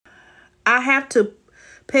I have to,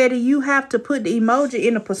 Petty, you have to put the emoji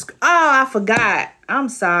in the prescription. Oh, I forgot. I'm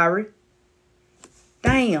sorry.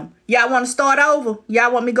 Damn. Y'all want to start over?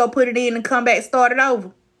 Y'all want me to go put it in and come back, start it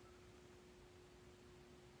over?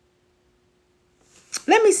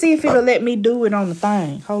 Let me see if it'll let me do it on the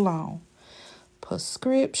thing. Hold on.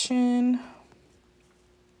 Prescription.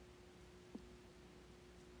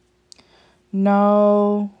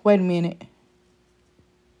 No. Wait a minute.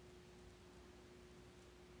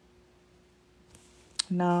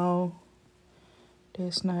 No.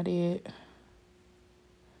 That's not it.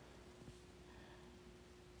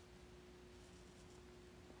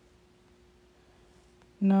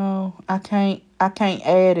 No, I can't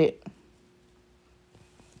add it.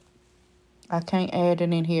 I can't add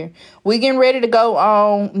it in here. We getting ready to go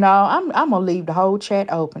on. No, I'm gonna leave the whole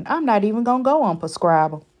chat open. I'm not even gonna go on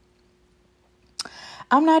Prescriber.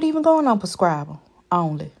 I'm not even going on Prescriber.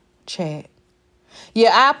 Only chat.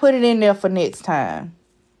 Yeah, I'll put it in there for next time.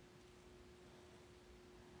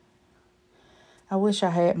 I wish I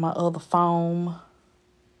had my other phone.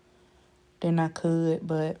 Then I could,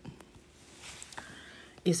 but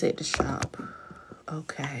it's at the shop.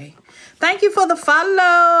 Okay. Thank you for the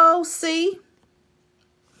follow. See?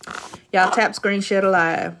 Y'all tap screen share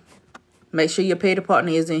live. Make sure your petty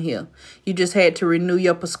partner is in here. You just had to renew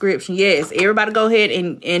your prescription. Yes, everybody go ahead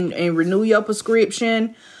and renew your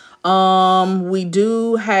prescription. We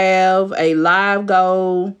do have a live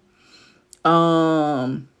goal.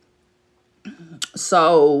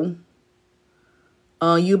 So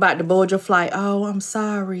you about to board your flight. Oh, I'm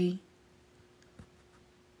sorry.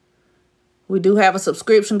 We do have a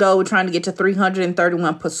subscription goal. We're trying to get to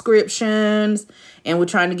 331 prescriptions. And we're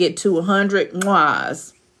trying to get to 100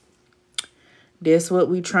 mois. That's what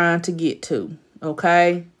we're trying to get to.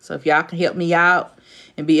 Okay? So if y'all can help me out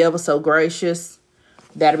and be ever so gracious,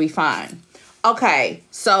 that'll be fine. Okay.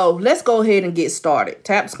 So let's go ahead and get started.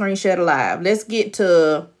 Tap screen share live. Let's get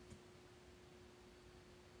to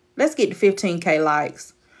 15K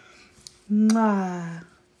likes. Mwah.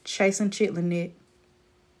 Chasing chitlin Nick.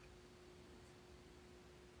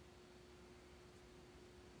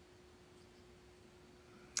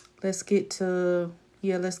 Let's get to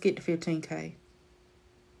 15K.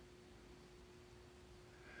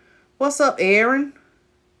 What's up, Aaron?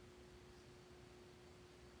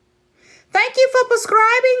 Thank you for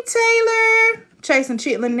prescribing, Taylor. Chasing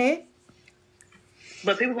chitlin Nick.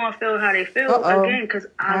 But people gonna feel how they feel again, because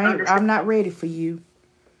I'm not ready for you.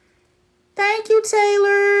 Thank you,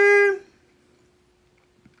 Taylor.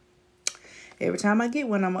 Every time I get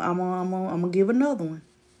one, I'm gonna give another one.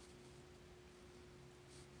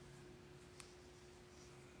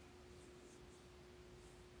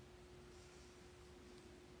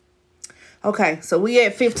 Okay, so we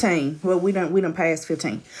at 15. Well, we done passed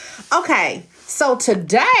 15. Okay, so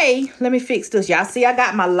today, let me fix this. Y'all see I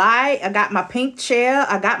got my light, I got my pink chair,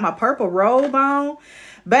 I got my purple robe on.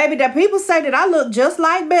 Baby, that people say that I look just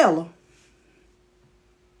like Bella.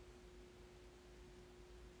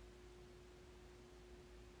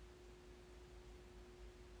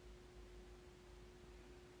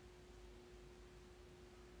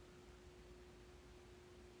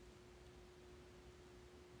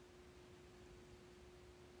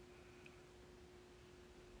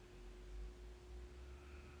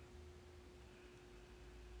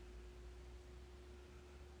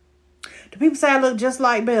 The people say I look just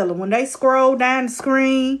like Bella. When they scroll down the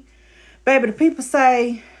screen, baby, the people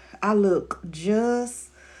say I look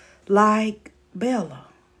just like Bella.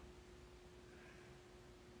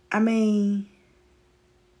 I mean,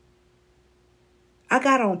 I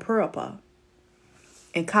got on purple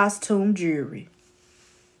and costume jewelry,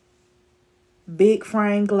 big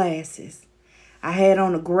frame glasses. I had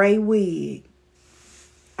on a gray wig.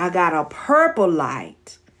 I got a purple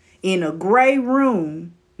light in a gray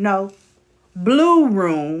room. No, blue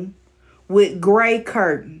room with gray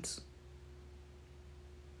curtains.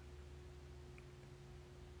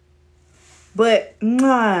 But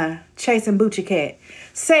Chasing Boochie Cat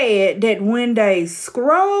said that when they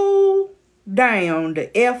scroll down the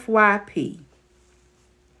FYP,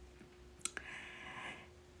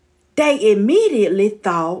 they immediately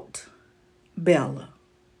thought Bella.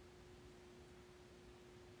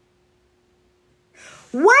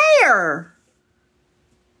 Where?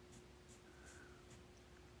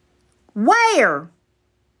 Where?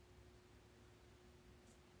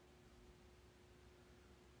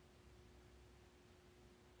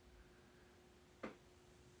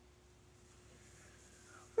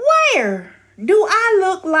 Where do I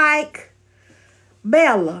look like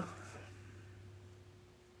Bella?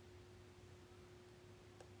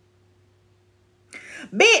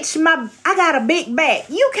 Bitch, I got a big back.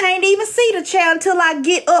 You can't even see the chair until I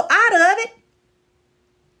get up out of it.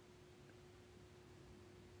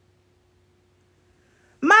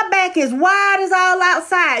 My back is wide as all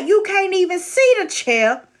outside. You can't even see the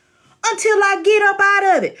chair until I get up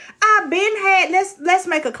out of it. I've been let's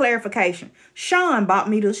make a clarification. Sean bought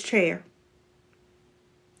me this chair.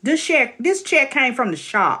 This chair came from the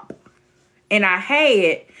shop. And I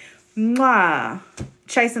had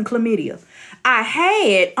chasing chlamydia. I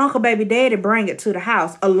had Uncle Baby Daddy bring it to the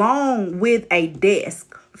house along with a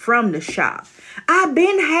desk from the shop. I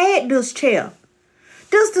been had this chair.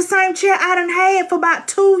 This the same chair I done had for about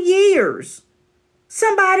 2 years.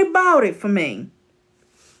 Somebody bought it for me.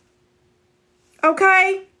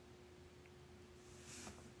 Okay?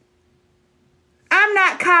 I'm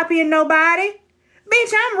not copying nobody.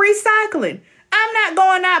 Bitch, I'm recycling. I'm not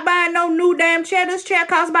going out buying no new damn chair. This chair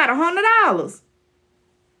costs about $100.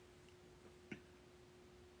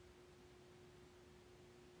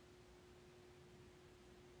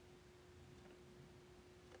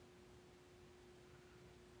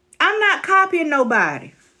 I'm not copying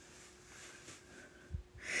nobody.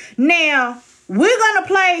 Now, we're going to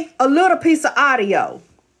play a little piece of audio.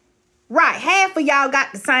 Right, half of y'all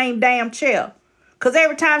got the same damn chair. Because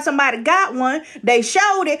every time somebody got one, they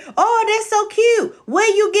showed it. Oh, that's so cute.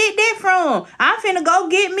 Where you get that from? I'm finna go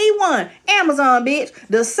get me one. Amazon, bitch.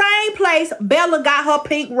 The same place Bella got her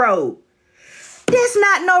pink robe. That's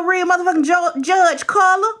not no real motherfucking judge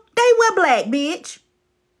color. They wear black, bitch.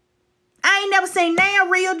 I ain't never seen no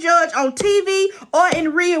real judge on TV or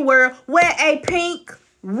in real world wear a pink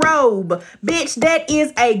robe. Bitch, that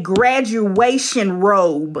is a graduation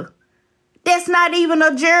robe. That's not even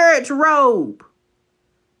a judge robe.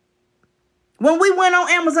 When we went on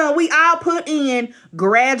Amazon, we all put in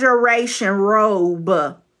graduation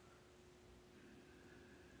robe.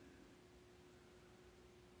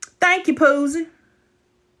 Thank you, Poozy.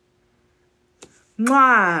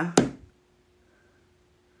 Mwah.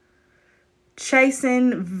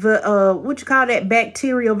 Chasing what you call that?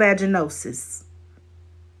 Bacterial vaginosis.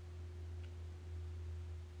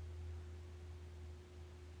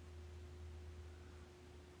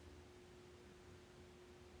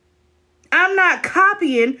 I'm not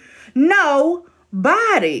copying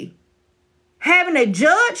nobody. Having a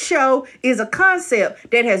judge show is a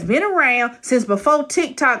concept that has been around since before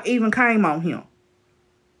TikTok even came on here.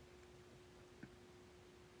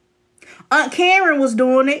 Aunt Karen was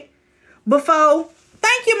doing it before,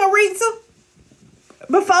 thank you, Maritza,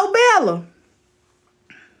 before Bella.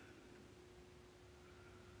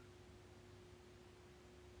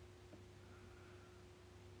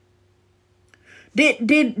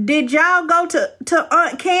 Did y'all go to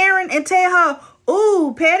Aunt Karen and tell her,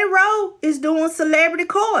 ooh, Pettyro is doing celebrity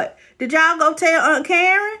court? Did y'all go tell Aunt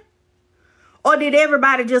Karen? Or did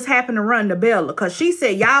everybody just happen to run to Bella? Because she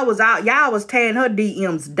said y'all was tearing her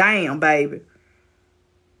DMs down, baby.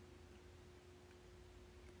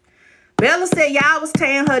 Bella said y'all was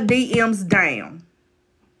tearing her DMs down.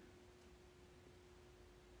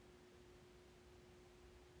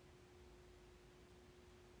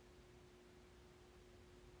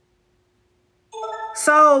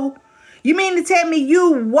 So, you mean to tell me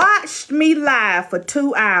you watched me live for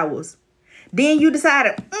 2 hours? Then you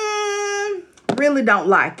decided, really don't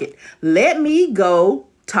like it. Let me go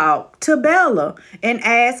talk to Bella and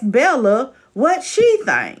ask Bella what she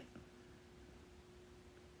think.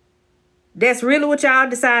 That's really what y'all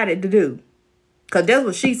decided to do. Because that's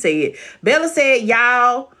what she said. Bella said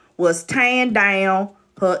y'all was tearing down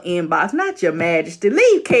her inbox. Not your majesty.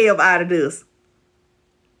 Leave Kev out of this.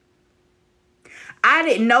 I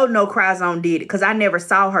didn't know No Cry Zone did it because I never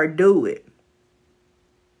saw her do it.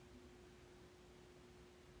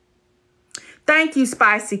 Thank you,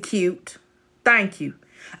 Spicy Cute. Thank you.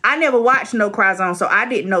 I never watched No Cry Zone, so I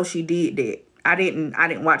didn't know she did that. I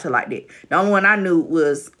didn't watch her like that. The only one I knew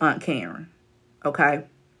was Aunt Karen. Okay.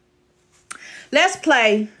 Let's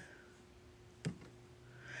play.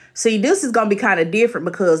 See, this is going to be kind of different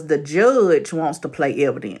because the judge wants to play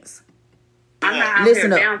evidence. I'm not out there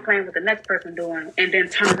downplaying what the next person doing and then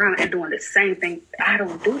turn around and doing the same thing. I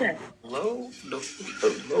don't do that. Low.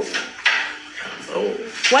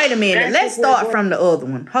 Wait a minute. Let's start from the other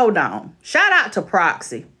one. Hold on. Shout out to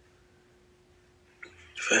Proxy.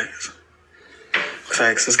 Facts.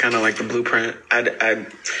 It's kind of like the blueprint. I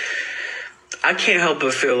can't help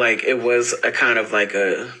but feel like it was a kind of like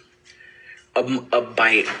a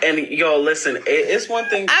bite. And y'all listen, it's one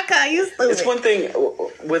thing. I can't use it. It's one thing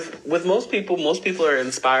with most people are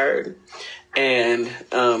inspired, and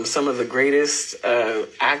some of the greatest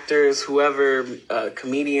actors, whoever,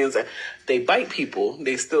 comedians, they bite people,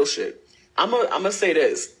 they steal shit. I'm gonna say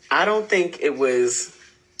this. I don't think it was.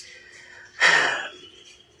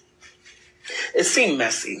 It seemed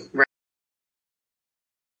messy, right?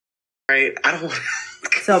 Right? I don't.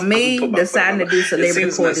 So me deciding to do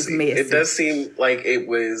celebrity court is messy. It does seem like it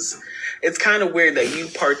was. It's kind of weird that you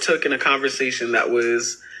partook in a conversation that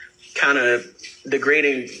was kind of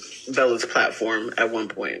degrading Bella's platform at one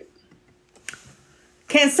point.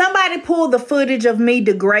 Can somebody pull the footage of me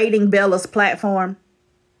degrading Bella's platform?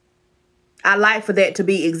 I like for that to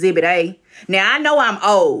be Exhibit A. Now, I know I'm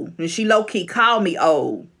old, and she low-key called me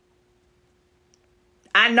old.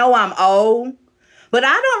 I know I'm old, but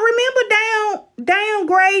I don't remember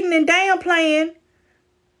downgrading and downplaying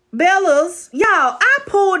Bella's. Y'all, I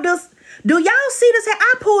pulled this. Do y'all see this?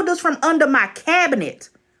 I pulled this from under my cabinet.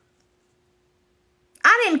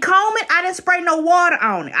 I didn't comb it. I didn't spray no water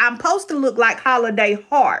on it. I'm supposed to look like Holiday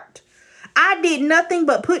Heart. I did nothing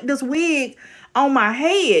but put this wig on my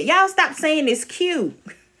head. Y'all stop saying it's cute.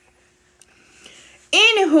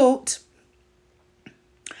 Anywho,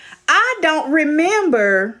 I don't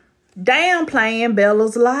remember downplaying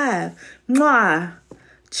Bella's live. Mwah.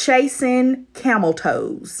 Chasing camel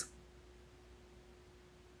toes.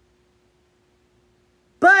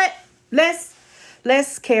 But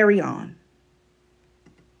let's carry on.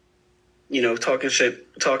 You know, talking shit,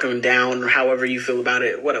 talking down, however you feel about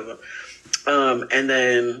it, whatever. And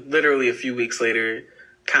then literally a few weeks later,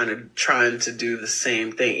 kind of trying to do the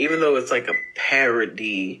same thing, even though it's like a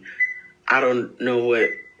parody. I don't know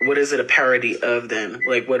what is it a parody of then?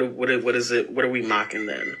 Like, what is it? What are we mocking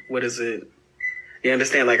then? What is it? You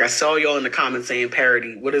understand? Like, I saw y'all in the comments saying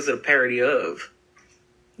parody. What is it a parody of?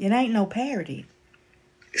 It ain't no parody.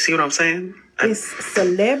 You see what I'm saying? It's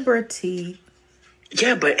celebrity.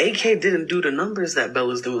 Yeah, but AK didn't do the numbers that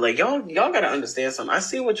Bella's doing. Like, y'all gotta understand something. I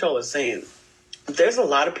see what y'all are saying. There's a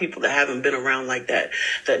lot of people that haven't been around like that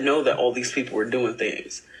know that all these people were doing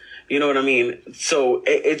things. You know what I mean? So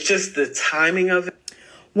it's just the timing of it.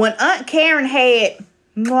 When Aunt Karen had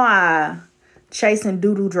chasing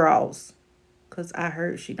doodle draws, because I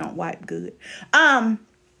heard she don't wipe good.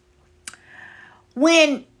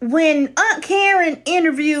 When Aunt Karen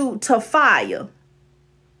interviewed Tafaya,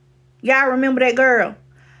 y'all remember that girl?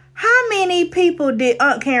 How many people did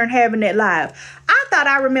Aunt Karen have in that live? I thought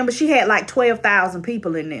I remember she had like 12,000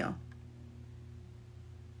 people in there.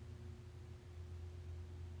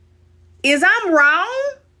 Is I'm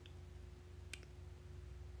wrong?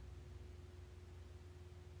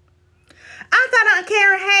 I thought Aunt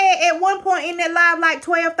Karen had at one point in that live like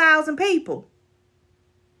 12,000 people.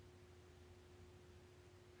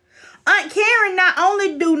 Aunt Karen not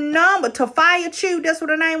only do numbers, Tafaya Chew, that's what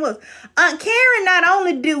her name was. Aunt Karen not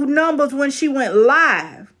only do numbers when she went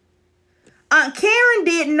live. Aunt Karen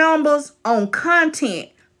did numbers on content,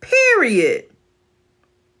 period.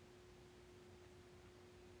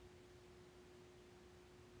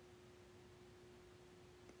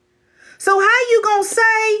 So how you gonna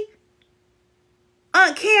say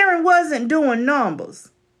Aunt Karen wasn't doing numbers?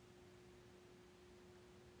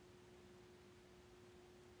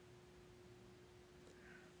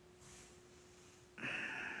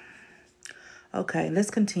 Okay, let's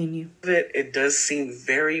continue. It does seem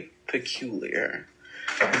very peculiar.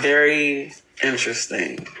 Very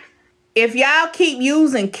interesting. If y'all keep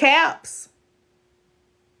using caps,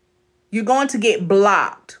 you're going to get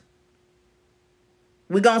blocked.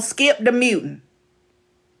 We're going to skip the muting.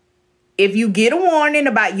 If you get a warning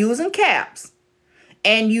about using caps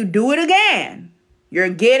and you do it again, you're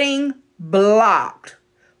getting blocked.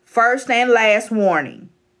 First and last warning.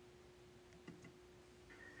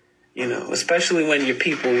 You know, especially when your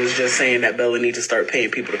people was just saying that Bella needs to start paying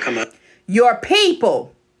people to come up. Your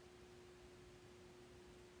people.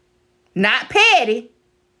 Not Petty.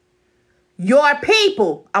 Your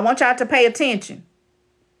people. I want y'all to pay attention.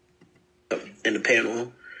 In the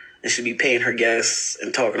panel. And she be paying her guests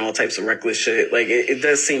and talking all types of reckless shit. Like, it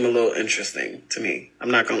does seem a little interesting to me.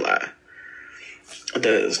 I'm not gonna lie. It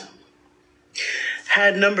does.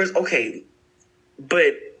 Had numbers, okay.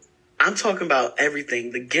 But I'm talking about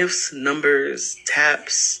everything. The gifts, numbers,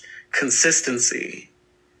 taps, consistency.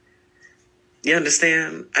 You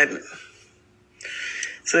understand?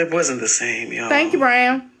 So it wasn't the same, y'all. Thank you,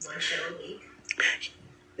 Brown.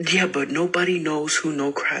 Yeah, but nobody knows who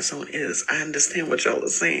No Cry Zone is. I understand what y'all are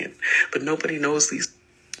saying. But nobody knows these.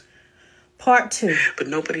 Part 2. But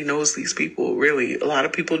nobody knows these people, really. A lot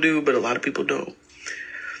of people do, but a lot of people don't.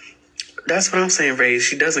 That's what I'm saying, Ray.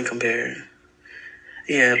 She doesn't compare.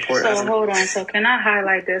 Yeah, poor. So hold on. So can I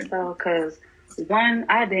highlight this though? Because one,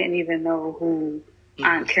 I didn't even know who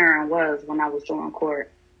Aunt Karen was when I was doing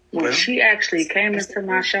court. when she actually came into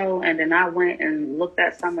my show and then I went and looked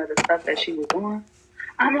at some of the stuff that she was doing,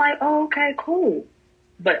 I'm like, oh, okay, cool.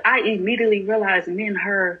 But I immediately realized me and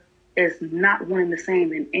her is not one and the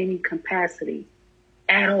same in any capacity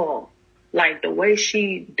at all. Like, the way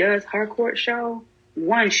she does her court show,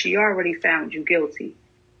 one, she already found you guilty.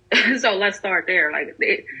 So let's start there. Like,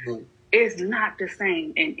 it's not the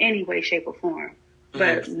same in any way, shape, or form.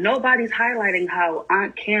 But nobody's highlighting how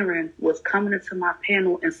Aunt Karen was coming into my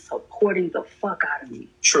panel and supporting the fuck out of me.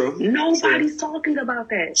 True. Nobody's talking about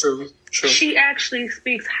that. True. She actually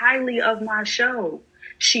speaks highly of my show.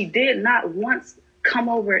 She did not once come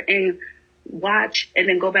over and watch and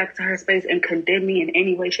then go back to her space and condemn me in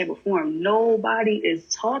any way, shape, or form. Nobody is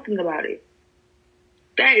talking about it.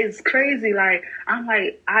 That is crazy. Like, I'm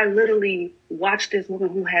like, I literally watched this woman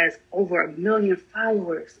who has over 1 million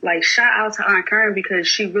followers. Like, shout out to Aunt Karen because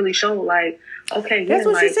she really showed, like, okay, that's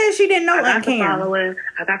what like, she said. She didn't know Aunt Karen. I got the following,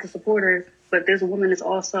 I got the supporters, but this woman is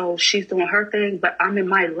also, she's doing her thing, but I'm in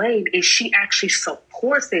my lane, and she actually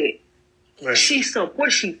supports it. Right. She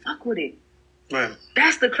supports, she fuck with it. Right.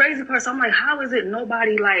 That's the crazy part. So I'm like, how is it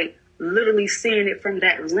nobody, like, literally seeing it from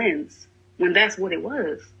that lens when that's what it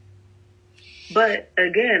was? But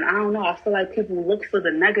again, I don't know. I feel like people look for the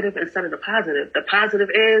negative instead of the positive. The positive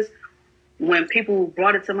is when people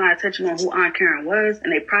brought it to my attention on who Aunt Karen was,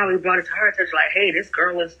 and they probably brought it to her attention like, hey, this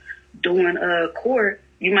girl is doing a court.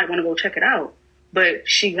 You might want to go check it out. But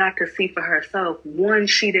she got to see for herself. One,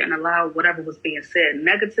 she didn't allow whatever was being said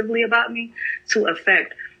negatively about me to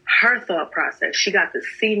affect her thought process. She got to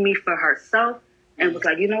see me for herself and was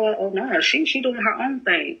like, you know what? Oh, no, she doing her own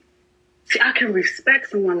thing. See, I can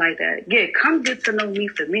respect someone like that. Yeah, come get to know me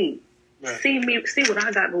for me. Right. See what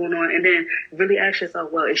I got going on, and then really ask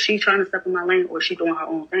yourself, well, is she trying to step in my lane or is she doing her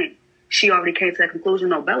own thing? She already came to that conclusion.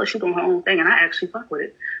 No, Bella, she's doing her own thing, and I actually fuck with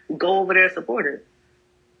it. Go over there and support her.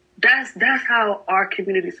 That's how our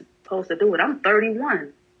community's supposed to do it. I'm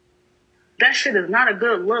 31. That shit is not a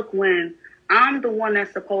good look when I'm the one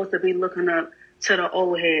that's supposed to be looking up to the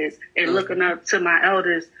old heads and looking up to my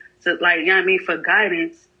elders to, like, you know what I mean, for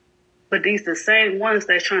guidance. But these the same ones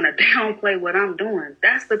that's trying to downplay what I'm doing.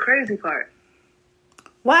 That's the crazy part.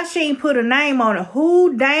 Why she ain't put a name on it?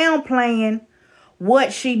 Who downplaying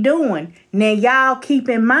what she doing? Now, y'all keep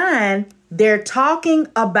in mind, they're talking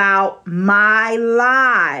about my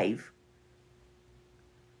live.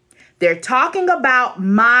 They're talking about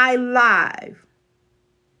my live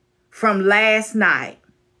from last night.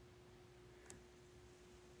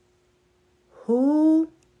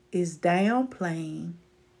 Who is downplaying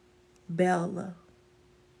Bella?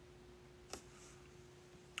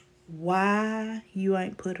 Why you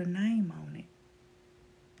ain't put a name on it?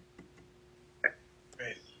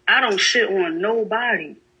 I don't shit on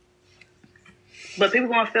nobody. But people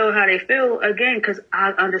gonna feel how they feel again, because I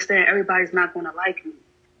understand everybody's not gonna like me.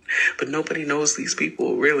 But nobody knows these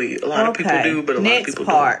people, really. A lot of people do, but a lot of people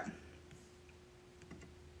don't.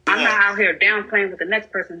 I'm not out here downplaying what the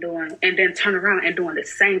next person doing and then turn around and doing the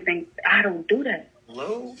same thing. I don't do that.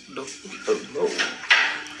 No.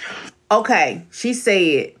 Okay, she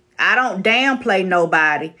said, I don't downplay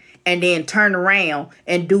nobody and then turn around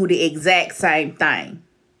and do the exact same thing.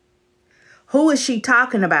 Who is she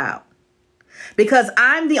talking about? Because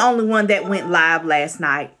I'm the only one that went live last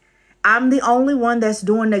night. I'm the only one that's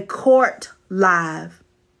doing the court live.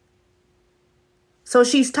 So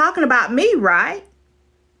she's talking about me, right?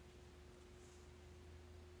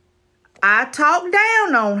 I talk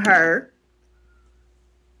down on her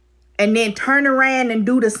and then turn around and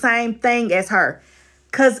do the same thing as her.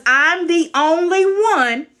 Because I'm the only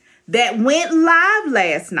one that went live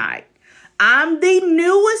last night. I'm the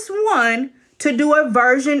newest one to do a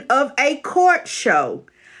version of a court show.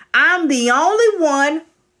 I'm the only one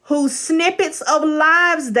whose snippets of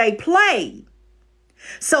lives they played.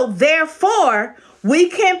 So therefore, we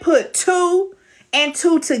can put 2 and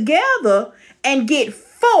 2 together and get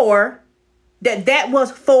 4 that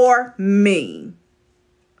was for me.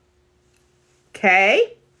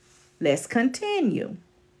 Okay, let's continue.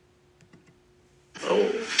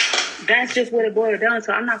 Oh, that's just what it boiled down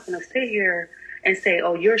to. I'm not going to sit here and say,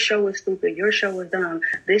 oh, your show is stupid, your show is dumb,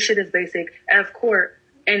 this shit is basic, F court,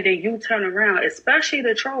 and then you turn around, especially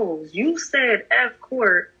the trolls. You said F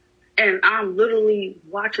court, and I'm literally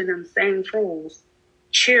watching them same trolls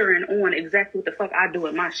cheering on exactly what the fuck I do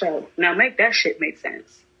at my show. Now make that shit make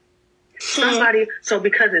sense. So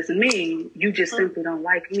because it's me, you just simply don't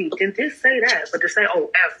like me. Then just say that. But to say,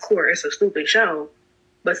 oh, F court, it's a stupid show.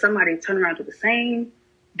 But somebody turn around to the same,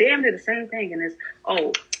 damn near the same thing. And it's,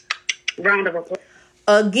 oh, round of applause.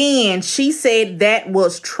 Again, she said that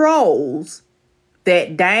was trolls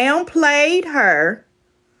that downplayed her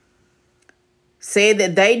said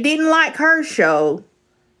that they didn't like her show,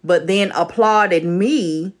 but then applauded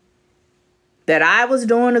me that I was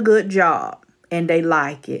doing a good job and they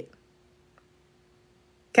like it.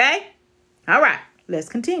 Okay? All right, let's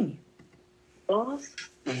continue. Boss,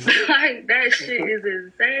 like that shit is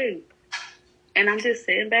insane. And I'm just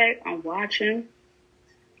sitting back, I'm watching.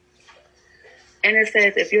 And it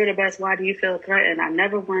says, if you're the best, why do you feel threatened? I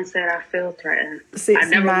never once said I feel threatened. I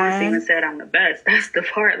never once even said I'm the best. That's the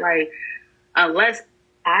part, like, unless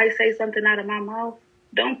I say something out of my mouth,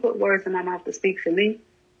 don't put words in my mouth to speak for me.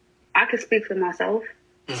 I can speak for myself.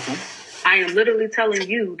 Mm-hmm. I am literally telling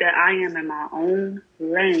you that I am in my own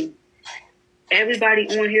lane. Everybody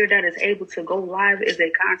on here that is able to go live is a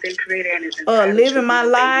content creator and is living my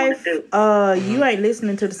life. You ain't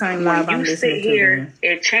listening to the same live I'm listening to. When you sit here,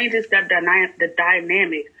 it changes the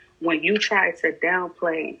dynamic when you try to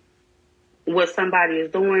downplay what somebody is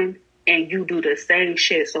doing and you do the same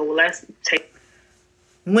shit. So let's take.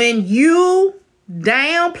 When you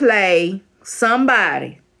downplay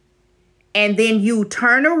somebody and then you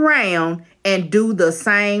turn around and do the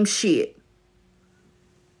same shit.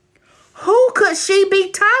 Who could she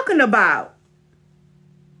be talking about?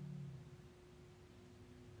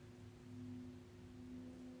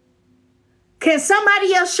 Can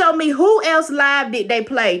somebody else show me who else live did they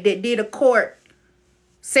play that did a court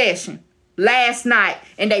session last night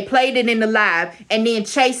and they played it in the live and then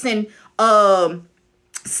chasing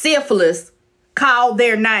syphilis called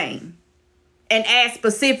their name and asked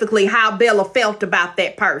specifically how Bella felt about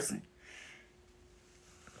that person?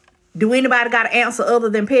 Do anybody got an answer other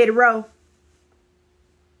than Pettyro?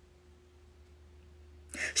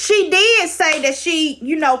 She did say that she,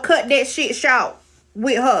 cut that shit short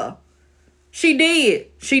with her. She did.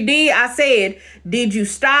 I said, did you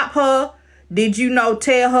stop her? Did you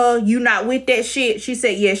tell her you not with that shit? She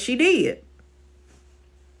said, yes, she did.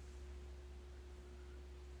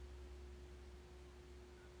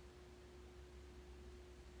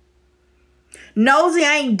 Nosy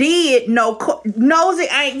ain't did no Nosy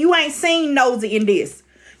ain't you ain't seen Nosy in this.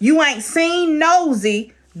 You ain't seen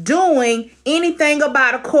Nosy doing anything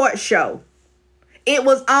about a court show. It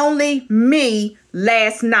was only me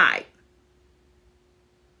last night.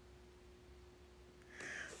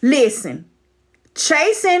 Listen,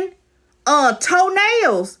 chasing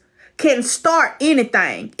toenails can start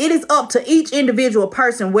anything. It is up to each individual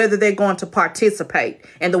person whether they're going to participate.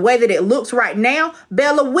 And the way that it looks right now,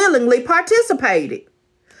 Bella willingly participated.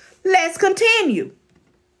 Let's continue.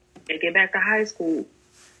 They get back to high school.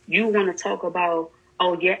 You want to talk about,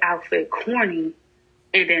 oh, your outfit corny,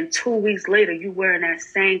 and then 2 weeks later you wearing that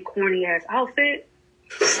same corny ass outfit?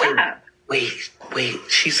 Stop. Wait.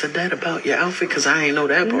 She said that about your outfit? Because I ain't know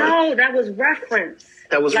that part. No, that was reference.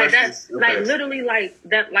 That was like reference. That, okay. Like literally, like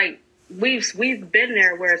that. Like we've been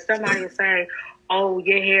there where somebody will say, "Oh,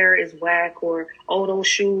 your hair is whack," or "Oh, those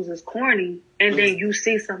shoes is corny," and then you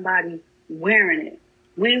see somebody wearing it.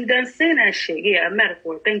 We've done seen that shit. Yeah, a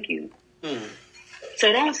metaphor. Thank you.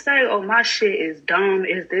 So don't say, "Oh, my shit is dumb.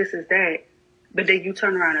 Is this? Is that?" But then you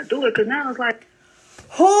turn around and do it because now it's like,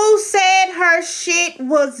 who said her shit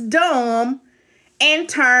was dumb and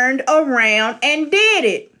turned around and did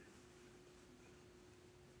it?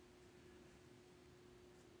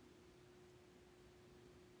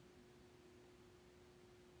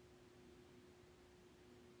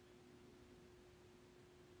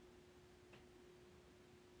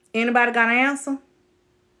 Anybody got an answer?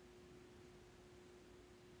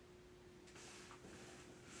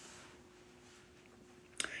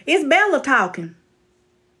 It's Bella talking.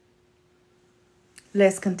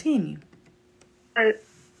 Let's continue.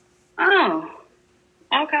 Oh,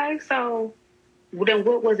 okay. So then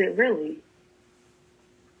what was it really?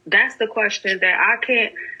 That's the question that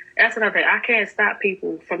that's another thing. I can't stop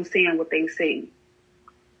people from seeing what they see.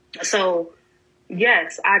 So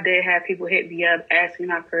yes, I did have people hit me up asking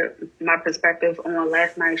my perspective on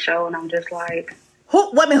last night's show, and I'm just like,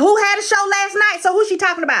 who had a show last night? So who's she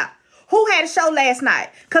talking about? Who had a show last night?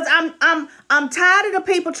 Cause I'm tired of the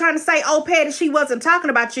people trying to say, "Oh, Patty, she wasn't talking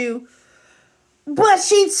about you," but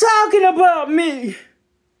she's talking about me.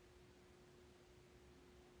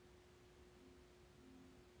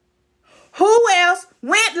 Who else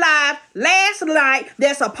went live last night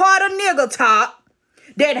that's a part of Nigga Talk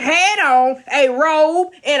that had on a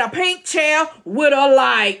robe and a pink chair with a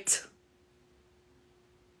light?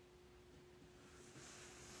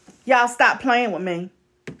 Y'all stop playing with me.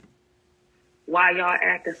 Why y'all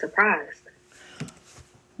acting surprised?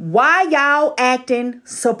 Why y'all acting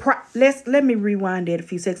surprised? Let me rewind that a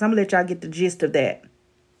few seconds. I'm gonna let y'all get the gist of that.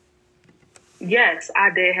 Yes, I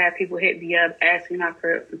did have people hit me up asking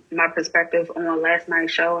my perspective on last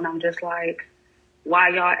night's show, and I'm just like, why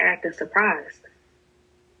y'all acting surprised?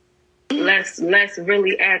 Let's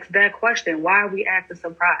really ask that question. Why are we acting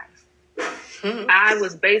surprised? I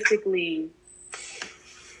was basically,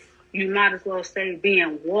 you might as well say,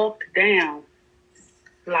 being walked down.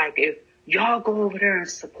 Like, if y'all go over there and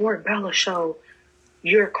support Bella's show,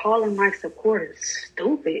 you're calling my supporters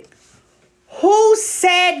stupid. Who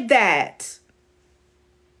said that?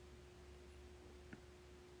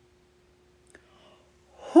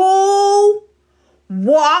 Who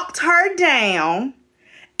walked her down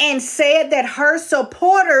and said that her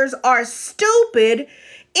supporters are stupid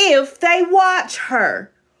if they watch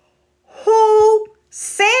her? Who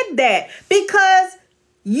said that? Because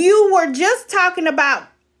you were just talking about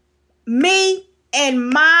me and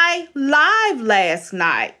my live last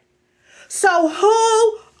night. So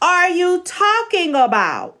who are you talking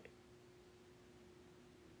about?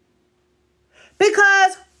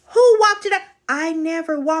 Because who walked you down? I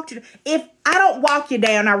never walked you down. If I don't walk you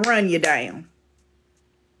down, I run you down.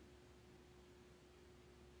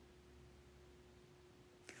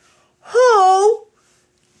 Who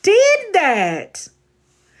did that?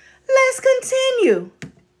 Let's continue.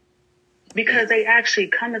 Because they actually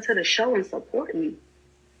come into the show and support me.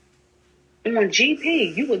 And on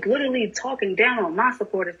GP, you were literally talking down on my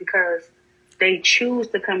supporters because they choose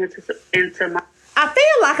to come into my... I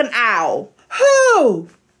feel like an owl. Who?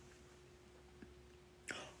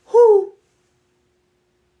 Who?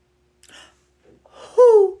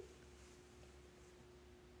 Who?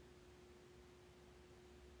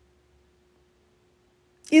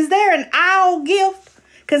 Is there an owl gift?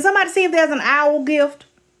 Can somebody see if there's an owl gift?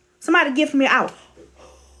 Somebody gift me an owl.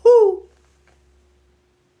 Who?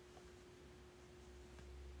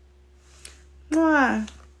 Why?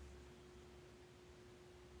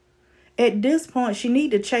 At this point, she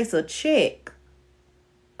need to chase a check.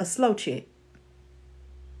 A slow check.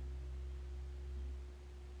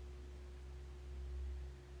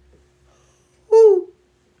 Who?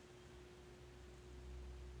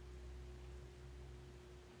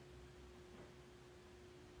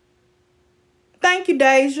 Thank you,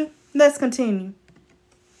 Deja. Let's continue.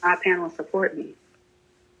 My panel support me.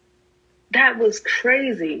 That was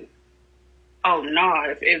crazy. Oh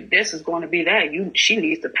no! If this is going to be that, she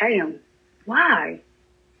needs to pay him. Why?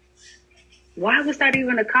 Why was that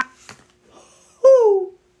even a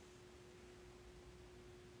Who?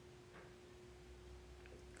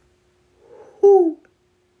 Who?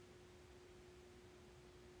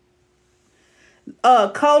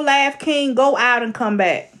 Co-Laugh King, go out and come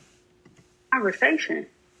back. Conversation.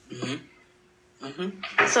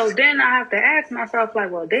 So then I have to ask myself,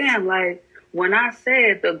 like, well, damn, like, when I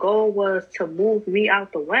said the goal was to move me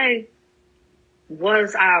out the way,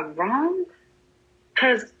 was I wrong?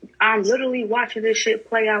 Because I'm literally watching this shit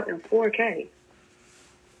play out in 4K.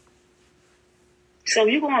 So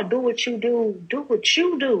you're going to do what you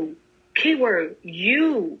do. Keyword,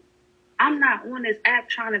 you. I'm not on this app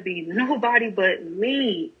trying to be nobody but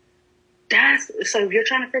me. So you're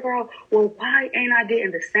trying to figure out, well, why ain't I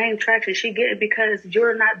getting the same traction she getting? Because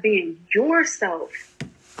you're not being yourself.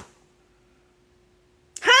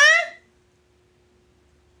 Huh?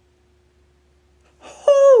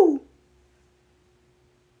 Who?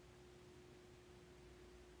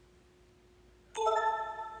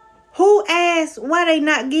 Who asked why they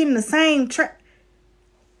not getting the same track?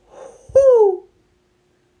 Who?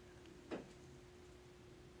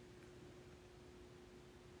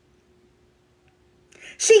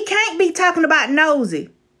 She can't be talking about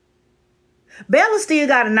Nosy. Bella still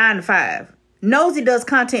got a 9 to 5. Nosy does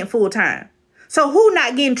content full time. So who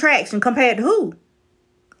not getting traction compared to who?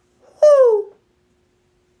 Who?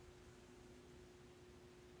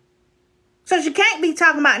 So she can't be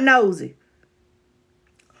talking about Nosy.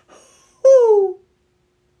 Who?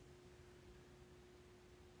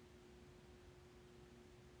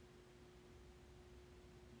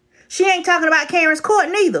 She ain't talking about Karen's court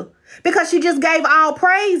neither. Because she just gave all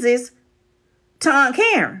praises to Aunt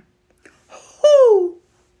Karen. Who?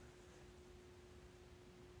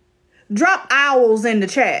 Drop owls in the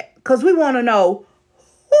chat. Because we want to know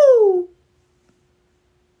who.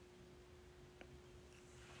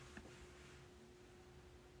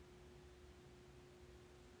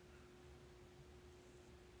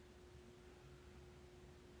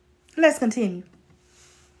 Let's continue.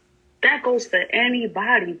 That goes for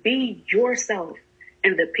anybody. Be yourself.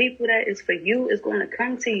 And the people that is for you is going to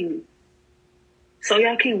come to you. So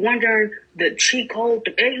y'all keep wondering the cheat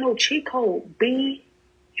code. There ain't no cheat code. Be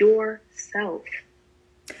yourself.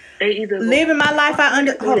 They either living my life.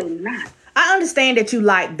 I understand that you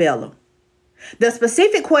like Bella. The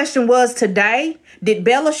specific question was today, did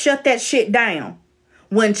Bella shut that shit down?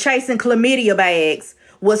 when chasing chlamydia bags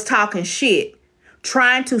was talking shit,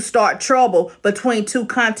 trying to start trouble between two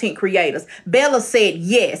content creators. Bella said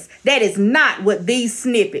yes. That is not what these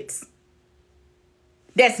snippets.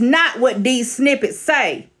 That's not what these snippets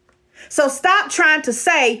say. So stop trying to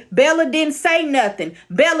say Bella didn't say nothing.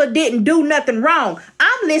 Bella didn't do nothing wrong.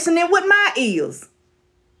 I'm listening with my ears.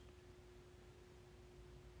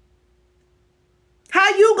 How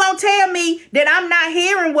you gonna tell me that I'm not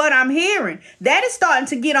hearing what I'm hearing? That is starting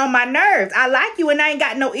to get on my nerves. I like you and I ain't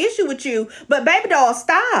got no issue with you, but baby doll,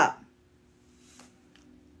 stop.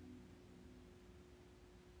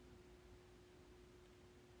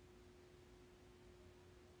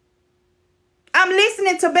 I'm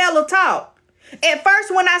listening to Bella talk. At first,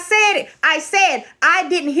 when I said I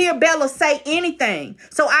didn't hear Bella say anything.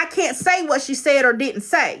 So I can't say what she said or didn't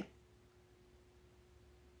say.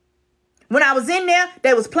 When I was in there,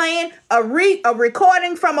 they was playing a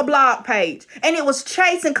recording from a blog page. And it was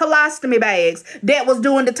chasing colostomy bags that was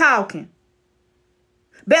doing the talking.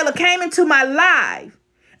 Bella came into my live.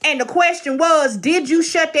 And the question was, did you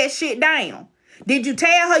shut that shit down? Did you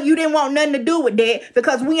tell her you didn't want nothing to do with that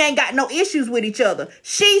because we ain't got no issues with each other?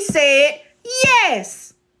 She said,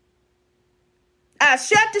 yes. I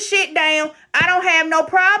shut the shit down. I don't have no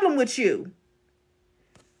problem with you.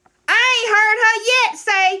 I ain't heard her yet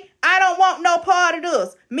say, I don't want no part of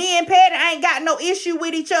this. Me and Petty ain't got no issue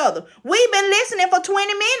with each other. We've been listening for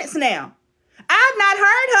 20 minutes now. I've not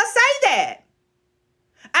heard her say that.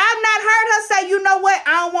 I've not heard her say, you know what?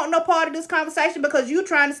 I don't want no part of this conversation because you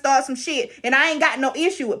trying to start some shit and I ain't got no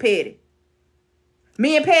issue with Petty.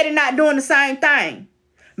 Me and Petty not doing the same thing.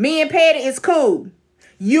 Me and Petty is cool.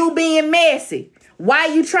 You being messy. Why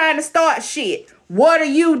you trying to start shit? What are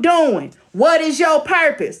you doing? What is your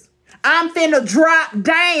purpose? I'm finna drop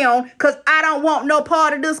down because I don't want no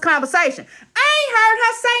part of this conversation. I ain't heard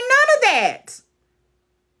her say none of that.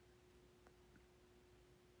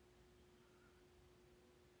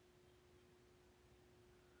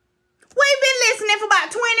 We've been listening for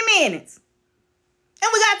about 20 minutes.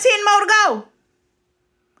 And we got 10 more to go.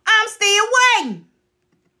 I'm still waiting.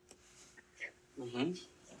 Mm-hmm.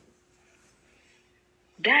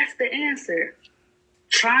 That's the answer.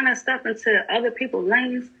 Trying to step into other people's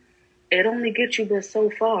lanes, it only gets you but so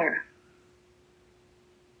far.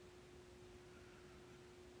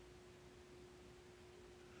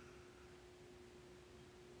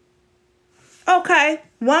 Okay,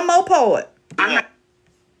 one more poet.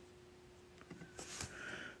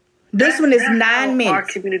 This one is 9 minutes. Our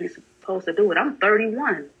community's supposed to do it. I'm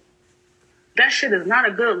 31. That shit is not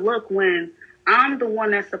a good look when I'm the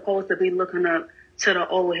one that's supposed to be looking up to the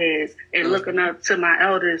old heads and looking up to my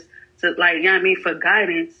elders to, like, you know what I mean, for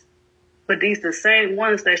guidance. But these the same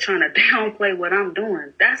ones that's trying to downplay what I'm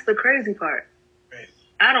doing. That's the crazy part. Right.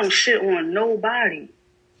 I don't shit on nobody.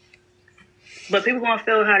 But people gonna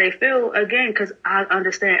feel how they feel, again, because I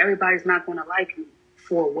understand everybody's not gonna like me.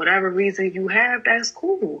 For whatever reason you have, that's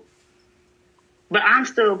cool. But I'm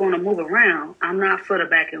still going to move around. I'm not for the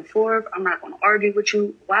back and forth. I'm not going to argue with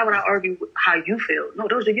you. Why would I argue with how you feel? No,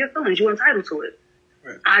 those are your feelings. You're entitled to it.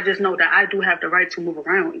 Right. I just know that I do have the right to move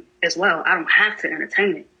around as well. I don't have to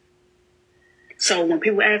entertain it. So when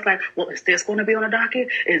people ask like, well, is this going to be on the docket?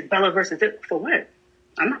 Is Bella versus this? For what?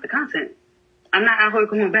 I'm not the content. I'm not out here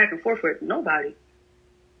going back and forth with nobody.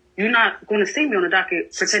 You're not going to see me on the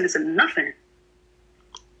docket pretending to nothing.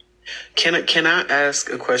 Can I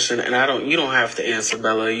ask a question? And you don't have to answer,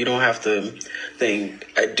 Bella. You don't have to think.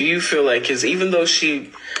 Do you feel like, because even though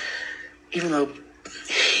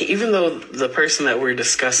the person that we're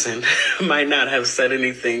discussing might not have said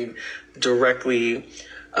anything directly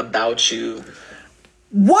about you.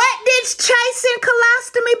 What did chasing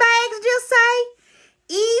colostomy bags just say?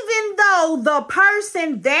 Even though the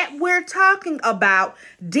person that we're talking about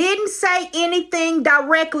didn't say anything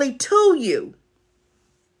directly to you.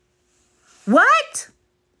 What?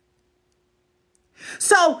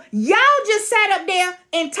 So y'all just sat up there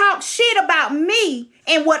and talked shit about me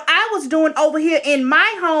and what I was doing over here in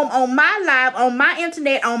my home, on my live, on my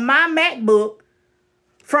internet, on my MacBook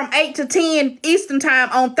from 8 to 10 Eastern time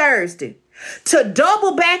on Thursday. To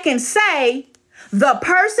double back and say the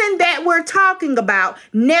person that we're talking about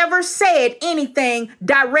never said anything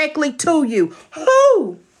directly to you.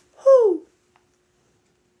 Who?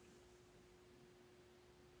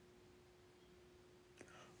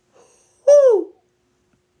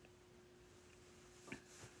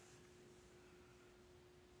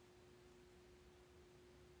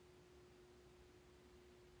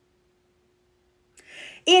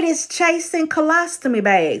 It is chasing colostomy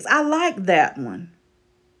bags. I like that one.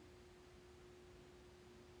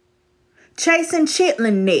 Chasing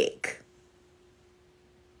chitlin neck.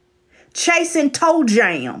 chasing toe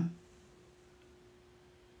jam.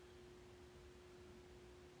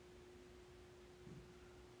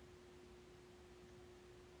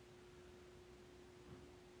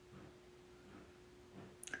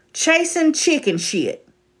 Chasing chicken shit.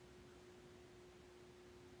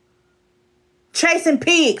 Chasing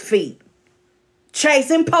pig feet.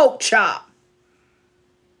 Chasing pork chop.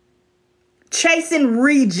 Chasing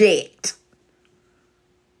reject.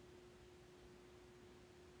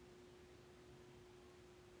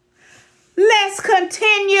 Let's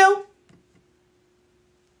continue.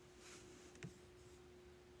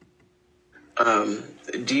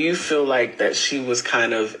 Do you feel like that she was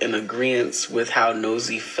kind of in agreement with how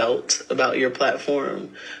Nosy felt about your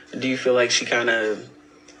platform? Do you feel like she kind of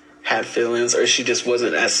had feelings, or she just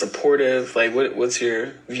wasn't as supportive? Like, what's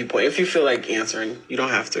your viewpoint? If you feel like answering, you don't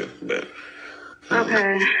have to, but...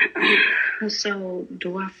 Okay. So,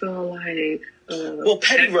 do I feel like... well,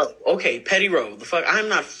 Pettyro. Okay, Pettyro. The fuck? I'm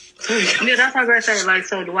not... yeah, that's what I'm going to say. Like,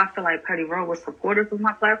 so do I feel like Pettyro was supportive of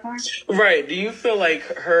my platform? Right. Do you feel like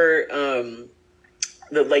her...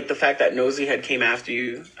 the fact that Nosy had came after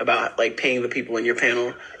you about, like, paying the people in your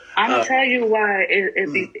panel... I'm going to tell you why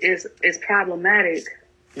it's problematic.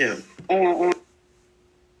 Yeah. On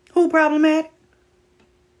Who problematic?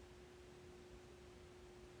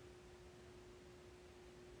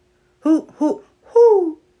 Who?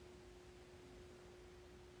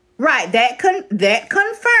 Right, that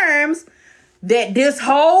confirms that this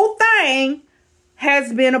whole thing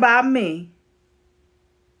has been about me.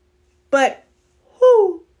 But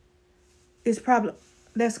who is problem?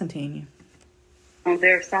 Let's continue. On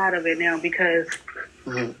their side of it now, because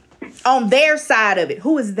on their side of it,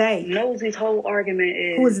 who is they? Nosy's whole argument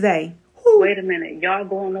is, who is they? Who? Wait a minute, y'all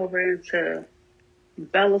going over into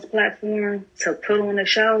Bella's platform to put on a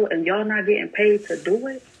show and y'all not getting paid to do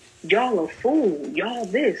it? Y'all a fool. Y'all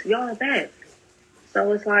this, y'all that.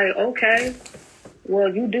 So it's like, okay,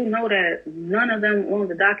 well, you do know that none of them on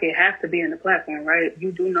the docket have to be in the platform, right?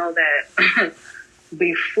 You do know that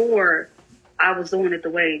before I was doing it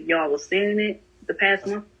the way y'all was seeing it the past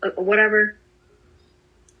month or whatever,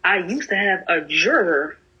 I used to have a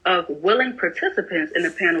juror of willing participants in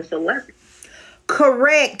the panel. So let's...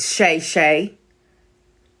 Correct, Shay Shay.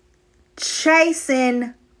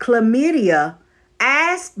 Chasing Chlamydia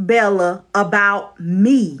asked Bella about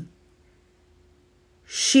me.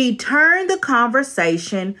 She turned the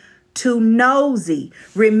conversation to Nosy.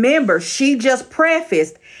 Remember, she just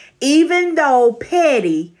prefaced, even though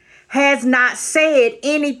Petty has not said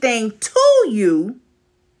anything to you,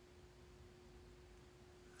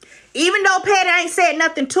 even though Petty ain't said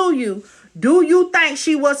nothing to you, do you think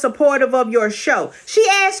she was supportive of your show? She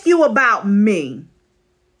asked you about me.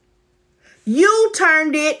 You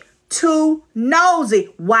turned it to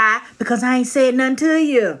Nosy. Why? Because I ain't said nothing to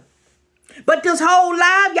you. But this whole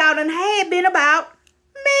live y'all done had been about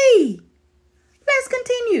me. Let's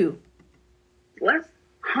continue. Let's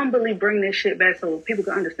humbly bring this shit back so people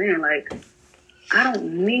can understand, like, I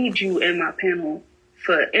don't need you in my panel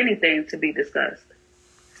for anything to be discussed.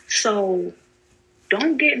 So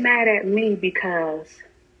don't get mad at me because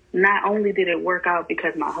not only did it work out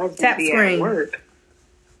because my husband be at work,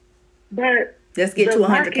 but let's get to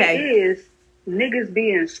 100K. Is niggas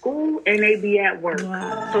be in school and they be at work.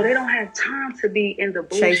 Wow. So they don't have time to be in the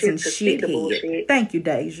bullshit chasing to see the bullshit. Thank you,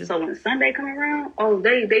 Deja. So when Sunday come around,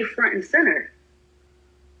 they front and center.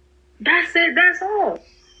 That's it, that's all.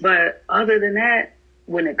 But other than that,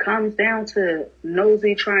 when it comes down to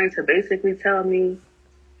Nosy trying to basically tell me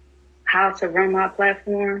how to run my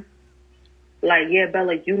platform, like, yeah,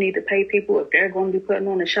 Bella, you need to pay people if they're going to be putting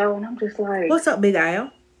on the show. And I'm just like, what's up, Big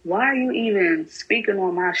Al? Why are you even speaking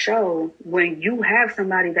on my show when you have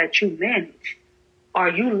somebody that you manage? Are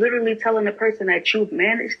you literally telling the person that you've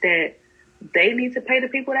managed that they need to pay the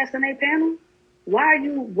people that's in their panel? Why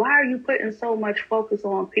are you putting so much focus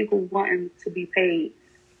on people wanting to be paid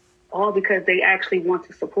all because they actually want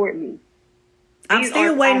to support me? I'm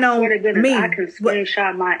still waiting on me. I can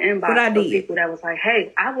screenshot my inbox of people that was like,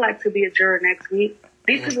 hey, I would like to be a juror next week.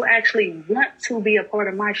 These people actually want to be a part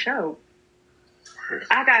of my show.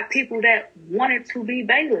 I got people that wanted to be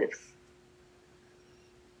bailiffs.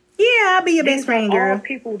 Yeah, I'll be your best friend, girl. All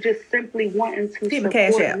people just simply wanting to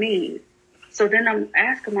support me. So then I'm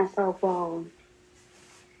asking myself, what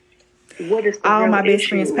is the all real my best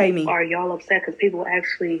issue? friends pay me. Are y'all upset because people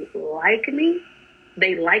actually like me?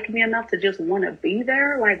 They like me enough to just want to be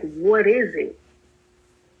there? Like, what is it?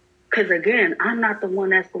 Because, again, I'm not the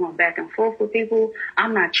one that's going back and forth with people.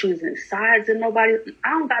 I'm not choosing sides in nobody.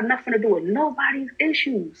 I don't got nothing to do with nobody's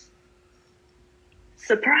issues.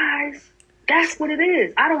 Surprise. That's what it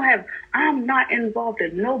is. I'm not involved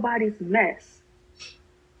in nobody's mess.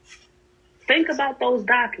 Think about those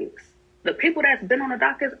dockets. The people that's been on the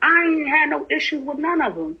dockets, I ain't had no issues with none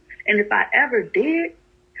of them. And if I ever did,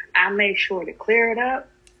 I made sure to clear it up.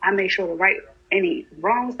 I made sure to right any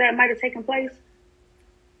wrongs that might have taken place.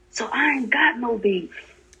 So I ain't got no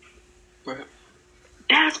beef. Right.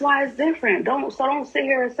 That's why it's different. Don't sit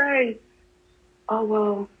here and say, oh,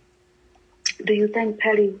 well, do you think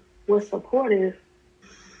Petty was supportive?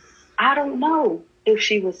 I don't know if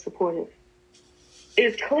she was supportive.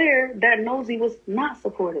 It's clear that Nosy was not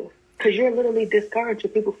supportive because you're literally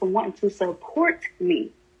discouraging people from wanting to support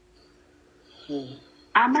me.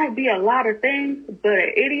 I might be a lot of things, but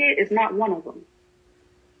an idiot is not one of them.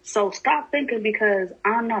 So stop thinking because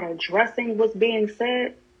I'm not addressing what's being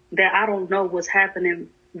said that I don't know what's happening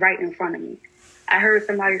right in front of me. I heard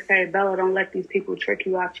somebody say, Bella, don't let these people trick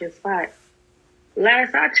you out your spot.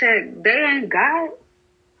 Last I checked, they ain't God.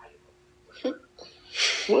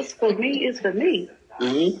 What's for me is for me.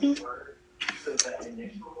 Mm-hmm.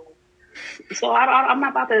 So I'm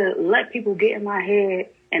not about to let people get in my head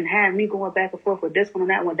and have me going back and forth with this one and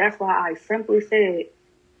that one. That's why I simply said,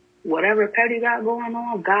 whatever Petty got going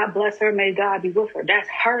on, God bless her. May God be with her. That's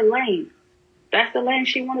her lane. That's the lane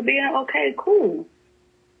she want to be in. Okay, cool.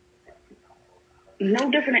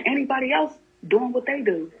 No different than anybody else doing what they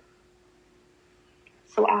do.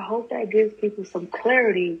 So I hope that gives people some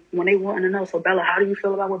clarity when they want to know. So Bella, how do you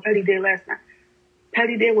feel about what Petty did last night?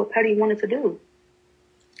 Petty did what Petty wanted to do.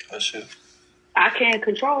 Gotcha. I can't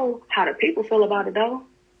control how the people feel about it, though.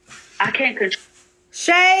 I can't control.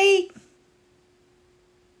 Shade.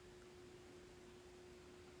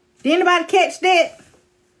 Did anybody catch that?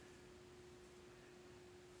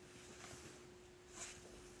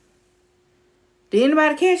 Did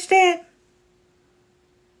anybody catch that?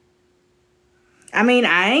 I mean,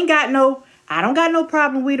 I don't got no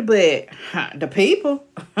problem with it, but the people,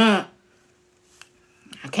 I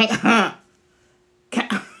can't,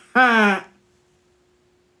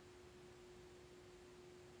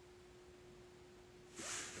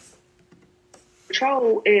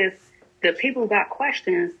 Control is the people got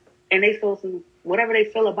questions and they feel whatever they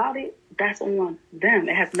feel about it, that's on them.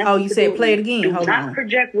 It has nothing to do with me. Oh, you said play it again. Do Hold not on.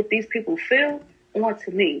 project what these people feel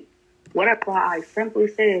onto me. Whatever I simply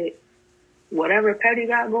said, whatever Petty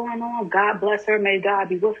got going on, God bless her. May God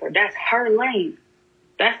be with her. That's her lane.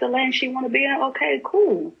 That's the lane she want to be in. Okay,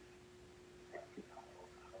 cool.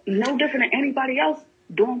 No different than anybody else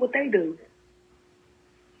doing what they do.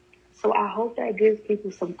 So I hope that gives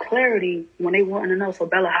people some clarity when they want to know. So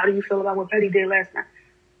Bella, how do you feel about what Petty did last night?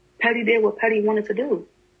 Petty did what Petty wanted to do.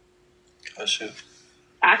 Gotcha.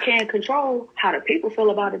 I can't control how the people feel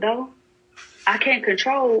about it, though. I can't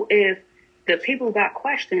control if the people got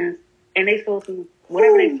questions and they feel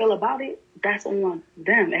whatever they feel about it, that's on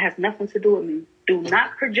them. It has nothing to do with me. Do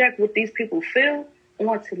not project what these people feel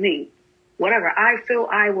onto me. Whatever I feel,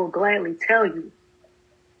 I will gladly tell you.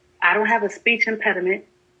 I don't have a speech impediment.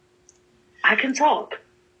 I can talk.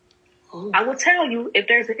 I will tell you if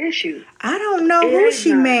there's an issue. I don't know who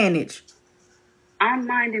she managed. I'm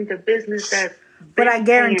minding the business that's. But I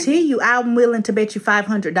guarantee you, I'm willing to bet you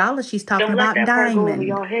 $500 she's talking about Don't let that part go over Diamond.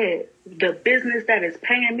 your head. The business that is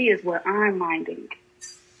paying me is what I'm minding.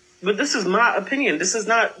 But this is my opinion. This is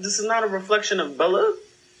not a reflection of Bella.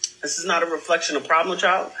 This is not a reflection of Problem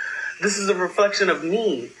Child. This is a reflection of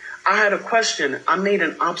me. I had a question. I made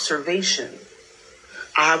an observation.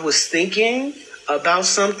 I was thinking about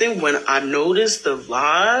something when I noticed the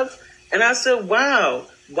live, and I said, wow,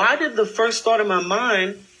 why did the first thought in my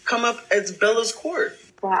mind come up as Bella's court?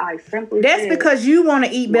 Why I simply That's said, because you want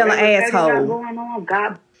to eat Bella asshole. Going on,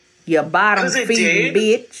 God. You bottom feeding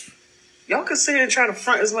bitch. Y'all can sit here and try to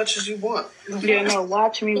front as much as you want. Yeah, no,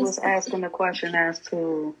 Watch Me was asking the question as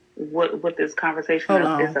to what this conversation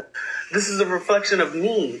is. This is a reflection of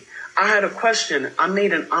me. I had a question. I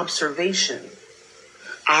made an observation.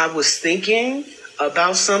 I was thinking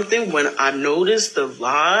about something when I noticed the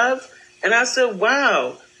live, and I said,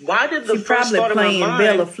 wow, why did the first thought in my mind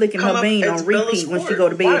Bella flicking come her bean up as on repeat Bella's when she court? go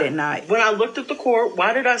to bed at night? When I looked at the court,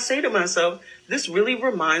 why did I say to myself, this really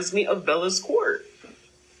reminds me of Bella's court?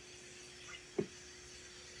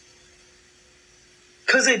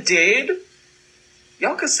 Because it did.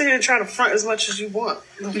 Y'all can sit here and try to front as much as you want.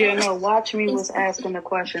 Yeah, no, Watch Me was asking the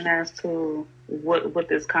question as to what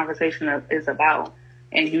this conversation is about.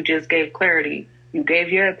 And you just gave clarity. You gave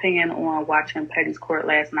your opinion on watching Petty's court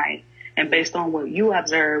last night. And based on what you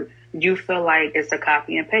observed, you feel like it's a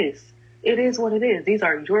copy and paste. It is what it is. These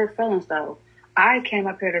are your feelings, though. I came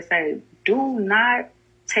up here to say, do not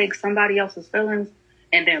take somebody else's feelings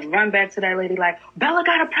and then run back to that lady like, Bella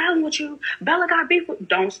got a problem with you. Bella got beef with...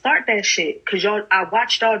 Don't start that shit. Because I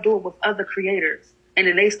watched y'all do it with other creators. And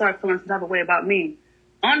then they start feeling some type of way about me.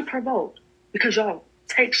 Unprovoked. Because y'all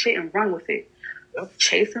take shit and run with it. Yep.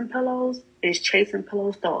 Chasing pillows is chasing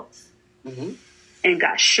pillows' thoughts. Mm-hmm. And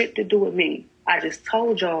got shit to do with me. I just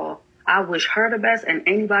told y'all I wish her the best and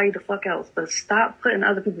anybody the fuck else. But stop putting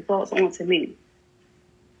other people's thoughts onto me.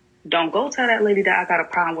 Don't go tell that lady that I got a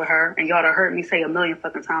problem with her and y'all done heard me say a million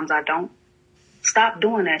fucking times I don't. Stop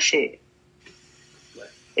doing that shit.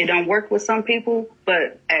 It don't work with some people,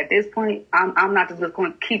 but at this point, I'm not just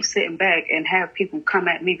going to keep sitting back and have people come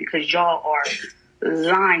at me because y'all are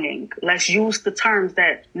lying. Let's use the terms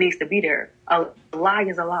that needs to be there. A lie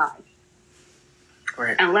is a lie.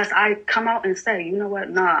 Right. Unless I come out and say, you know what,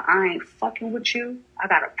 nah, I ain't fucking with you. I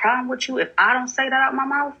got a problem with you. If I don't say that out my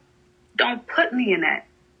mouth, don't put me in that.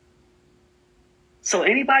 So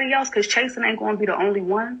anybody else, because Chasen ain't going to be the only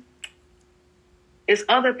one. It's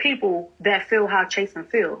other people that feel how Chasen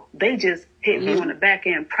feel. They just hit me on the back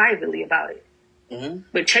end privately about it. Mm-hmm.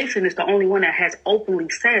 But Chasen is the only one that has openly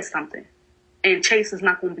said something. And Chasen's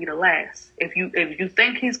not going to be the last. If you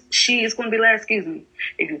think she is going to be last, excuse me.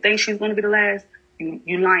 If you think she's going to be the last,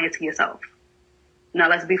 you lying to yourself. Now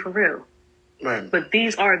let's be for real. Right. But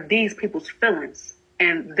these are these people's feelings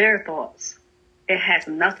and their thoughts. It has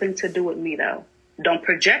nothing to do with me though. Don't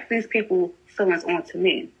project these people's feelings onto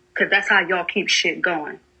me. Because that's how y'all keep shit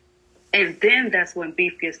going. And then that's when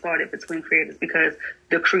beef gets started between creators. Because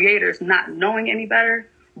the creators, not knowing any better,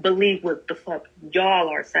 believe what the fuck y'all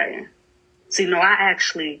are saying. So, I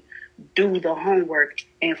actually do the homework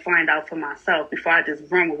and find out for myself before I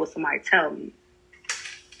just run with what somebody tell me.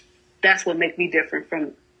 That's what makes me different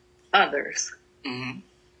from others. Mm-hmm.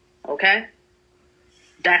 Okay?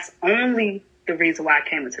 That's only the reason why I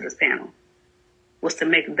came into this panel. Was to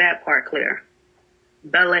make that part clear.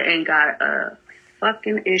 Bella ain't got a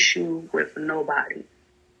fucking issue with nobody.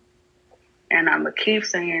 And I'm going to keep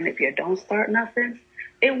saying, if you don't start nothing,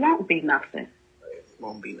 it won't be nothing. It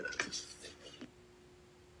won't be nothing.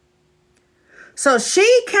 So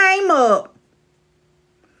she came up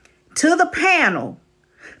to the panel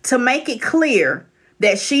to make it clear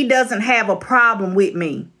that she doesn't have a problem with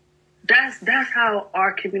me. That's how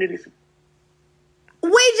our community's.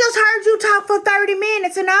 We just heard you talk for 30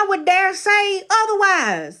 minutes and I would dare say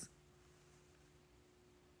otherwise.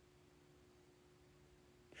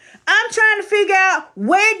 I'm trying to figure out,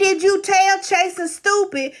 where did you tell Chasen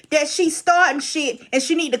Stupid that she's starting shit and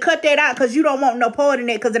she need to cut that out because you don't want no part in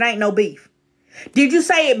it because it ain't no beef? Did you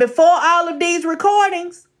say it before all of these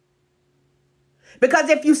recordings? Because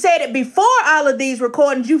if you said it before all of these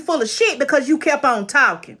recordings, you full of shit because you kept on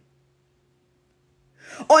talking.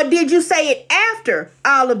 Or did you say it after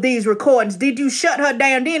all of these recordings? Did you shut her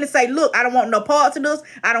down then and say, look, I don't want no parts of this.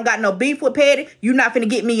 I don't got no beef with Petty. You're not finna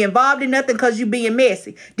get me involved in nothing because you being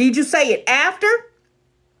messy. Did you say it after?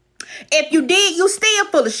 If you did, you still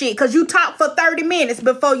full of shit because you talked for 30 minutes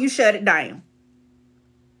before you shut it down.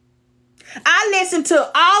 I listened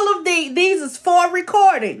to all of these is 4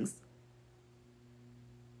 recordings.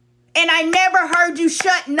 And I never heard you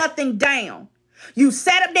shut nothing down. You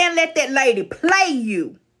sat up there and let that lady play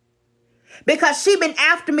you. Because she been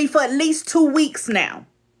after me for at least 2 weeks now.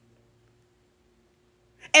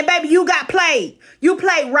 And baby, you got played. You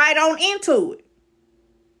played right on into it.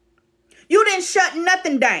 You didn't shut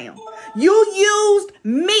nothing down. You used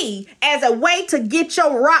me as a way to get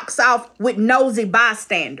your rocks off with nosy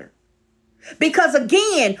bystander. Because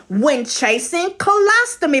again, when Chasing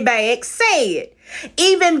Colostomy Bag said,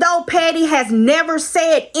 even though Petty has never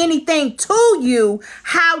said anything to you,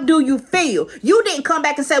 how do you feel? You didn't come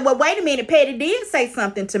back and say, well, wait a minute, Petty did say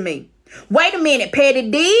something to me. Wait a minute, Petty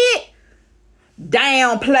did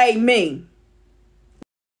downplay me.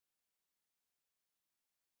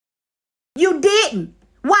 You didn't.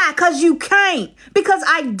 Why? Because you can't. Because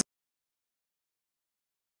I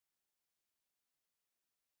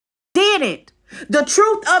didn't. The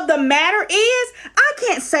truth of the matter is, I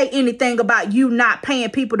can't say anything about you not paying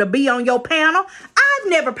people to be on your panel. I've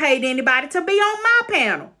never paid anybody to be on my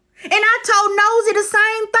panel. And I told Nosy the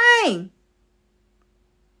same thing.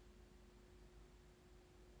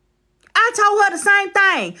 I told her the same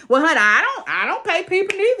thing. Well, honey, I don't pay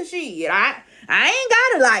people neither. Shit, I ain't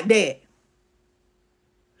got it like that.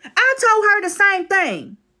 I told her the same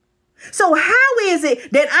thing. So how is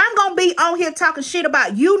it that I'm going to be on here talking shit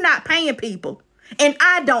about you not paying people and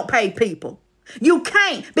I don't pay people? You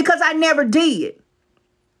can't, because I never did.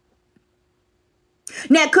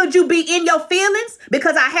 Now, could you be in your feelings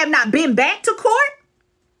because I have not been back to court?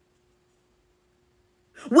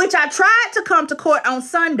 which I tried to come to court on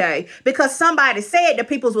Sunday because somebody said that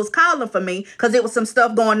people was calling for me because there was some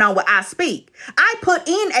stuff going on with I Speak. I put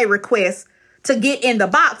in a request to get in the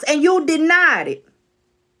box and you denied it.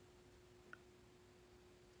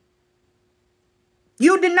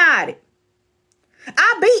 You denied it.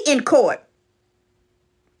 I'll be in court.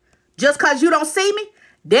 Just because you don't see me,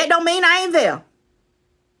 that don't mean I ain't there.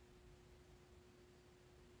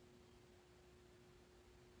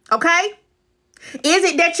 Okay? Is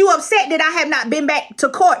it that you upset that I have not been back to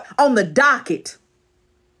court on the docket?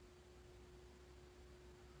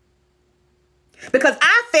 Because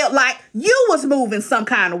I felt like you was moving some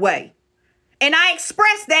kind of way. And I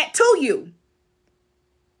expressed that to you.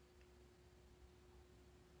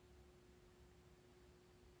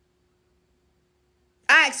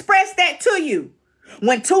 I expressed that to you.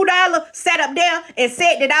 When $2 sat up there and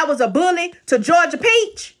said that I was a bully to Georgia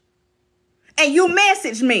Peach, and you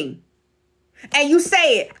messaged me, and you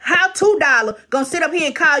said, how $2 gonna sit up here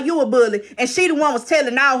and call you a bully, and she the one was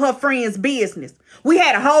telling all her friends' business. We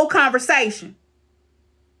had a whole conversation.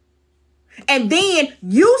 And then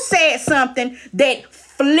you said something that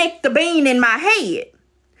flicked the bean in my head.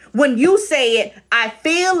 When you said, I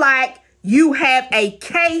feel like you have a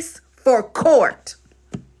case for court.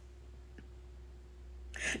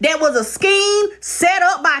 There was a scheme set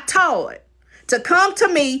up by Todd to come to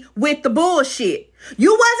me with the bullshit.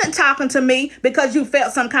 You wasn't talking to me because you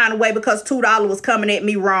felt some kind of way because $2 was coming at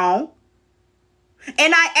me wrong.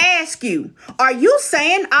 And I ask you, are you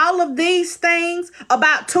saying all of these things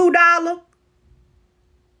about $2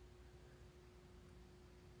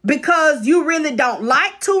 because you really don't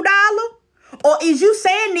like $2? Or is you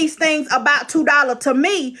saying these things about $2 to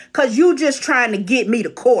me because you just trying to get me to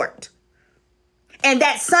court? And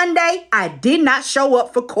that Sunday, I did not show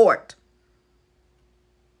up for court.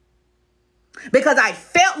 Because I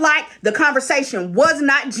felt like the conversation was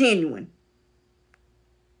not genuine.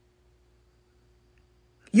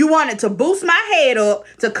 You wanted to boost my head up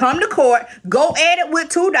to come to court, go at it with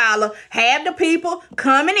 $2, have the people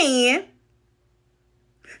coming in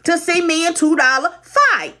to see me and $2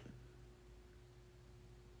 fight.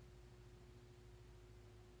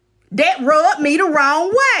 That rubbed me the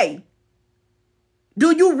wrong way.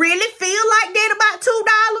 Do you really feel like that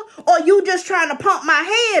about $2? Or you just trying to pump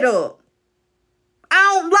my head up?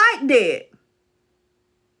 I don't like that.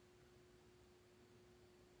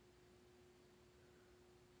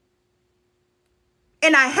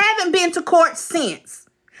 And I haven't been to court since.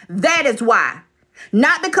 That is why.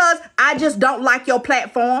 Not because I just don't like your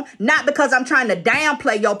platform. Not because I'm trying to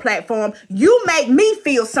downplay your platform. You make me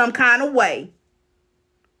feel some kind of way.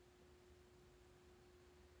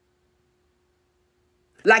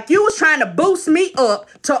 Like you was trying to boost me up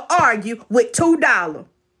to argue with $2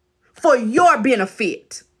 for your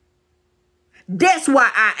benefit. That's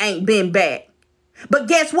why I ain't been back. But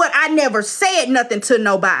guess what? I never said nothing to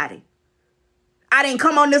nobody. I didn't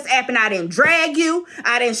come on this app and I didn't drag you.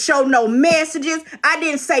 I didn't show no messages. I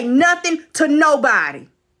didn't say nothing to nobody.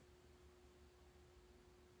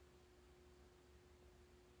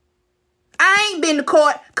 I ain't been to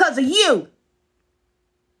court because of you.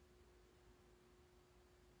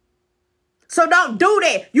 So don't do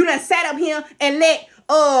that. You done sat up here and let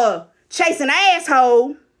Chase an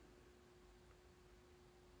asshole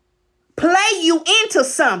play you into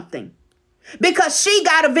something because she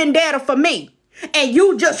got a vendetta for me and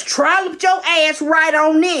you just trolloped your ass right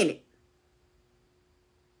on in it.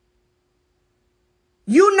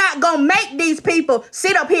 You not gonna make these people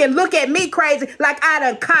sit up here and look at me crazy like I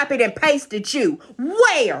done copied and pasted you.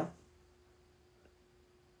 Where?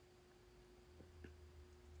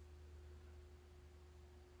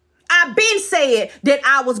 I've been said that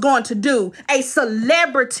I was going to do a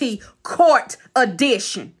celebrity court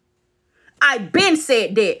edition. I've been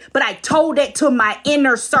said that, but I told that to my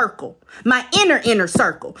inner circle, my inner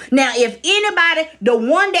circle. Now, if anybody, the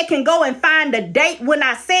one that can go and find the date when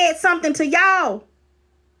I said something to y'all,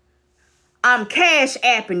 I'm cash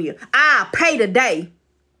apping you. I'll pay today.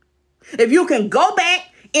 If you can go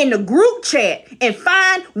back in the group chat and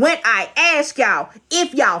find when I asked y'all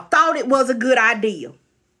if y'all thought it was a good idea.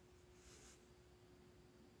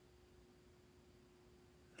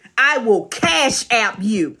 I will cash app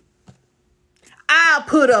you. I'll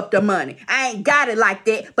put up the money. I ain't got it like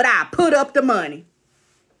that, but I'll put up the money.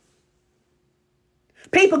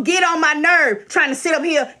 People get on my nerve trying to sit up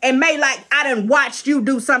here and make like I done watched you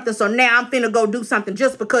do something, so now I'm finna go do something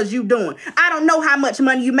just because you doing. I don't know how much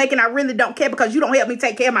money you making. I really don't care because you don't help me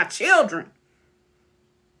take care of my children.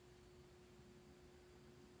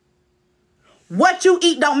 What you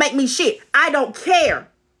eat don't make me shit. I don't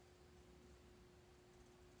care.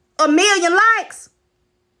 1 million likes.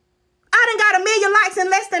 I done got 1 million likes in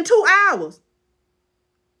less than 2 hours.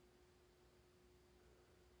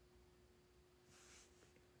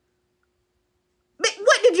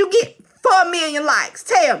 What did you get for 1 million likes?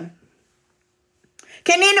 Tell me.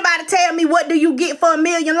 Can anybody tell me what do you get for 1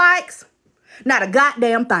 million likes? Not a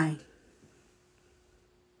goddamn thing.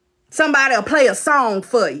 Somebody will play a song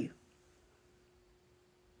for you.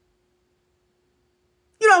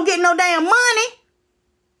 You don't get no damn money.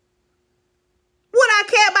 What I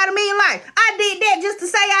care about 1 million likes? I did that just to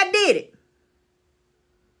say I did it.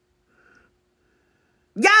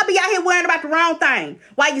 Y'all be out here worrying about the wrong thing.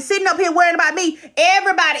 While you sitting up here worrying about me,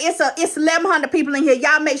 everybody, it's 1,100 people in here.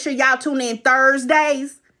 Y'all make sure y'all tune in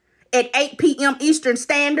Thursdays at 8 p.m. Eastern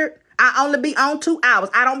Standard. I only be on 2 hours.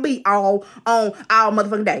 I don't be on all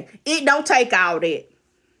motherfucking day. It don't take all that.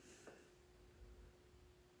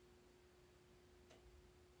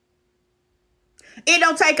 It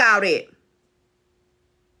don't take all that.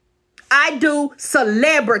 I do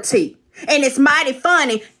celebrity. And it's mighty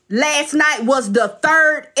funny. Last night was the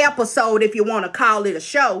 3rd episode, if you want to call it a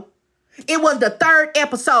show. It was the 3rd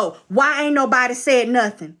episode. Why ain't nobody said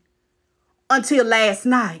nothing until last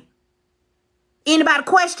night? Anybody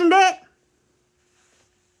question that?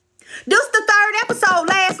 This the 3rd episode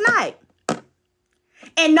last night.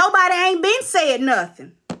 And nobody ain't been said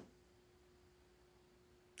nothing.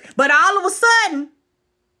 But all of a sudden,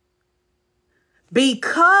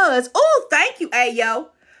 because, oh, thank you, Ayo,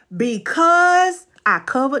 because I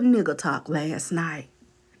covered nigga talk last night.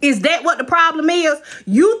 Is that what the problem is?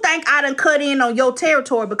 You think I done cut in on your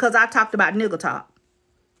territory because I talked about nigga talk?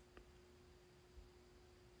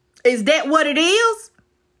 Is that what it is?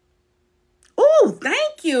 Oh,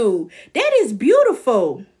 thank you. That is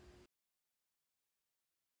beautiful.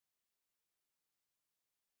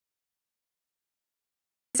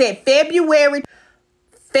 It said February,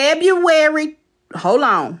 hold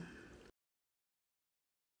on.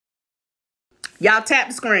 Y'all tap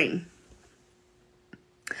the screen.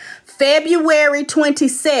 February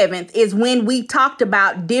 27th is when we talked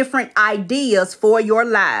about different ideas for your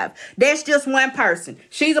live. That's just one person.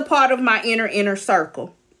 She's a part of my inner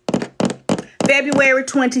circle. February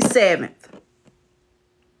 27th.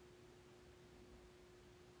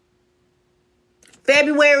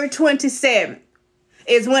 February 27th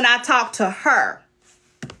is when I talked to her.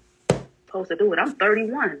 Supposed to do it. I'm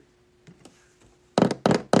 31.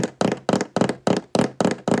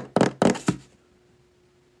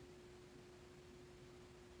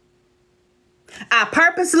 I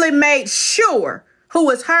purposely made sure who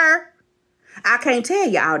was her. I can't tell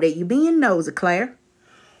you all that. You being nosy, Claire.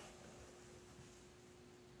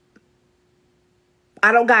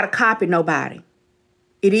 I don't got to copy nobody.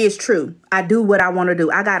 It is true. I do what I want to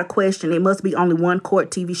do. I got a question. It must be only one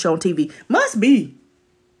court TV show on TV. Must be.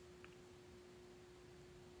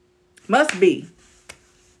 Must be.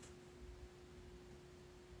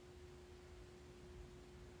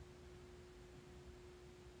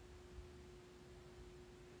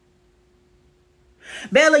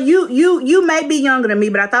 Bella, you may be younger than me,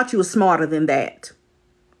 but I thought you were smarter than that.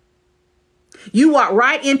 You walked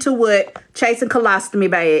right into what Chasing Colostomy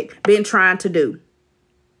Bag been trying to do.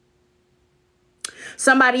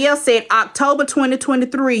 Somebody else said October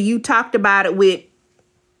 2023, you talked about it with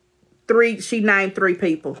she named 3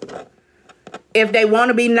 people. If they want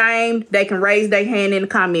to be named, they can raise their hand in the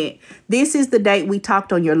comment. This is the date we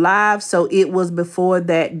talked on your live, so it was before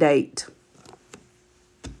that date.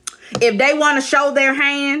 If they want to show their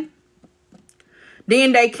hand,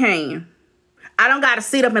 then they can. I don't got to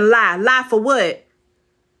sit up and lie. Lie for what?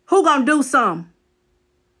 Who gonna do something?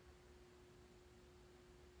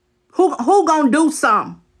 Who gonna do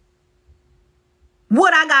something?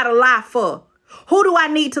 What I gotta lie for? Who do I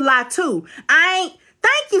need to lie to?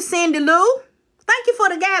 Thank you, Cindy Lou. Thank you for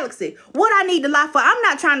the galaxy. What I need to lie for? I'm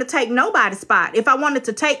not trying to take nobody's spot. If I wanted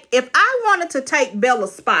to take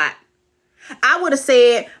Bella's spot, I would have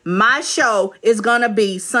said my show is gonna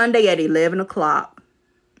be Sunday at 11 o'clock.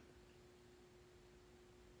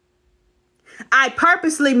 I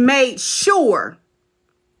purposely made sure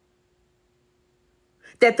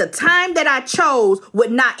that the time that I chose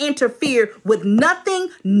would not interfere with nothing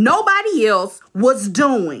nobody else was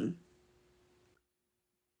doing.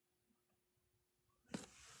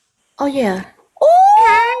 Oh, yeah.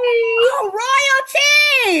 Oh,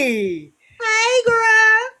 royalty. Hey,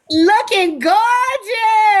 girl. Looking gorgeous.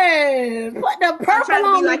 Put the purple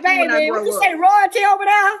on me, baby. What you say, royalty over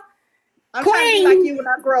there? I'm trying to be like you when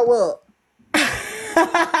I grow up.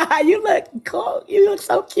 You look cool. You look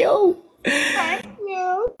so cute. Thank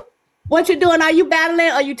you. What you doing? Are you battling?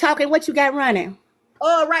 Or are you talking? What you got running?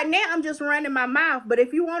 Right now I'm just running my mouth. But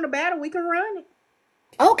if you want to battle, we can run it.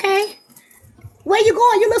 Okay. Where you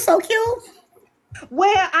going? You look so cute.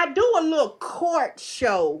 Well, I do a little court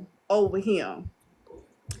show over here.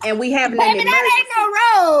 And we have an emergency. That ain't no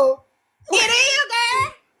road. It is,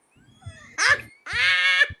 girl.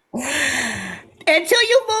 Until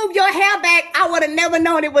you move your hair back, I would have never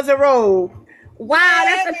known it was a robe. Wow,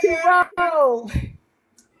 that's a cute robe.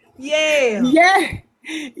 Yeah. Yeah.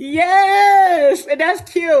 Yes. That's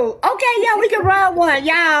cute. Okay, yeah, we can run one,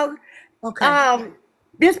 y'all. Okay.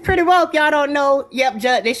 This pretty rope, y'all don't know. Yep,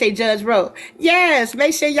 Judge. They say Judge Rope. Yes,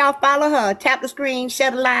 make sure y'all follow her. Tap the screen,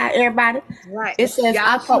 share the live, everybody. Right. It says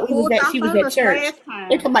I thought she was at church.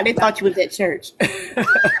 They thought you was at church.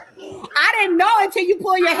 I didn't know until you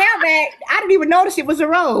pull your hair back. I didn't even notice it was a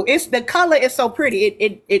robe. It's the color is so pretty.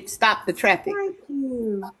 It stopped the traffic.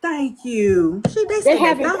 Thank you. They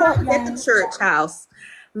have it at the church house.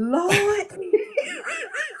 Lord.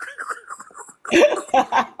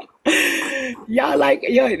 Y'all like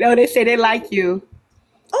they say they like you.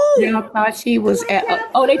 Oh, y'all thought she was at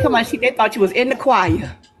they come on, they thought you was in the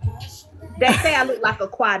choir. They say I look like a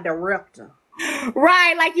choir director.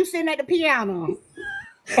 Right, like you sitting at the piano.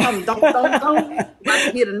 Don't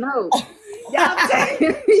like hit a note.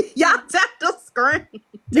 Y'all tap the screen.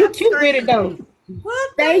 You cute with it though.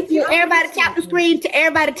 What? Thank you. Everybody tap the screen. To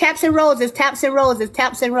everybody taps and roses, taps and roses,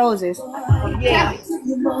 taps and roses. Yeah.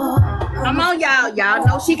 Come on, y'all. Y'all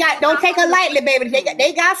know she got. Don't take her lightly, baby.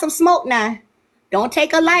 They got some smoke now. Don't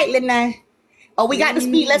take her lightly now. Oh, we got the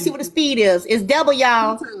speed. Let's see what the speed is. It's double,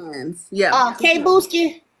 y'all. Yeah. K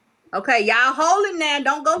Booski. Okay, y'all hold it now.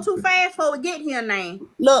 Don't go too fast before we get here now.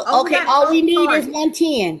 Look, okay, all we need is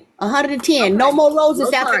 110. 110. Okay. No more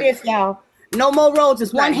roses after this, y'all. No more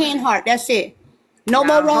roses. One hand heart. That's it. No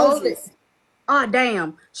more roses. Oh,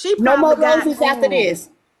 damn. No more roses after this.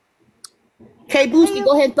 K Booski,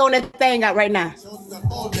 go ahead and throw that thing out right now.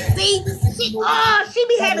 See? She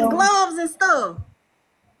be having gloves and stuff.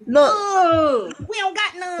 Look. We don't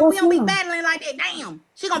got none. We don't be battling like that. Damn.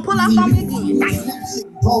 She gonna pull off on me again. Damn.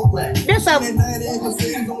 Let's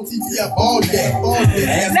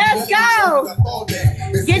go.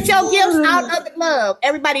 Get your gifts out of the glove.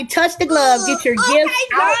 Everybody touch the glove. Get your gifts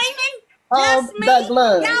out of the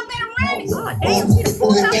glove. Y'all been ready. Oh, damn. She done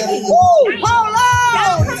pulled off me. Hold on.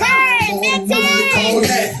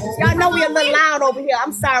 Y'all know we a little loud over here.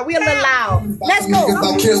 I'm sorry. We a little loud. Let's go. Come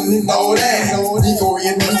on.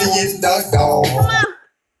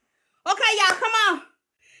 Okay, y'all. Come on.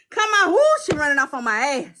 Come on. Woo, she running off on my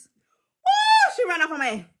ass. Woo, she running off on my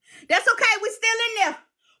ass. That's okay. We still in there.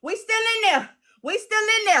 We still in there. We still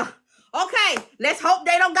in there. Okay, let's hope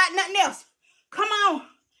they don't got nothing else. Come on.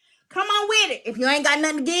 Come on with it. If you ain't got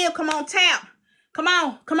nothing to give, come on, tap. Come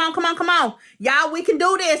on. Come on, come on, come on. Y'all, we can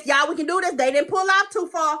do this. Y'all, we can do this. They didn't pull out too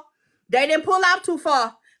far. They didn't pull out too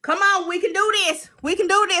far. Come on, we can do this. We can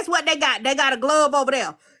do this. What they got? They got a glove over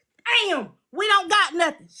there. Damn, we don't got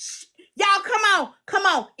nothing. Shh. Y'all, come on. Come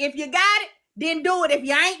on. If you got it, then do it. If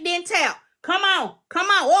you ain't, then tap. Come on. Come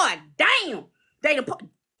on. Oh, damn. They done pulled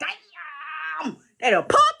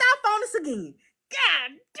off on us again.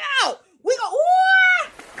 God damn. We go. Ooh.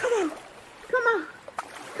 Come on. Come on.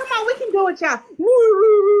 Come on. We can do it, y'all.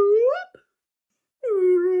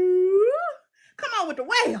 Come on with the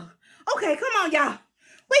whale. Okay, come on, y'all.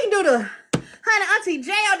 We can do the honey Auntie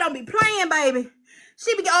Jail. Don't be playing, baby.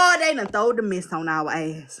 She be they done throw the mist on our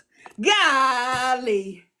ass.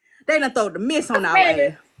 Golly. They done throw the mist on our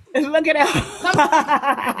ass. Look at that.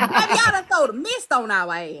 Y'all done throw the mist on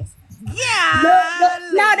our ass. Yeah.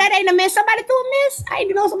 No, that ain't a mist. Somebody threw a mist. I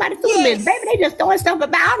didn't know somebody threw a mist. Baby, they just throwing stuff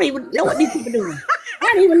about. I don't even know what these people doing.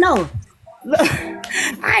 I don't even know. Look,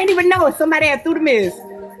 I ain't even know if somebody had threw the mist.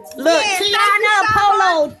 Look, Tiana,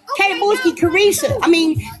 Polo, K Booski,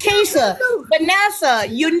 Keisha, Vanessa,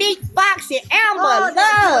 Unique, Foxy, Amber,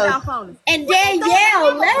 Love, and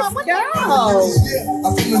Danielle. Let's go.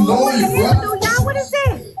 Y'all, what is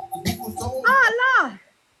that? Oh, Lord.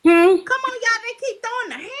 Come on, y'all. They keep throwing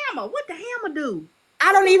the hammer. What the hammer do?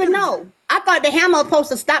 I don't even know. I thought the hammer was supposed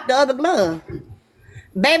to stop the other glove.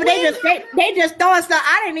 Baby, they just throwing stuff.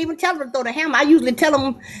 I didn't even tell them to throw the hammer. I usually tell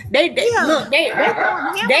them I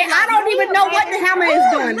don't even know what the hammer is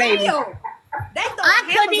doing, baby. I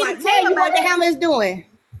couldn't even tell you what the hammer is doing.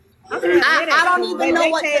 I don't even know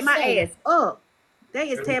what to say. They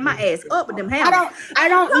just tear my ass up with them hammers. I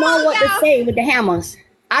don't know what to say with the hammers.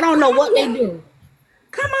 I don't know what they do.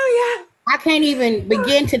 Come on, y'all. I can't even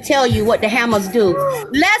begin to tell you what the hammers do.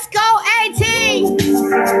 Let's go, AT.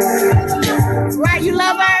 Right, you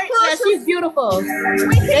love her? Yeah, she's beautiful.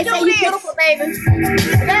 They say you beautiful, baby.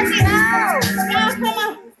 Let's go. Come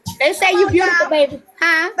on. They say you beautiful, baby.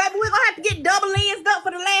 Huh? Baby, we're going to have to get double lensed up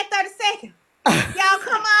for the last 30 seconds. Y'all,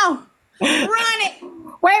 come on. Run it.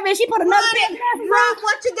 Wait a minute, she put another thing. Drop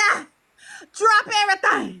what you got. Drop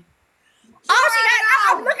everything.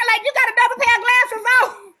 I'm looking like you got another pair of glasses on.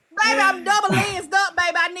 Baby, I'm double lensed up,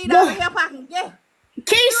 baby. I need all the help I can get.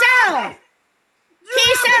 Keisha,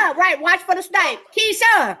 right, watch for the snipe.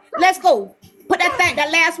 Keisha, let's go. Put that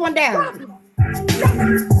last one down.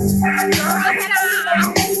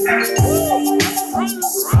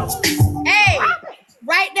 Hey,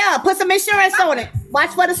 right there, put some insurance on it.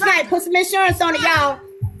 Watch for the snipe. Put some insurance on it, y'all.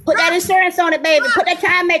 Put that insurance on it, baby. Put that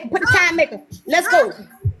time maker. Put the time maker. Let's go.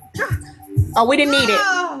 Oh, we didn't need it.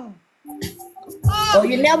 Oh,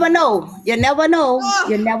 you never know. You never know.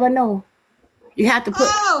 You never know. You have to put.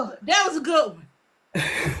 Oh, that was a good one.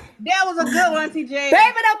 That was a good one, TJ. Baby,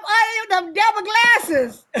 them double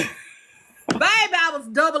glasses. Baby, I was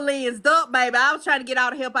double lensed up, baby. I was trying to get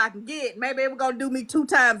all the help I can get. Maybe they were going to do me 2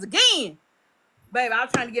 times again. Baby, I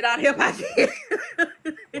was trying to get all the help I can get.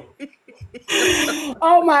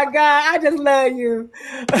 Oh, my God. I just love you.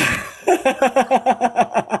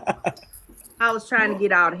 I was trying to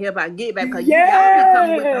get all the help I can get, baby, because y'all be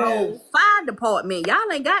coming with the whole fire department.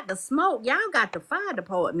 Y'all ain't got the smoke. Y'all got the fire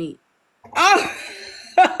department. Oh,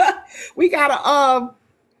 we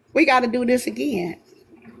gotta do this again.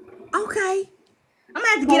 Okay. I'm gonna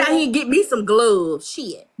have to get out here and get me some gloves.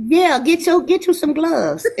 Shit. Yeah, get you some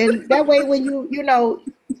gloves. And that way when you know,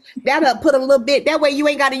 that'll put a little bit, that way you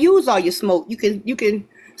ain't gotta use all your smoke. You can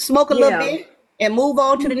smoke a little bit and move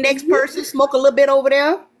on to the next person, smoke a little bit over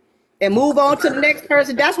there, and move on to the next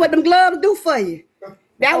person. That's what them gloves do for you.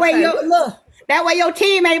 That way that way your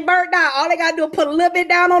team ain't burnt out. All they gotta do is put a little bit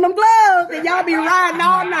down on them gloves and y'all be riding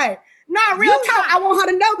all night. No, real talk. I want her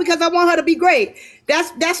to know because I want her to be great.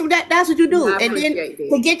 That's what you do. And then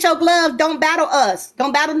to get your gloves, don't battle us.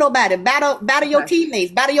 Don't battle nobody. Battle your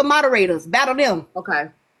teammates. Battle your moderators. Battle them. Okay.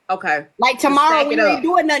 Like tomorrow when you ain't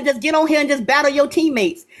doing nothing, just get on here and just battle your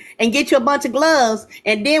teammates and get you a bunch of gloves.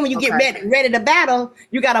 And then when you get ready to battle,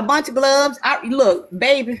 you got a bunch of gloves. Look,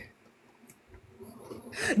 baby.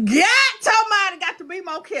 Somebody got to be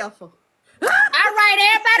more careful. I write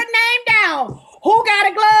everybody's name down. Who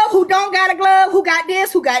got a glove? Who don't got a glove? Who got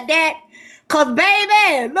this? Who got that? Cause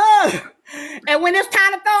baby, look. And when it's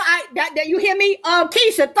time to throw, you hear me?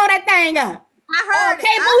 Keisha, throw that thing up. I heard.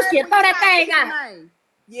 Booski, throw that thing out.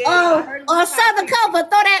 Yeah. Southern Cover,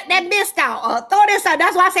 throw that mist out. Throw this out.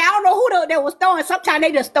 That's why I say I don't know who that was throwing. Sometimes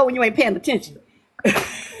they just throw when you ain't paying attention. Do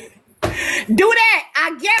that.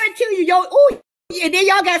 I guarantee you, and then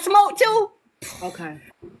y'all got smoke too. Okay.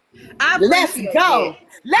 Let's go.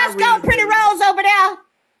 Let's go, Pretty Rose over there.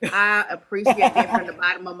 I appreciate it from the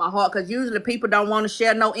bottom of my heart because usually people don't want to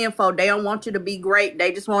share no info. They don't want you to be great.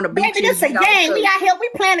 They just want to beat you. Baby, this a game. We out here. We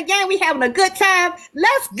playing a game. We having a good time.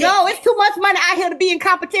 Let's go. It's too much money out here to be in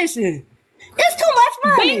competition. It's too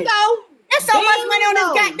much money. Bingo. There's so much money on this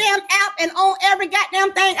goddamn app and on every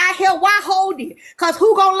goddamn thing out here. Why hold it? Because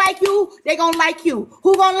who gonna like you? They gonna like you.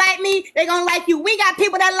 Who gonna like me? They gonna like you. We got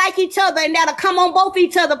people that like each other and that'll come on both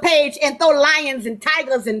each other page and throw lions and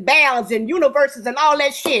tigers and bears and universes and all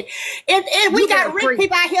that shit. We got rich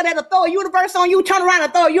people out here that'll throw a universe on you, turn around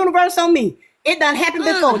and throw a universe on me. It done happened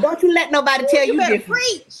before. Don't you let nobody tell you different.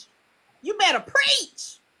 Preach. You better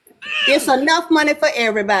preach. It's enough money for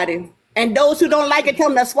everybody. And those who don't like it, tell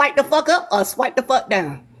them to swipe the fuck up or swipe the fuck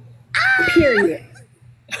down. Period.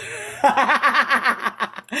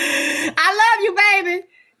 I love you, baby.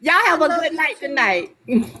 Y'all have a good night tonight.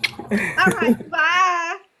 All right,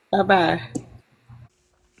 bye. Bye-bye.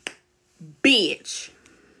 Bitch.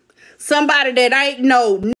 Somebody that ain't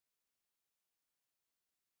know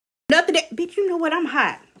nothing that, bitch, you know what? I'm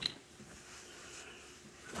hot.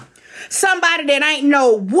 Somebody that ain't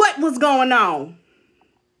know what was going on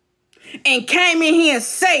and came in here and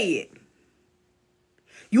said,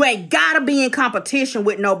 you ain't gotta be in competition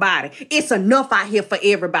with nobody. It's enough out here for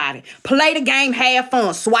everybody. Play the game, have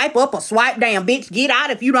fun. Swipe up or swipe down, bitch. Get out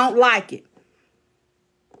if you don't like it.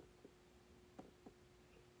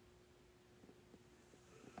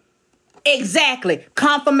 Exactly.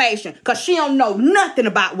 Confirmation. Because she don't know nothing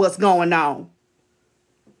about what's going on.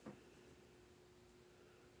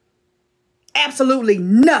 Absolutely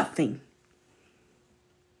nothing.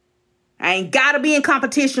 I ain't got to be in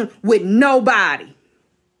competition with nobody.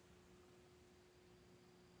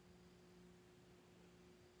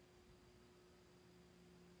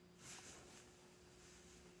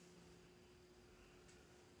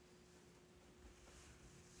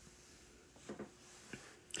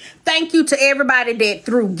 Thank you to everybody that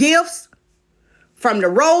threw gifts, from the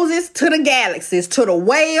roses to the galaxies, to the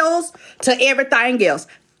whales, to everything else.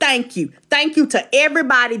 Thank you. Thank you to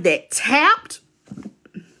everybody that tapped.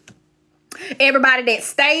 Everybody that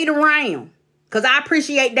stayed around. Because I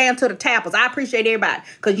appreciate down to the tappers. I appreciate everybody.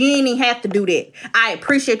 Because you ain't even have to do that. I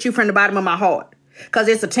appreciate you from the bottom of my heart. Because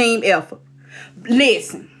it's a team effort.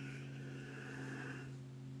 Listen.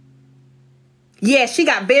 Yeah, she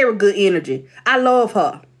got very good energy. I love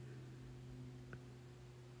her.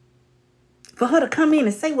 For her to come in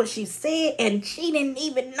and say what she said and she didn't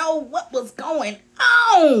even know what was going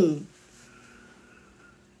on.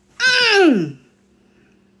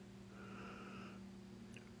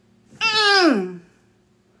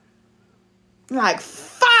 Like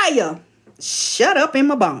fire. Shut up in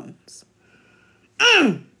my bones.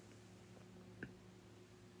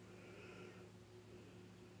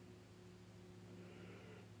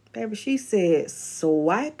 Baby, she said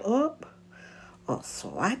swipe up or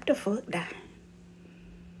swipe the fuck down.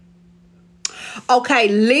 Okay,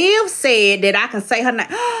 Liv said that I can say her name.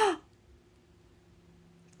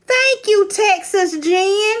 Thank you, Texas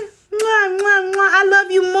Jen. Mwah, mwah, mwah. I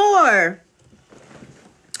love you more.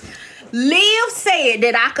 Liv said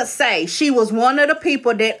that I could say she was one of the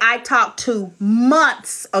people that I talked to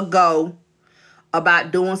months ago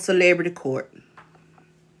about doing celebrity court.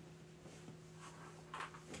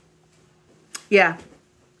 Yeah.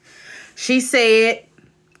 She said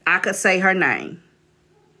I could say her name.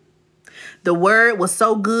 The word was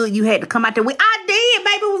so good you had to come out there with. I did,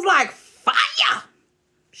 baby. It was like fire.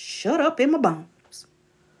 Shut up in my bones.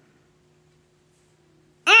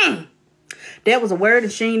 That was a word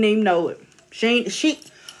and she didn't even know it.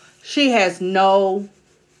 She has no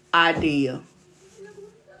idea.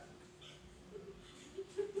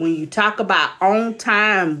 When you talk about on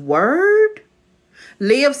time word,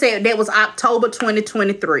 Liv said that was October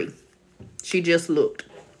 2023. She just looked.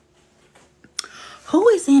 Who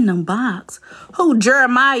is in the box? Who?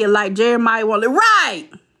 Jeremiah, like Jeremiah Waller. Right.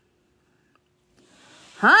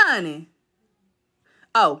 Honey.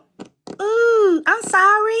 Oh. Ooh, I'm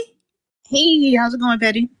sorry. Hey, how's it going,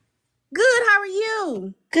 Petty? Good, how are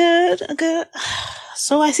you? Good.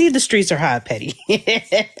 So I see the streets are hot, Petty.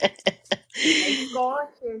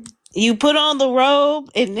 You put on the robe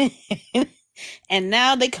and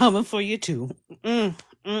now they coming for you too. Listen,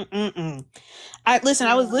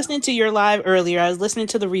 I was listening to your live earlier. I was listening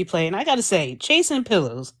to the replay, and I gotta say, chasing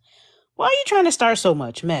pillows. Why are you trying to start so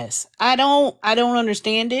much mess? I don't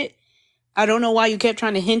understand it. I don't know why you kept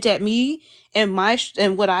trying to hint at me and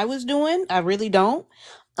and what I was doing. I really don't.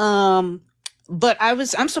 But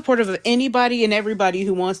I'm supportive of anybody and everybody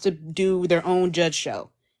who wants to do their own judge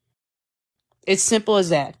show. It's simple as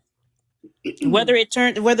that. Whether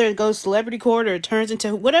it goes celebrity court or it turns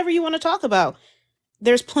into whatever you want to talk about,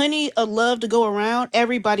 there's plenty of love to go around.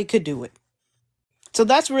 Everybody could do it. So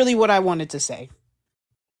that's really what I wanted to say.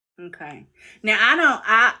 Okay. Now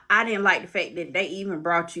I didn't like the fact that they even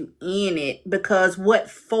brought you in it, because what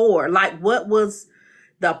for? Like, what was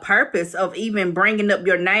the purpose of even bringing up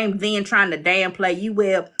your name, then trying to downplay you?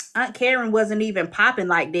 Well, Aunt Karen wasn't even popping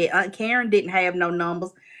like that. Aunt Karen didn't have no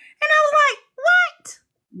numbers. And I was like, what?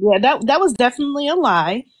 Yeah, that was definitely a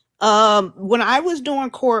lie. When I was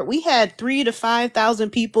doing court, we had 3,000 to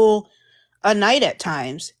 5,000 people a night at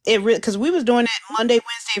times. Because we was doing it Monday,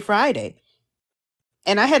 Wednesday, Friday.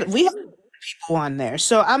 And we had people on there.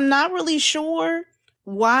 So I'm not really sure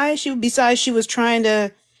why besides she was trying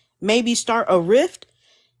to maybe start a rift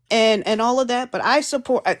and all of that. But I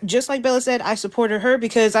support, just like Bella said, I supported her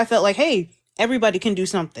because I felt like, hey, everybody can do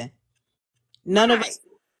something. None of us,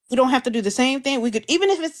 we don't have to do the same thing. We could, even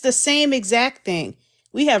if it's the same exact thing,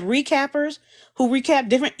 we have recappers who recap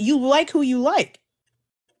different, you like who you like.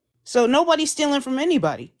 So nobody's stealing from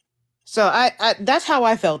anybody. So I that's how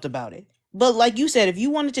I felt about it. But like you said, if you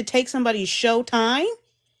wanted to take somebody's show time,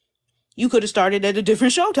 you could have started at a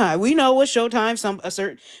different show time. We know what show time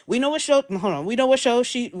we know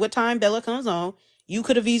what time Bella comes on. You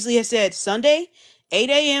could have easily have said Sunday, 8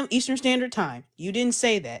 a.m. Eastern Standard Time. You didn't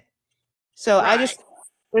say that. So right.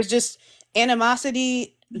 There's just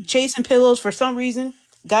animosity, chasing pillows for some reason,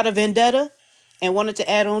 got a vendetta and wanted to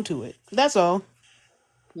add on to it. That's all.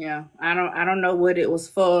 Yeah, I don't know what it was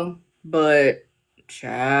for, but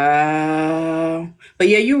child. But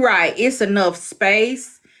yeah, you're right. It's enough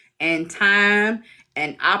space and time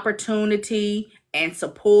and opportunity and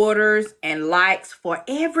supporters and likes for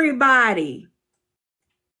everybody.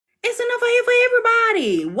 It's enough for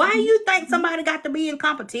everybody. Why you think somebody got to be in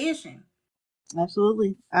competition?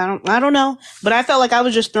 Absolutely. I don't know, but I felt like I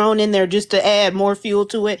was just thrown in there just to add more fuel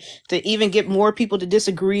to it, to even get more people to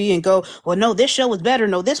disagree and go, well, no, this show was better.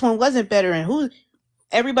 No, this one wasn't better. And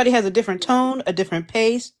everybody has a different tone, a different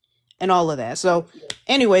pace, and all of that. So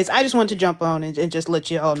anyways, I just wanted to jump on and just let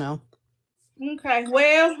you all know. Okay.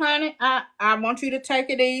 Well, honey, I want you to take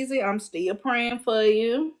it easy. I'm still praying for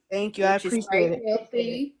you. Thank you. I That you appreciate stay it.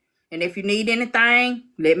 healthy. And if you need anything,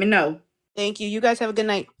 let me know. Thank you. You guys have a good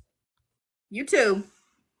night. You too.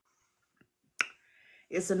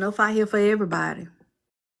 It's enough out here for everybody.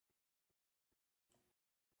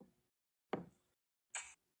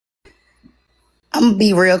 I'm gonna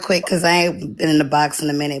be real quick because I ain't been in the box in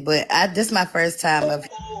a minute, but this is my first time of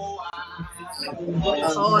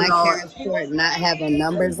Oh my Lord. Karen's court not having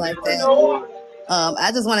numbers like that.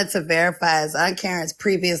 I just wanted to verify as on Karen's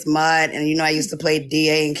previous mod, and I used to play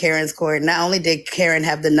DA in Karen's court. Not only did Karen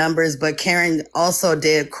have the numbers, but Karen also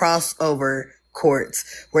did crossover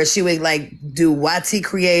courts where she would like do YT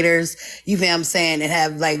creators, you feel what I'm saying, and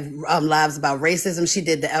have like lives about racism. She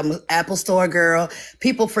did the Apple Store girl.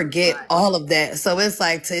 People forget all of that. So it's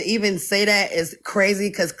like to even say that is crazy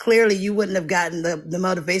because clearly you wouldn't have gotten the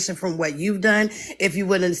motivation from what you've done if you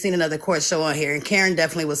wouldn't have seen another court show on here. And Karen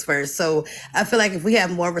definitely was first. So I feel like if we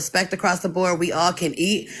have more respect across the board, we all can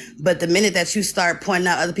eat. But the minute that you start pointing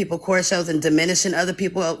out other people's court shows and diminishing other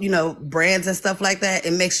people, brands and stuff like that,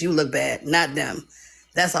 it makes you look bad, not them.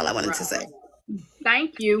 That's all I wanted to say.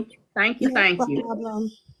 Thank you. Thank you. No Thank you.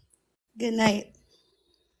 problem. Good night.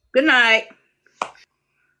 Good night.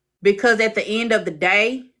 Because at the end of the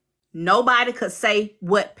day, nobody could say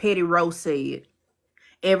what Pettyro said.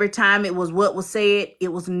 Every time it was what was said, it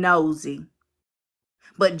was nosy.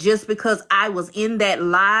 But just because I was in that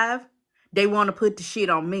live, they want to put the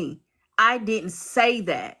shit on me. I didn't say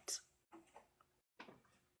that.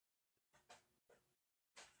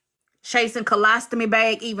 Chasing Colostomy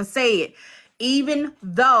Bag even said, even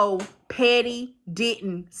though Petty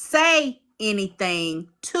didn't say anything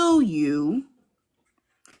to you,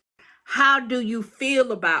 how do you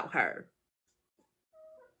feel about her?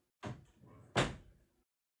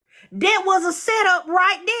 That was a setup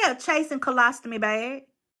right there, chasing Colostomy Bag,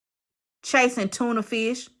 chasing tuna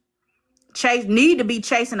fish, need to be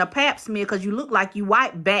chasing a pap smear because you look like you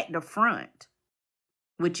wipe back to front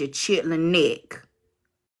with your chitlin neck.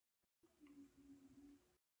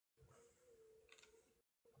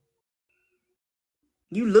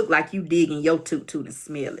 You look like you digging your toot and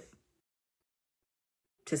smell it.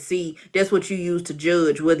 To see, that's what you use to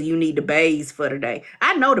judge whether you need the bays for the day.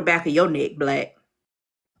 I know the back of your neck black.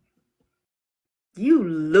 You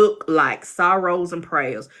look like sorrows and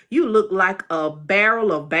prayers. You look like a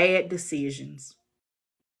barrel of bad decisions.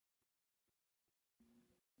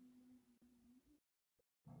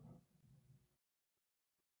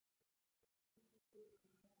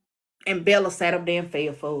 And Bella sat up there and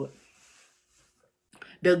fell for it.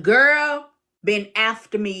 The girl been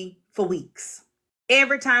after me for weeks.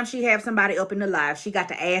 Every time she have somebody up in the live, she got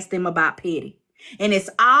to ask them about Petty. And it's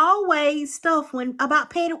always stuff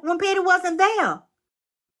about Petty when Petty wasn't there.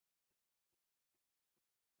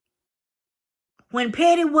 When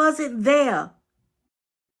Petty wasn't there.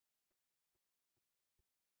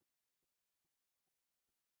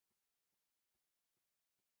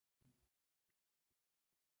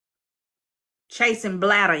 Chasing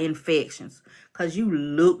bladder infections. Because you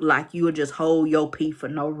look like you would just hold your pee for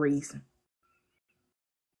no reason.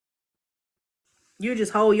 You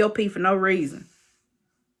just hold your pee for no reason.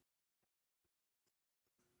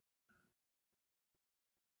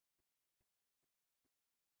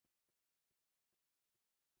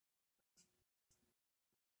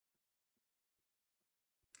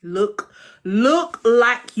 Look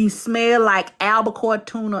like you smell like albacore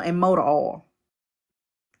tuna and motor oil.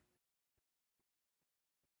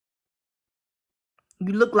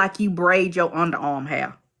 You look like you braid your underarm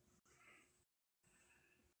hair.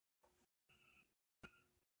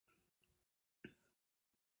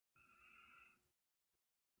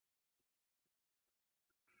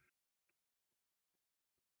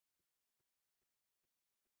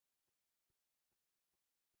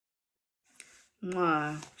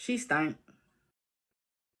 Wow, she stank.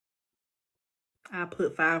 I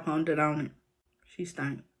put 500 on it. She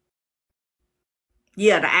stank.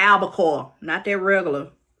 Yeah, the albacore, not that regular.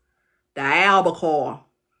 The albacore.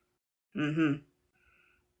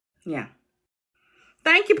 Yeah.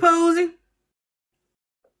 Thank you, Poozy.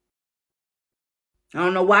 I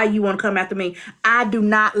don't know why you want to come after me. I do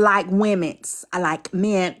not like women's. I like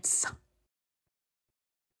men's.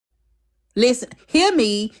 Listen, hear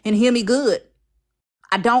me and hear me good.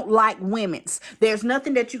 I don't like women's. There's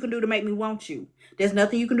nothing that you can do to make me want you. There's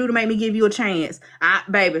nothing you can do to make me give you a chance.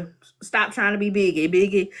 Baby, stop trying to be biggie.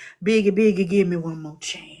 Biggie, give me one more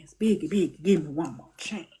chance. Biggie, give me one more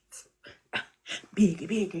chance. Biggie, give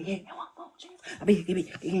me one more chance.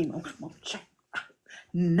 Biggie, give me one more chance.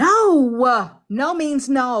 No. No means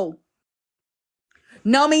no.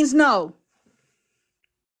 No means no.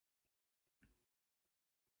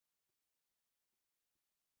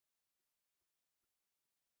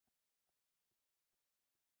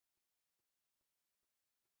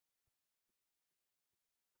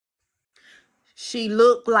 She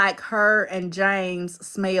looked like her and James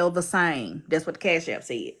smell the same. That's what the Cash App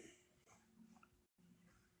said.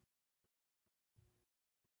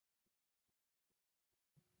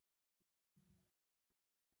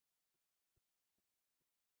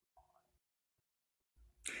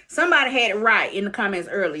 Somebody had it right in the comments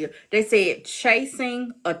earlier. They said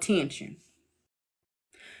chasing attention.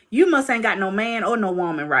 You must ain't got no man or no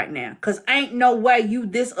woman right now. Because ain't no way you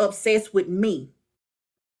this obsessed with me.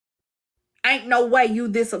 Ain't no way you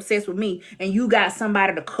this obsessed with me and you got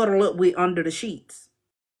somebody to cuddle up with under the sheets.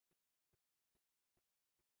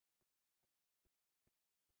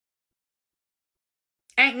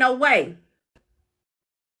 Ain't no way.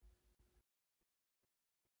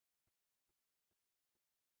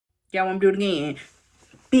 Y'all want me to do it again?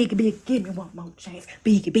 Biggie, biggie, give me one more chance.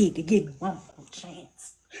 Biggie, biggie, give me one more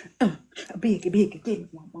chance. Biggie, biggie, give me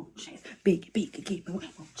one more chance. Biggie, biggie, give me one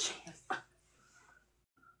more chance.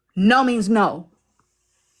 No means no.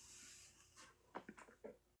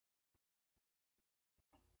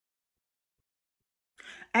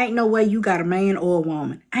 Ain't no way you got a man or a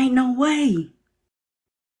woman. Ain't no way.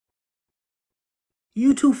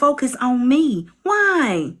 You too focused on me.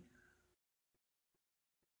 Why?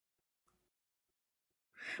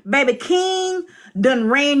 Baby King done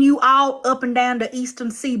ran you all up and down the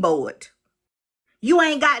eastern seaboard. You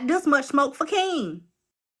ain't got this much smoke for King.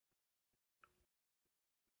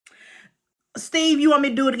 Steve, you want me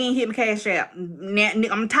to do it again? Hit me Cash App.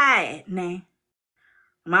 I'm tired now.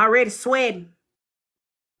 I'm already sweating.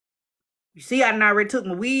 You see, I done already took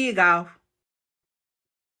my wig off.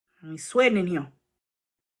 I'm sweating in here.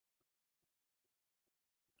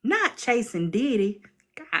 Not chasing Diddy.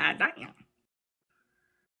 God damn.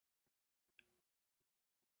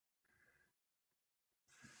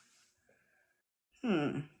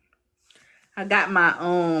 I got my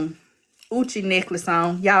Uchi necklace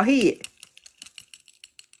on. Y'all hear it?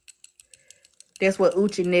 That's what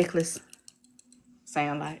Uchi necklace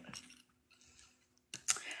sound like.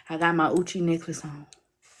 I got my Uchi necklace on.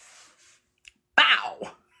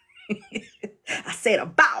 Bow. I said a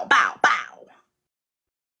bow, bow, bow.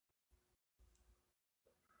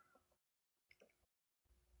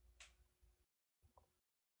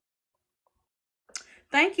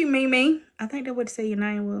 Thank you, Mimi. I think that would say your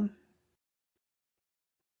name was.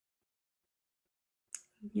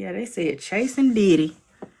 Yeah, they said chasing Diddy.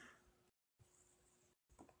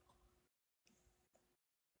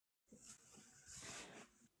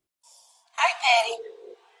 Hi, Patty.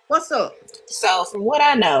 What's up? So from what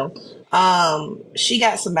I know, she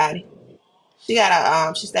got somebody. She got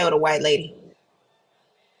she stayed with a white lady.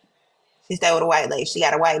 She stayed with a white lady. She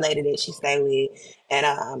got a white lady that she stayed with, and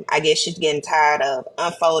I guess she's getting tired of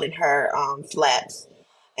unfolding her flaps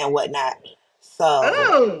and whatnot. So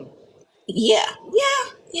Oh. yeah.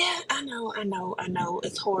 I know.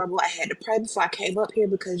 It's horrible. I had to pray before I came up here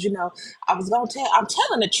because I was gonna tell. I'm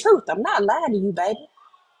telling the truth. I'm not lying to you, baby.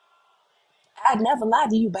 I'd never lie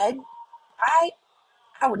to you, baby.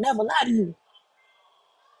 I would never lie to you.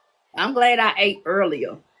 I'm glad I ate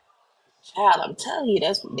earlier. Child, I'm telling you,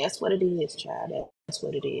 that's what it is, child. That's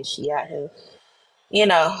what it is. She out here, you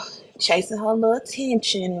know, chasing her little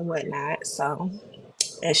attention and whatnot. So,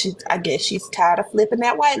 and I guess she's tired of flipping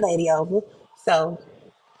that white lady over. So,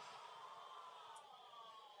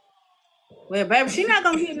 Well, baby, she not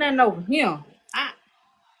gonna get nothing over him. yeah.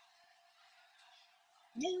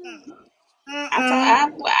 Mm-mm.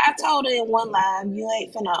 I told her in one line, you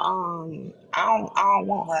ain't finna I don't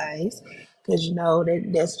want her ass, cause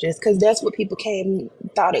that's just cause that's what people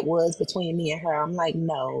thought it was between me and her. I'm like,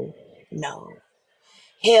 no,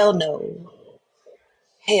 hell no,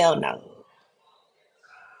 hell no,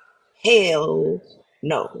 hell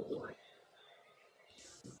no.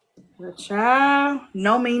 Well, child,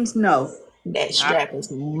 no means no. That I, strap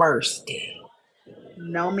is mercy.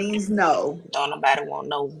 no means no. Don't nobody want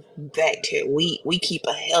no bacteria. We keep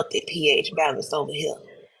a healthy pH balance over here.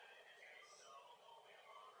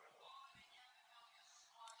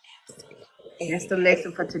 That's the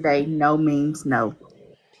lesson for today. No means no.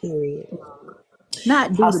 Period.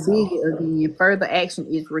 Not do the Also, biggie again. Further action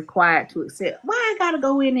is required to accept. Why I gotta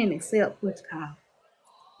go in and accept what's called?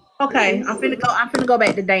 Okay, I'm finna go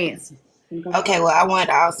back to dancing. okay, well, I wanted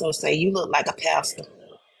to also say you look like a pastor.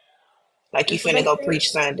 Like you That's what they finna go said.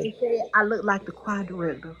 preach They Sunday. said I look like the choir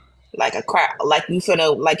director. Like a choir, like you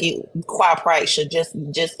finna, like you choir price should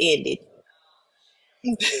just ended.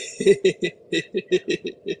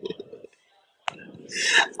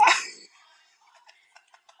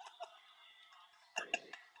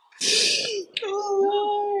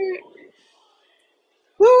 Oh, Lord.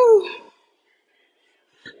 Woo.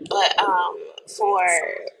 But for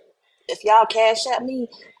if y'all cash at me,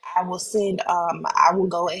 I will send. I will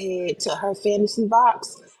go ahead to her fantasy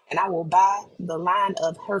box, and I will buy the line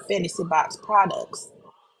of her fantasy box products.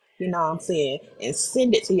 You know what I'm saying, and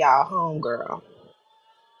send it to y'all, homegirl.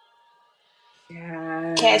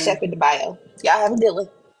 Yeah. Cash App in the bio. Y'all have a good one.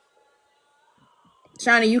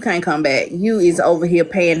 Shawnee, you can't come back. You is over here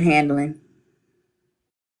panhandling.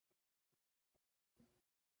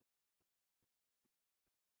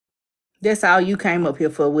 That's all you came up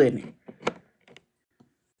here for, wasn't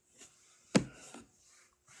it?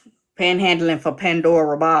 Panhandling for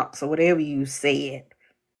Pandora box or whatever you said.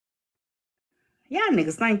 Y'all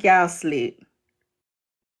niggas think y'all slick.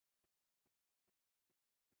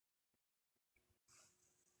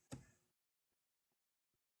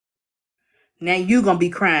 Now you gonna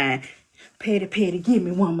be crying. Petty, Petty, give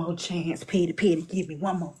me one more chance. Petty, Petty, give me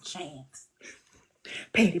one more chance.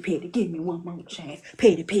 Petty, Petty, give me one more chance.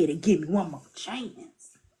 Petty, Petty, give me one more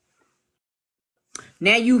chance.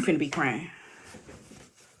 Now you finna be crying.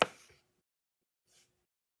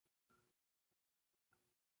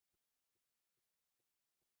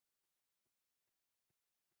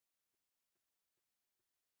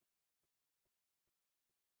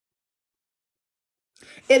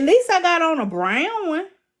 At least I got on a brown one.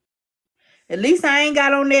 At least I ain't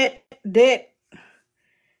got on that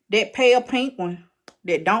pale pink one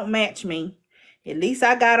that don't match me. At least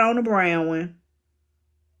I got on a brown one.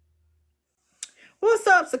 What's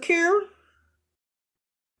up, Secure?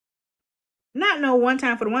 Not no one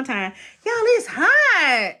time for the one time. Y'all, it's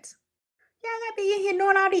hot. Y'all got to be in here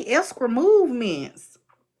doing all these escrow movements.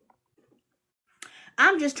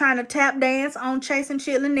 I'm just trying to tap dance on Chasing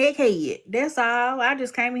Chitlin Neckhead. That's all. I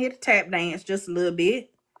just came in here to tap dance just a little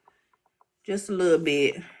bit. Just a little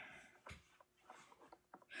bit.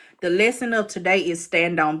 The lesson of today is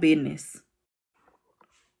stand on business.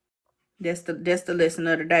 That's the lesson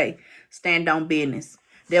of the day. Stand on business.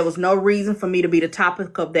 There was no reason for me to be the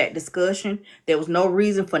topic of that discussion. There was no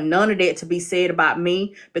reason for none of that to be said about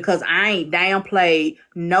me because I ain't downplayed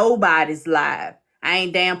nobody's life. I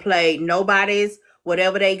ain't downplayed nobody's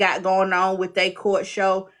whatever they got going on with their court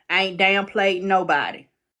show. I ain't downplayed nobody.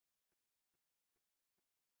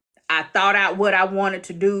 I thought out what I wanted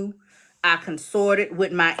to do. I consorted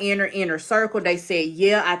with my inner circle. They said,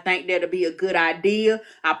 yeah, I think that'll be a good idea.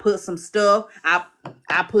 I put some stuff. I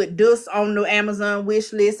put dust on the Amazon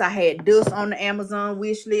wish list. I had dust on the Amazon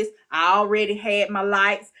wish list. I already had my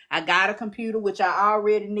lights. I got a computer, which I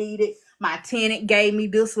already needed. My tenant gave me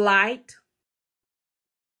this light.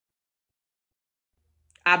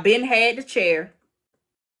 I been had the chair.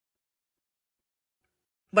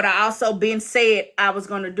 But I also been said I was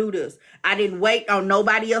going to do this. I didn't wait on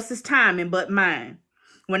nobody else's timing but mine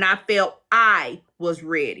when I felt I was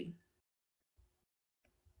ready.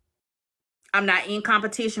 I'm not in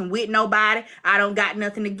competition with nobody. I don't got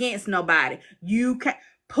nothing against nobody. You can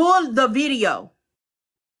pull the video.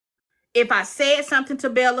 If I said something to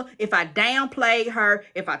Bella, if I downplayed her,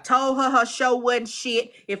 if I told her her show wasn't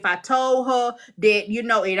shit, if I told her that,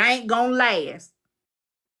 it ain't gonna last.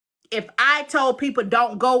 If I told people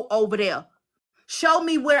don't go over there, show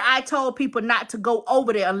me where I told people not to go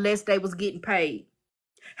over there unless they was getting paid.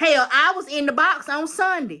 Hell, I was in the box on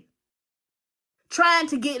Sunday trying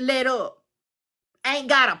to get let up. Ain't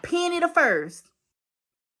got a penny to first.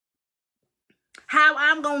 How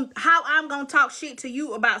I'm gonna talk shit to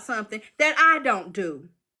you about something that I don't do.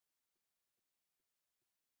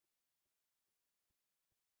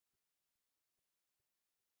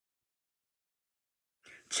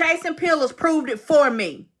 Chasing Pillars proved it for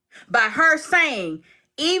me by her saying,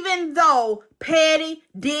 even though Petty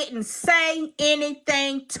didn't say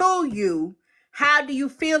anything to you, how do you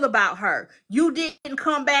feel about her? You didn't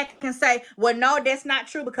come back and say, well, no, that's not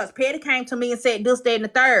true because Petty came to me and said this, that, and the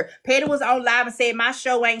third. Petty was on live and said my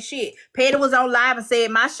show ain't shit. Petty was on live and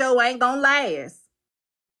said my show ain't gonna last.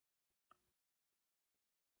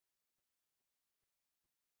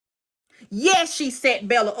 Yes, she set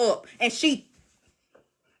Bella up and she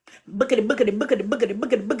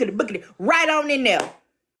bookity, right on in there.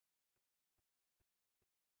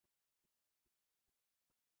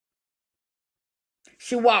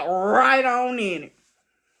 She walked right on in it.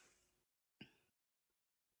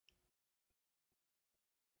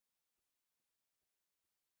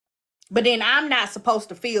 But then I'm not supposed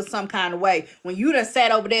to feel some kind of way when you done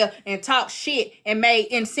sat over there and talked shit and made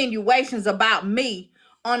insinuations about me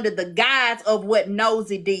under the guise of what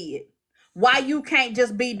Nosy did. Why you can't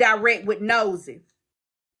just be direct with Nosy?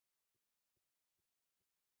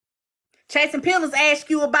 Chasing Pillars asked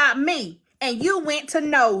you about me and you went to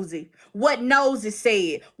Nosy. What Nosy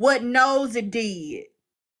said, what Nosy did.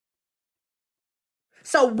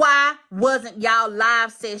 So why wasn't y'all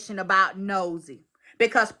live session about Nosy?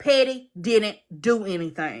 Because Petty didn't do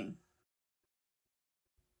anything.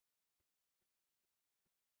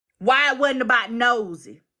 Why it wasn't about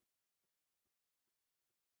Nosy?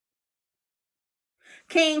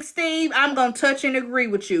 King Steve, I'm going to touch and agree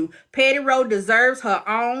with you. Pettyro deserves her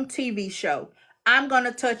own TV show. I'm going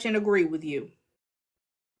to touch and agree with you.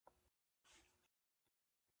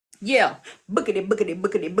 Yeah. Bookity, bookity,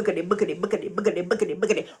 bookity, bookity, bookity, bookity, bookity, bookity,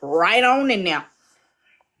 bookity. Right on in there.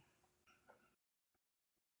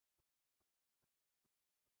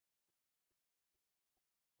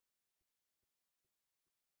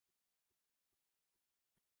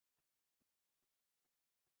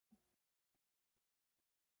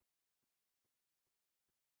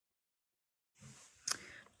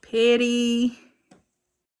 Petty.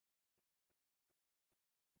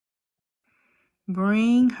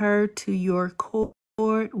 Bring her to your court.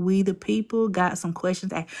 We the people got some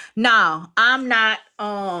questions. No, I'm not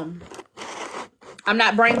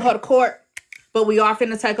bringing her to court, but we are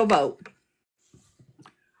finna take a vote.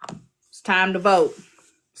 It's time to vote.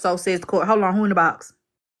 So says the court. Hold on, who in the box?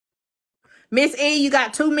 Miss E, you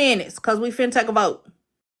got 2 minutes because we finna take a vote.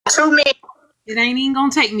 2 minutes. It ain't even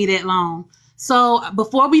gonna take me that long. So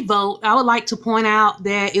before we vote, I would like to point out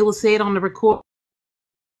that it was said on the recording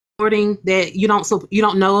that you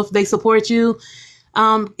don't know if they support you.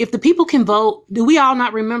 If the people can vote, do we all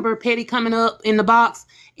not remember Petty coming up in the box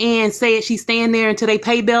and said she's staying there until they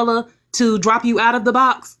pay Bella to drop you out of the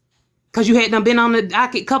box? Because you had been on the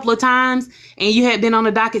docket a couple of times, and you had been on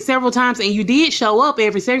the docket several times, and you did show up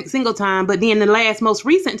every single time. But then the most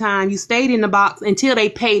recent time, you stayed in the box until they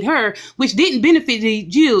paid her, which didn't benefit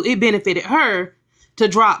you. It benefited her to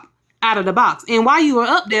drop out of the box. And while you were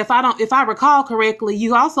up there, if I recall correctly,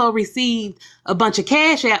 you also received a bunch of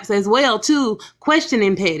cash apps as well, too,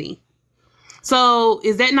 questioning Petty. So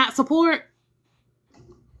is that not support?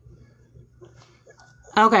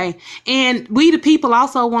 Okay. And we the people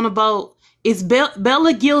also want to vote. Is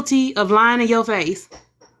Bella guilty of lying in your face?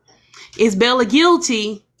 Is Bella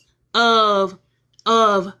guilty of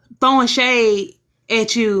throwing shade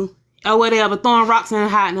at you or whatever, throwing rocks and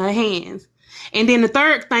hiding her hands? And then the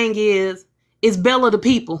third thing is Bella the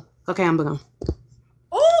people? Okay, I'm done.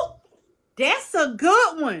 Oh, that's a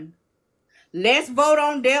good one. Let's vote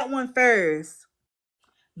on that one first.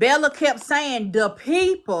 Bella kept saying the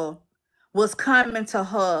people was coming to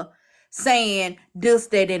her saying this,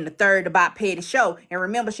 that, and the third about Petty show. And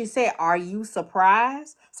remember, she said, are you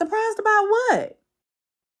surprised? Surprised about what?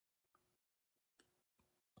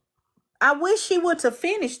 I wish she would to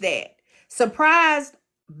finish that. Surprised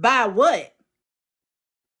by what?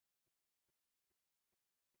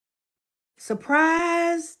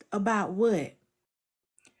 Surprised about what?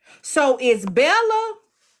 So is Bella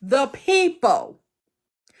the people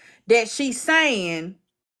that she's saying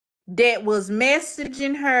that was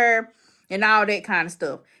messaging her and all that kind of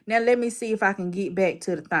stuff? Now, let me see if I can get back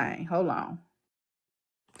to the thing. Hold on.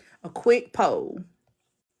 A quick poll.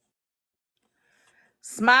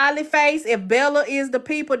 Smiley face, if Bella is the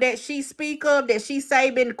people that she speak of, that she say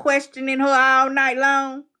been questioning her all night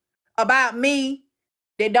long about me,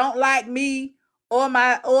 that don't like me or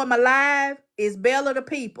my live, is Bella the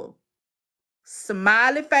people?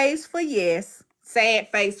 Smiley face for yes, sad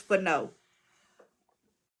face for no.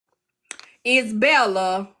 Is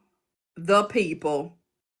Bella the people?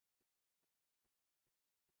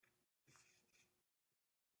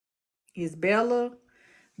 Is Bella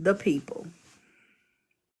the people?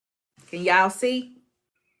 Can y'all see?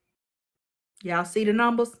 Y'all see the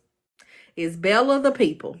numbers? Is Bella the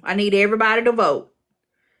people? I need everybody to vote.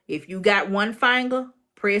 If you got one finger,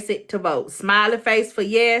 press it to vote. Smiley face for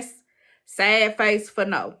yes, sad face for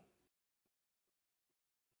no.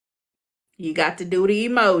 You got to do the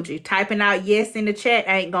emoji. Typing out yes in the chat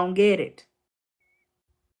ain't gonna get it.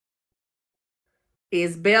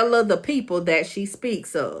 Is Bella the people that she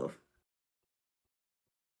speaks of?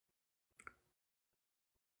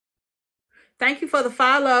 Thank you for the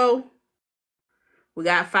follow. We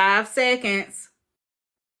got 5 seconds.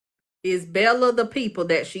 Is Bella the people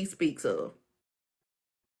that she speaks of?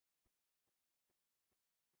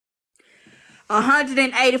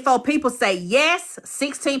 184 people say yes.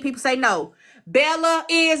 16 people say no. Bella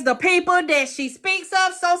is the people that she speaks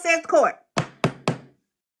of. So says the court.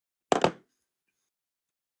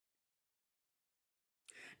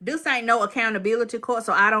 This ain't no accountability court,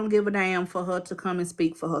 so I don't give a damn for her to come and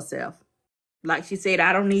speak for herself. Like she said,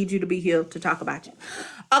 I don't need you to be here to talk about you.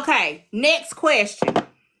 Okay, next question.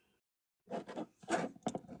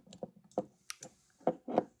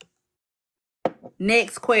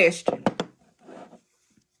 Next question.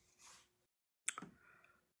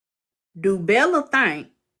 Do Bella think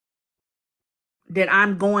that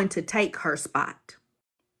I'm going to take her spot?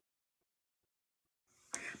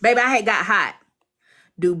 Baby, I had got hot.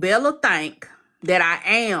 Do Bella think that I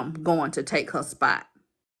am going to take her spot?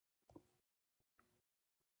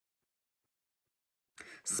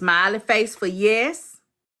 Smiley face for yes.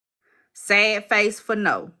 Sad face for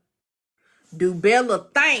no. Do Bella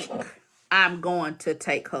think I'm going to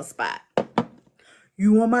take her spot?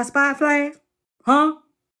 You want my spot, Flash? Huh?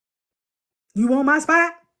 You want my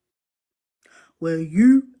spot? Well,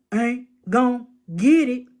 you ain't gonna get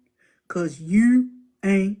it, cause you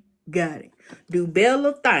ain't got it. Do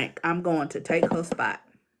Bella think I'm going to take her spot?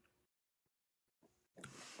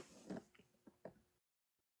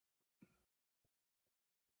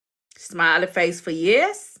 Smiley face for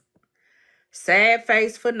yes. Sad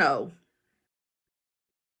face for no.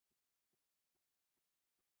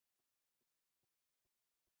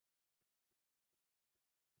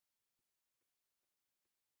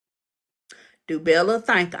 Do Bella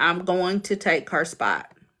think I'm going to take her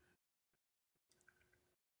spot?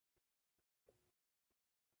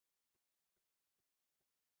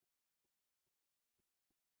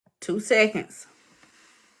 Two seconds.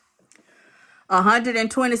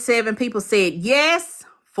 127 people said yes.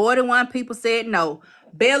 41 people said no.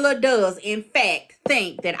 Bella does, in fact,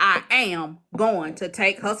 think that I am going to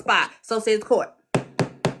take her spot. So says court.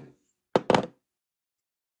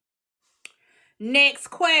 Next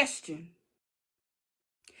question.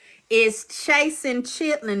 Is chasing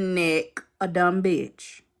chitlin neck a dumb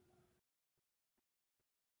bitch?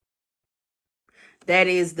 That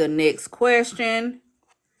is the next question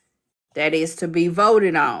that is to be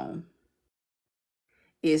voted on.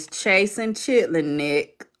 Is chasing chitlin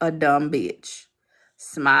neck a dumb bitch?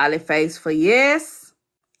 Smiley face for yes.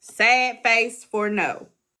 Sad face for no.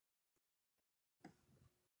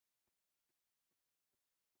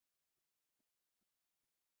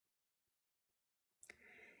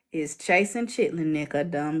 Is chasing chitlin neck a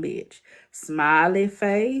dumb bitch? Smiley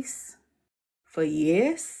face for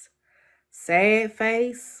yes. Sad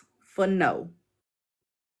face for no.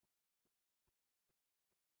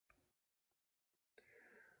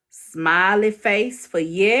 Smiley face for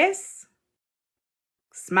yes.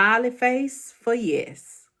 Smiley face for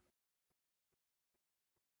yes.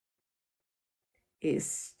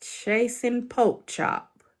 Is chasing pork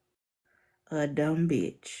chop a dumb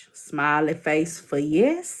bitch? Smiley face for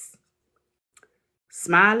yes.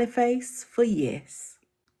 Smiley face for yes.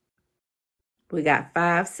 We got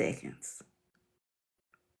 5 seconds.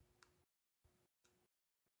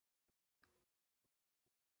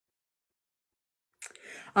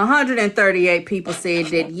 $138 people said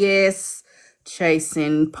that yes,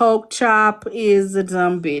 chasing pork chop is a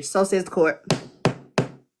dumb bitch. So says the court.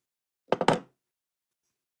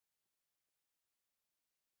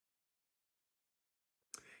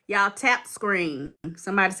 Y'all tap screen.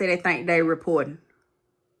 Somebody say they think they reporting.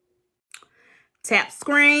 Tap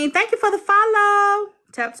screen. Thank you for the follow.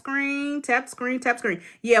 Tap screen, tap screen, tap screen.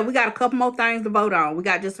 Yeah, we got a couple more things to vote on. We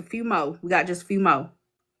got just a few more.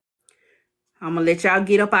 I'm going to let y'all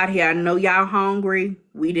get up out here. I know y'all hungry.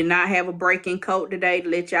 We did not have a break-in coat today to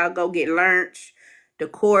let y'all go get lunch. The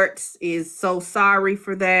courts is so sorry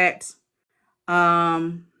for that.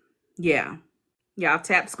 Yeah. Y'all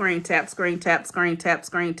tap screen, tap screen, tap screen, tap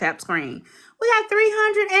screen, tap screen. We got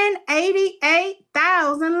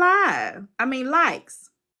 388,000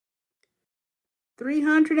 likes.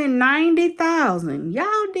 390,000.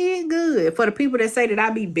 Y'all did good. For the people that say that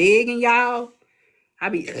I be begging y'all, I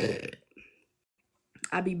be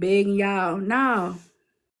begging y'all. No.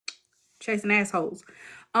 Chasing assholes.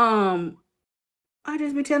 I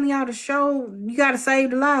just be telling y'all to show you gotta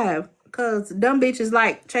save the life. Cause dumb bitches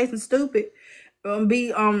like chasing stupid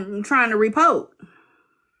be trying to report.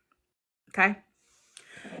 Okay.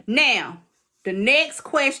 Now, the next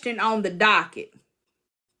question on the docket.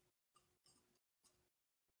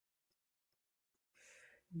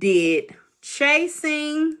 Did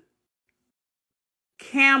chasing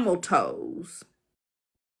camel toes,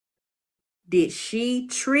 did she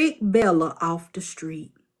trick Bella off the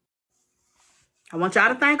street? I want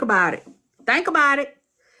y'all to think about it. Think about it.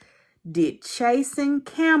 Did chasing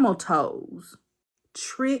camel toes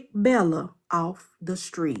trick Bella off the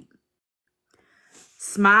street?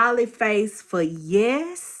 Smiley face for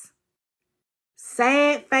yes.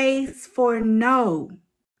 Sad face for no.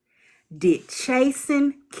 Did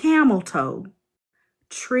chasing camel toe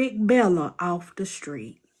trick Bella off the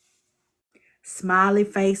street? Smiley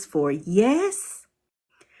face for yes.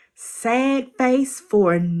 Sad face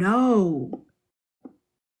for no.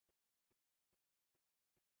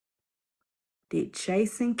 Did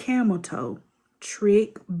chasing camel toe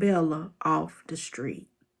trick Bella off the street?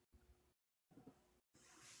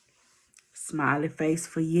 Smiley face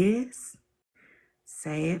for yes.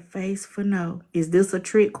 Sad face for no. Is this a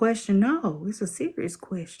trick question? No, it's a serious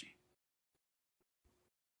question.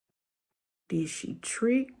 Did she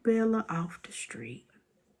trick Bella off the street?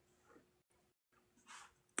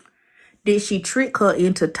 Did she trick her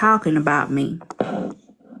into talking about me?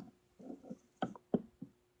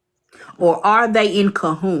 Or are they in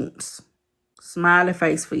cahoots? Smiley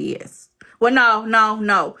face for yes. Well,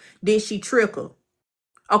 no. Did she trick her?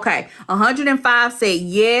 Okay, 105 said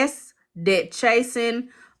yes, that chasing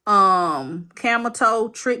camel toe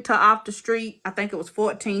tricked her off the street. I think it was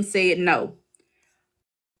 14 said no.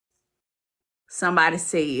 Somebody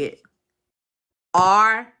said,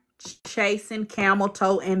 are chasing camel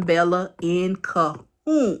toe and Bella in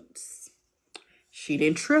cahoots? She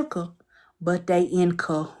didn't trick her, but they in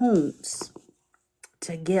cahoots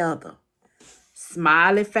together.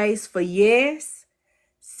 Smiley face for yes,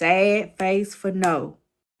 sad face for no.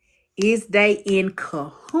 Is they in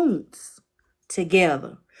cahoots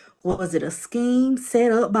together? Was it a scheme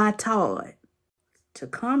set up by Todd to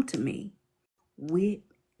come to me with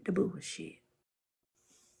the bullshit?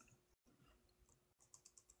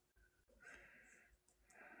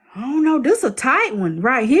 Oh no, this a tight one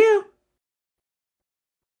right here.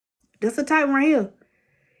 This a tight one right here.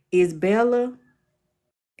 Is Bella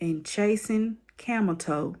and chasing camel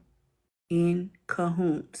toe in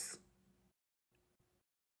cahoots?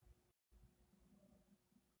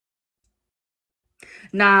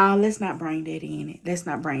 Nah, let's not bring that in it. Let's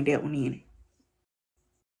not bring that one in it.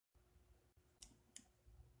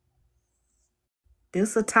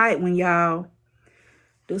 This a tight one, y'all.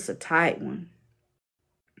 This a tight one.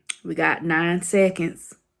 We got 9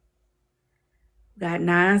 seconds. Got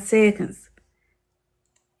 9 seconds.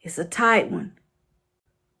 It's a tight one.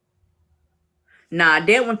 Nah,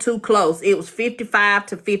 that one too close. It was 55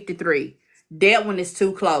 to 53. That one is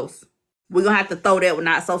too close. We're going to have to throw that one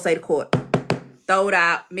out. So say the court. Throw it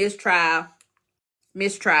out. Mistrial.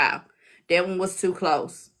 Mistrial. That one was too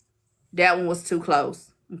close. That one was too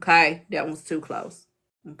close. Okay? That one was too close.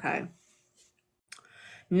 Okay?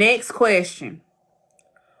 Next question.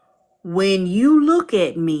 When you look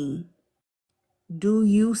at me, do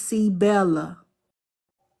you see Bella?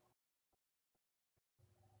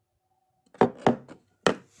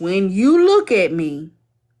 When you look at me,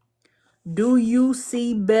 do you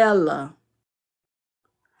see Bella?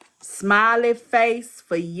 Smiley face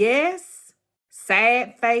for yes,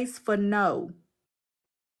 sad face for no.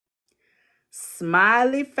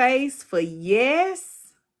 Smiley face for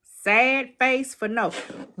yes, sad face for no.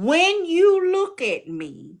 When you look at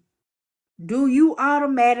me, do you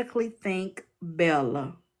automatically think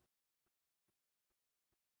Bella?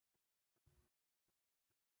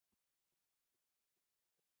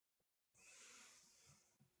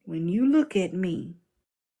 When you look at me,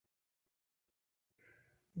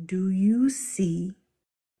 do you see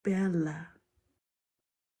Bella?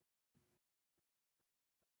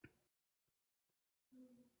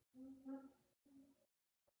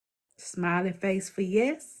 Smiley face for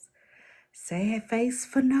yes, sad face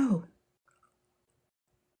for no.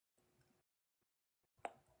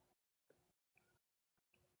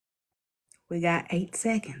 We got 8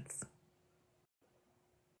 seconds.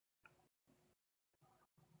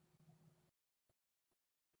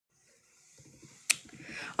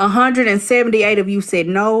 178 of you said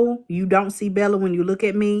no, you don't see Bella when you look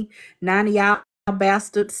at me. 9 of y'all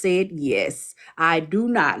bastards said yes, I do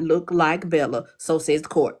not look like Bella. So says the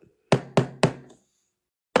court.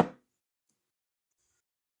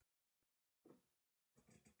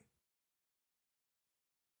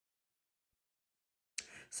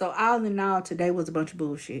 So all in all, today was a bunch of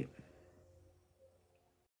bullshit.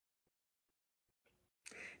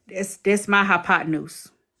 That's my hypotenuse.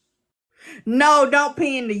 No, don't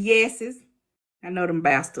pin the yeses. I know them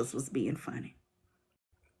bastards was being funny.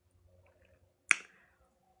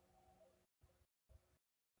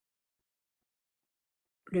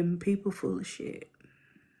 Them people full of shit.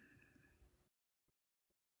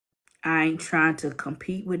 I ain't trying to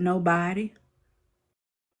compete with nobody.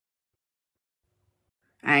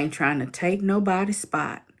 I ain't trying to take nobody's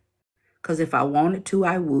spot. Because if I wanted to,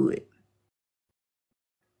 I would.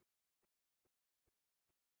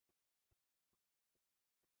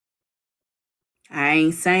 I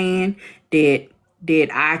ain't saying that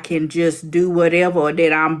I can just do whatever or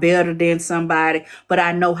that I'm better than somebody, but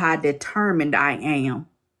I know how determined I am.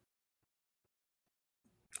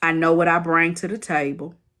 I know what I bring to the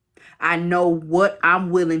table. I know what I'm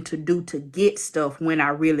willing to do to get stuff when I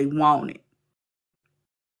really want it.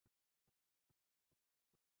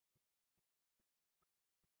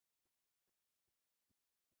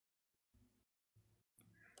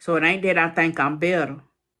 So it ain't that I think I'm better.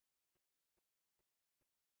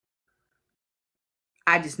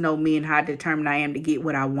 I just know me and how determined I am to get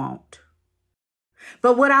what I want.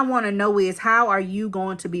 But what I want to know is, how are you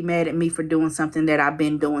going to be mad at me for doing something that I've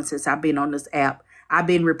been doing since I've been on this app? I've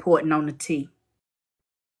been reporting on the T.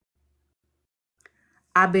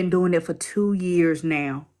 I've been doing it for 2 years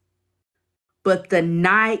now. But the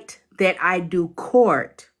night that I do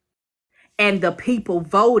court and the people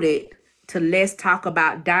voted to let's talk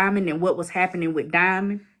about Diamond and what was happening with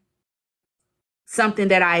Diamond, something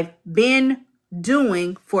that I've been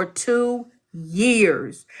doing for 2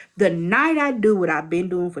 years. The night I do what I've been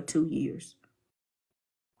doing for 2 years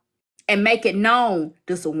and make it known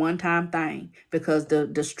this is a one-time thing because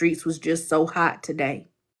the streets was just so hot today.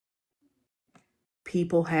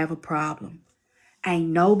 People have a problem. Ain't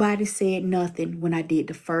nobody said nothing when I did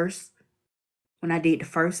the first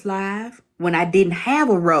live, when I didn't have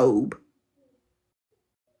a robe.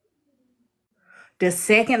 The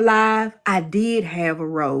second live, I did have a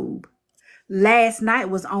robe. Last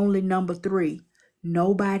night was only number 3.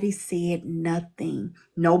 Nobody said nothing.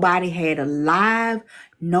 Nobody had a live.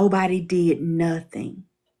 Nobody did nothing.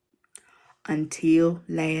 Until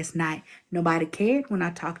last night. Nobody cared when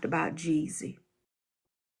I talked about Jeezy.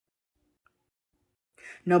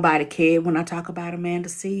 Nobody cared when I talk about Amanda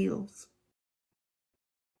Seals.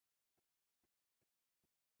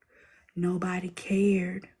 Nobody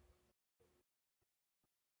cared.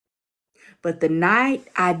 But the night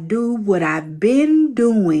I do what I've been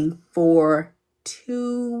doing for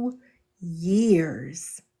 2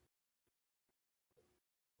 years,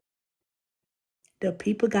 the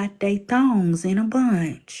people got their thongs in a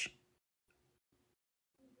bunch.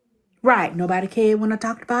 Right, nobody cared when I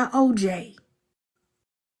talked about OJ.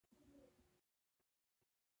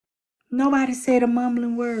 Nobody said a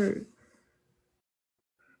mumbling word.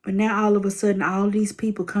 But now all of a sudden, all these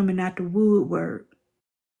people coming out the woodwork.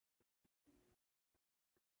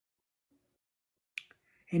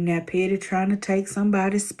 And now Petty trying to take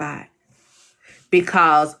somebody's spot.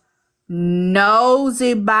 Because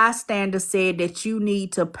nosy bystander said that you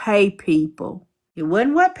need to pay people. It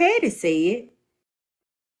wasn't what Petty said.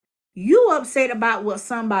 You upset about what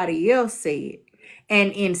somebody else said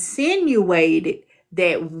and insinuated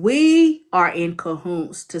that we are in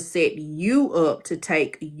cahoots to set you up to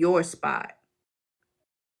take your spot.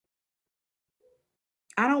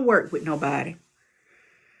 I don't work with nobody.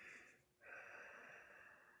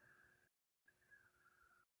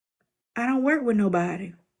 I don't work with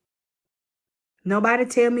nobody. Nobody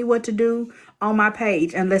tell me what to do on my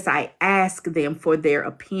page unless I ask them for their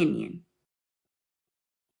opinion.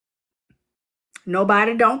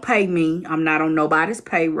 Nobody don't pay me. I'm not on nobody's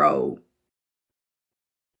payroll.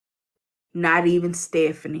 Not even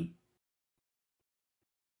Stephanie.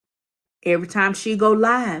 Every time she go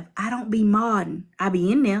live, I don't be modding. I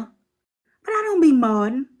be in there, but I don't be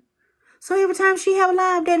modding. So every time she have a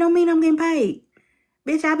live, that don't mean I'm getting paid.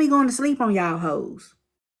 Bitch, I be going to sleep on y'all hoes.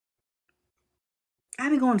 I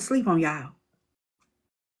be going to sleep on y'all.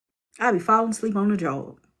 I be falling asleep on the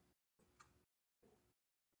job.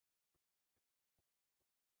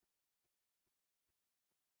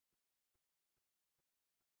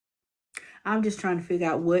 I'm just trying to figure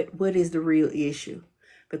out what is the real issue.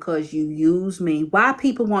 Because you use me. Why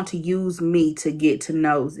people want to use me to get to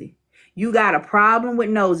Nosy? You got a problem with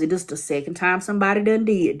Nosy. This is the second time somebody done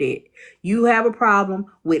did that. You have a problem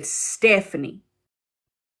with Stephanie.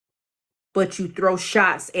 But you throw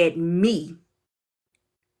shots at me,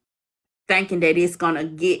 thinking that it's going to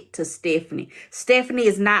get to Stephanie. Stephanie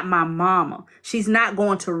is not my mama. She's not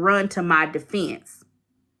going to run to my defense.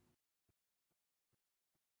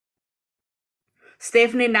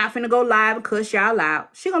 Stephanie not finna go live and cuss y'all out.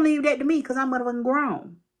 She gonna leave that to me because I'm motherfucking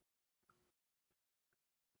grown.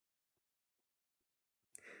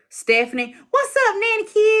 Stephanie, what's up, Nanny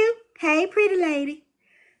Q? Hey, pretty lady.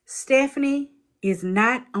 Stephanie is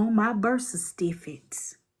not on my birth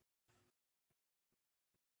certificates.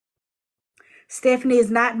 Stephanie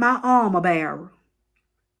is not my armor bearer.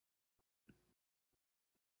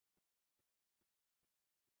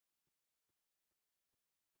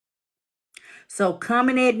 So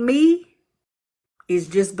coming at me is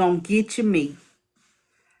just gonna get you me.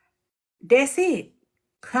 That's it.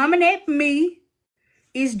 Coming at me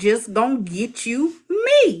is just gonna get you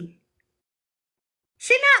me.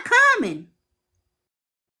 She not coming.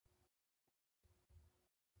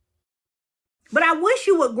 But I wish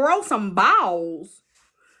you would grow some balls.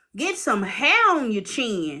 Get some hair on your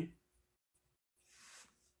chin.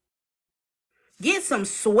 Get some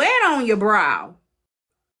sweat on your brow.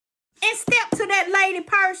 And step to that lady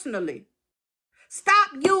personally. Stop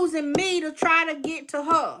using me to try to get to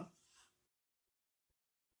her.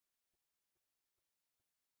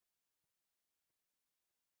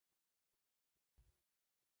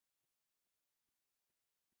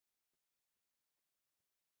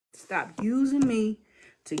 Stop using me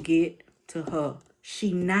to get to her.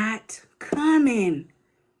 She not coming.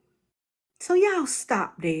 So y'all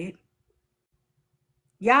stop that.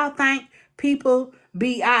 Y'all think people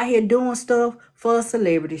be out here doing stuff for a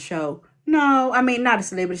celebrity show? No, I mean, not a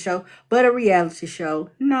celebrity show, but a reality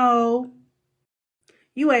show. No.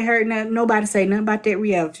 You ain't heard nobody say nothing about that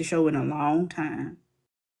reality show in a long time.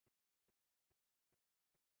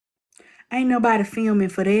 Ain't nobody filming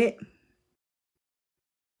for that.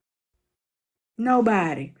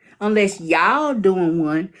 Nobody. Unless y'all doing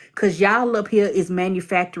one, because y'all up here is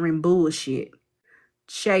manufacturing bullshit.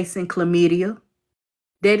 Chasing chlamydia.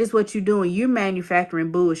 That is what you're doing. You're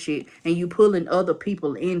manufacturing bullshit and you pulling other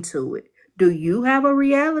people into it. Do you have a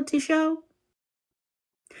reality show?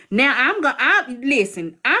 Now I'm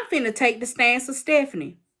finna take the stance of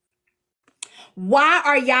Stephanie. Why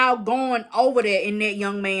are y'all going over there in that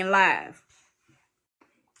young man live?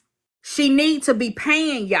 She need to be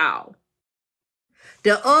paying y'all.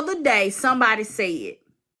 The other day, somebody said,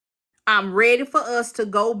 I'm ready for us to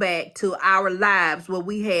go back to our lives where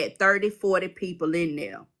we had 30, 40 people in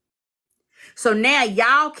there. So now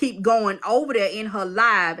y'all keep going over there in her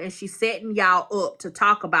live and she's setting y'all up to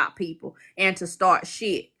talk about people and to start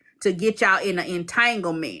shit to get y'all in an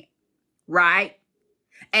entanglement, right?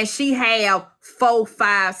 And she have 400,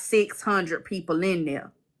 500, 600 people in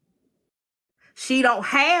there. She don't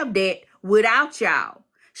have that without y'all.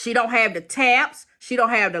 She don't have the taps. She don't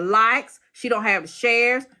have the likes. She don't have the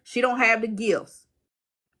shares. She don't have the gifts.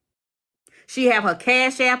 She have her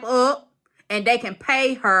Cash App up and they can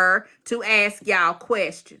pay her to ask y'all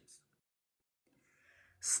questions.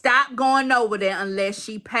 Stop going over there unless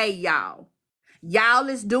she pay y'all. Y'all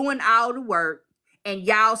is doing all the work and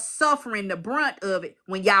y'all suffering the brunt of it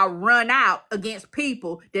when y'all run out against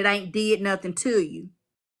people that ain't did nothing to you.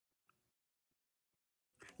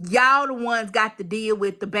 Y'all the ones got to deal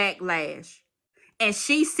with the backlash. And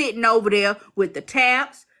she's sitting over there with the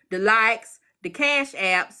taps, the likes, the Cash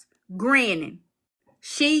Apps, grinning.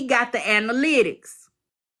 She got the analytics.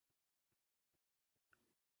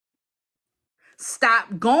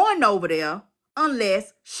 Stop going over there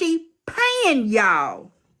unless she paying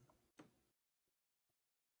y'all.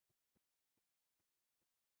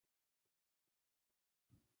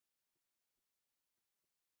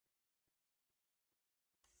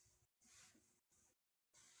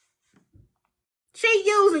 She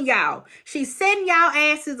using y'all. She's setting y'all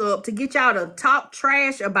asses up to get y'all to talk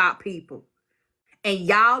trash about people. And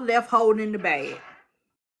y'all left holding the bag.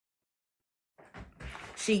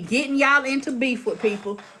 She getting y'all into beef with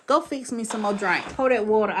people. Go fix me some more drink. Pour that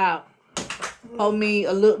water out. Pour me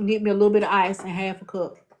get me a little bit of ice and half a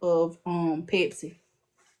cup of Pepsi.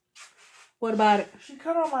 What about it? She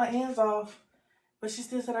cut all my ends off, but she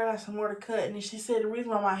still said I got some more to cut. And then she said the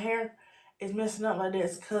reason why my hair is messing up like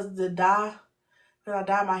this is because the dye. Because I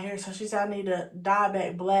dyed my hair, so she said I need to dye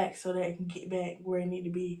back black so that it can get back where it need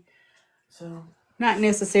to be. So not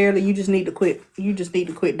necessarily. You just need to quit. You just need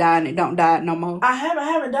to quit dyeing it. Don't dye it no more. I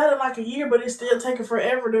haven't dyed it like a year, but it's still taking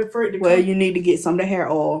forever for it to. Well, you need to get some of the hair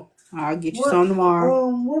oil. I'll get you some tomorrow.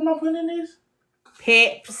 What am I putting in this?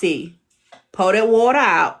 Pepsi. Pour that water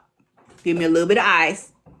out. Give me a little bit of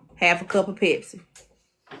ice. Half a cup of Pepsi.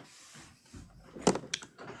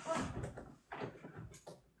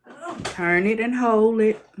 Turn it and hold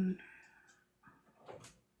it.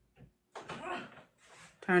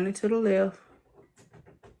 Turn it to the left.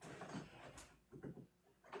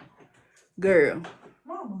 Girl.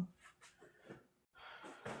 Mama.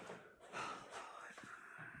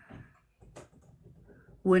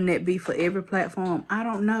 Wouldn't that be for every platform? I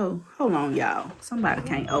don't know. Hold on, y'all. Somebody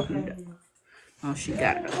can't open it up. Oh, she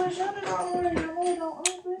got it up.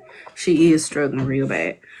 She is struggling real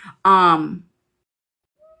bad.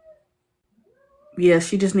 Yeah,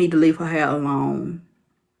 she just need to leave her hair alone.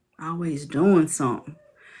 Always doing something.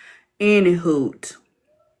 Anywho.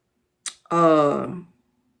 But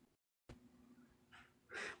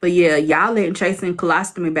yeah, y'all letting chasing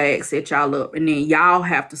colostomy bags set y'all up, and then y'all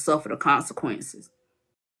have to suffer the consequences.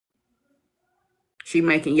 She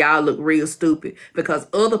making y'all look real stupid because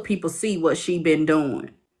other people see what she been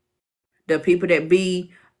doing. The people that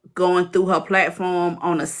be going through her platform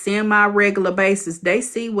on a semi-regular basis, they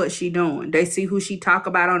see what she doing. They see who she talk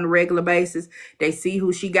about on a regular basis. They see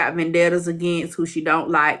who she got vendettas against, who she don't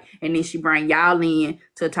like, and then she bring y'all in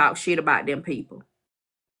to talk shit about them people.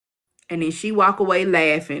 And then she walk away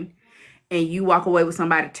laughing and you walk away with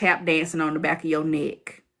somebody tap dancing on the back of your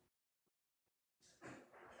neck.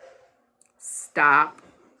 Stop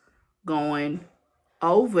going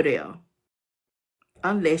over there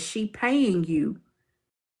unless she paying you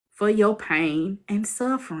for your pain and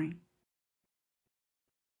suffering.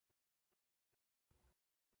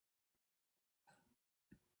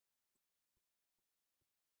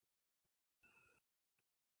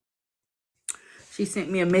 She sent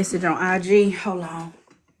me a message on IG. Hold on.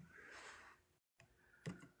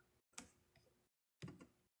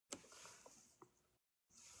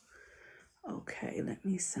 Okay, let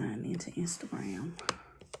me sign into Instagram.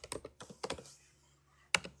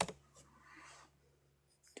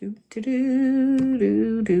 Do do do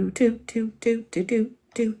do do do do do do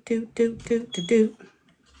do do do do do.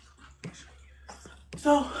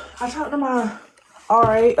 So I talked to my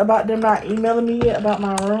RA about them not emailing me yet about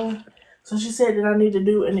my room. So she said that I need to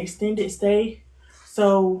do an extended stay.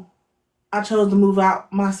 So I chose to move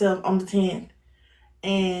out myself on the 10th.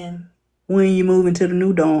 And when you moving to the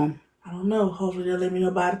new dorm? I don't know. Hopefully they'll let me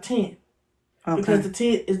know by the 10th. Okay. Because the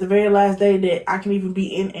 10th is the very last day that I can even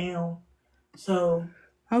be in Elm. So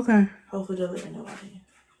okay. Hopefully they'll let me know by then.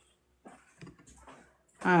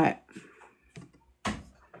 All right.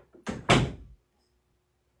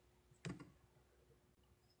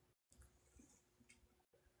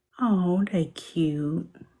 Oh, they cute.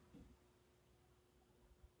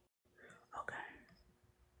 Okay.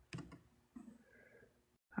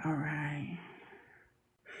 All right.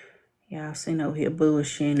 Y'all sitting over here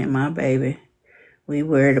bullshitting and my baby. We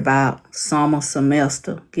worried about summer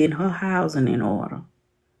semester, getting her housing in order.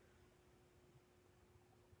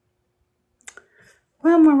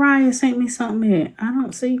 Well, Mariah sent me something here. I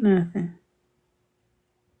don't see nothing.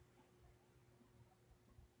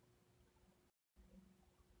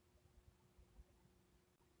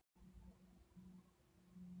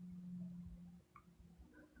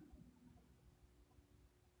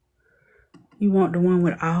 You want the one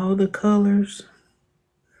with all the colors?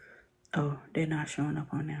 Oh, they're not showing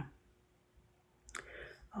up on there.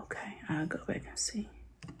 Okay, I'll go back and see.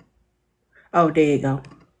 Oh, there you go.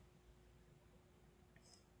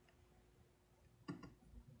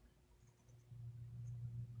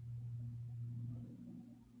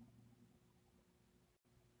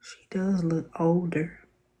 She does look older.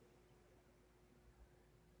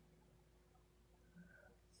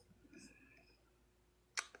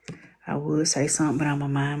 I would say something, but I'm going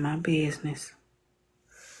to mind my business.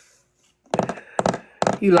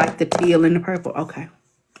 You like the teal and the purple? Okay.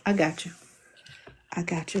 I got you. I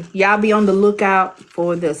got you. Y'all be on the lookout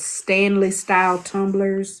for the Stanley style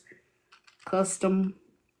tumblers. Custom.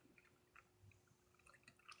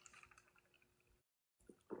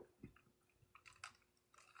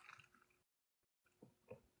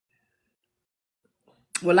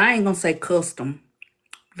 Well, I ain't going to say custom.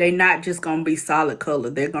 They're not just going to be solid color.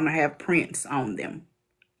 They're going to have prints on them.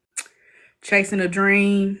 Chasing a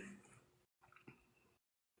Dream.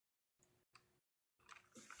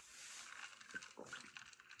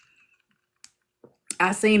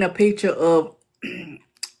 I seen a picture of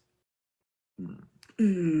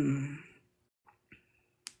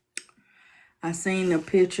I seen a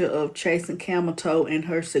picture of Chasing Camel Toe and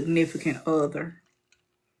her significant other.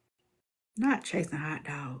 Not chasing hot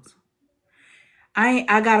dogs.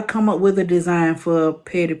 I gotta come up with a design for a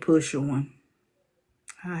Petty Pusher one.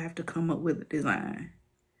 I have to come up with a design.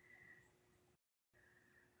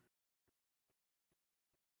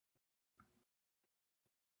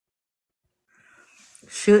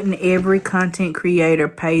 Shouldn't every content creator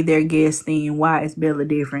pay their guests then? Why is Bella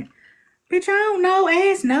different? Bitch, I don't know.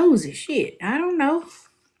 Ass nosy. Shit. I don't know.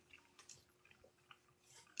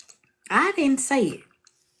 I didn't say it.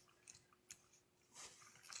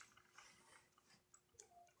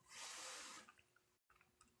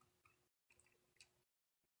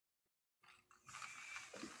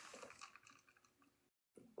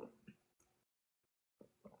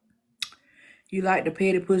 You like the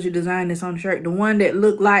Petty Pusher design that's on the shirt? The one that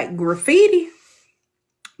looked like graffiti?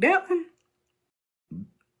 That one?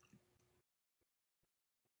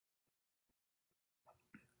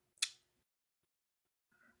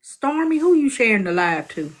 Stormy, who you sharing the live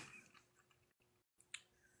to?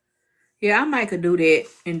 Yeah, I might could do that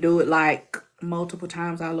and do it like multiple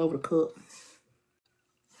times all over the cup.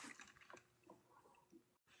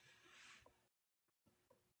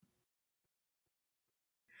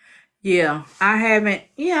 Yeah, I haven't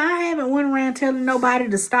went around telling nobody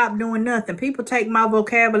to stop doing nothing. People take my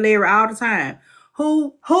vocabulary all the time.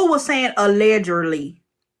 Who was saying allegedly?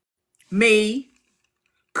 Me,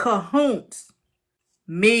 Cahoons,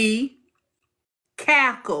 me,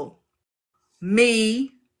 Cackle,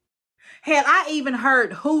 me, Hell, I even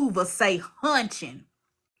heard Hoover say hunching.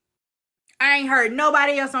 I ain't heard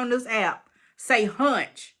nobody else on this app say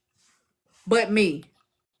hunch but me.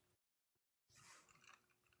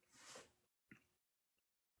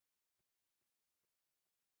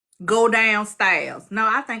 Go downstairs. No,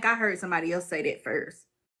 I think I heard somebody else say that first.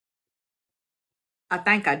 I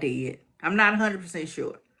think I did. I'm not 100%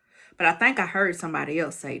 sure. But I think I heard somebody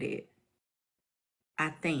else say that. I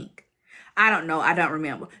think. I don't know. I don't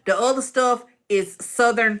remember. The other stuff is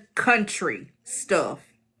Southern country stuff.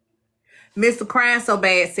 Mr. Crying So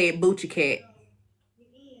Bad said Boochie Cat.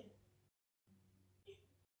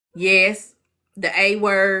 Yes. The A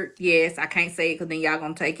word. Yes. I can't say it because then y'all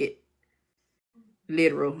going to take it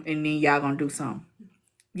literal. And then y'all going to do something.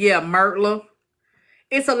 Yeah. Myrtler.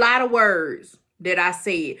 It's a lot of words that I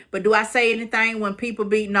said. But do I say anything when people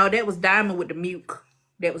be... No, that was Diamond with the mute.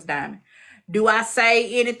 That was Diamond. Do I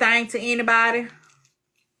say anything to anybody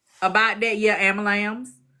about that? Yeah, Amalams.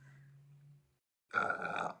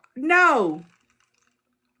 No.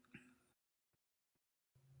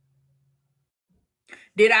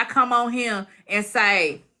 Did I come on here and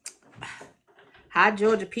say, how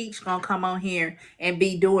Georgia Peach gonna come on here and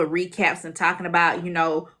be doing recaps and talking about, you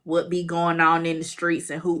know, what be going on in the streets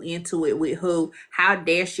and who into it with who? How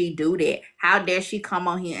dare she do that? How dare she come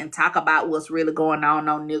on here and talk about what's really going on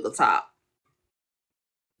Nigga Talk?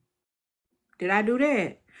 Did I do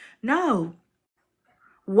that? No.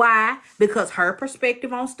 Why? Because her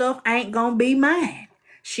perspective on stuff ain't gonna be mine.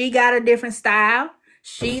 She got a different style.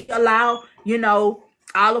 She allow, you know,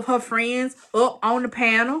 all of her friends up on the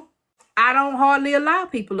panel. I don't hardly allow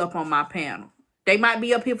people up on my panel. They might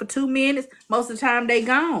be up here for 2 minutes. Most of the time they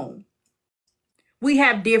gone. We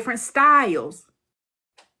have different styles.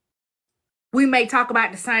 We may talk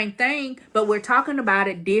about the same thing, but we're talking about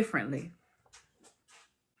it differently.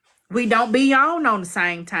 We don't be on the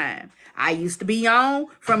same time. I used to be on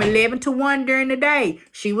from 11 to 1 during the day.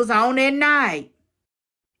 She was on at night.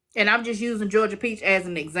 And I'm just using Georgia Peach as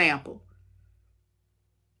an example.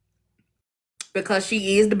 Because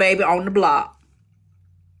she is the baby on the block.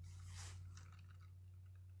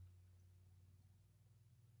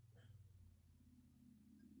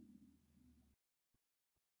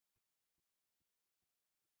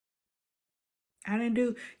 I didn't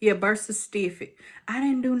do, birth certificate. I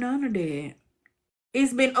didn't do none of that.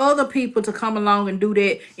 It's been other people to come along and do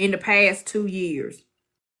that in the past 2 years.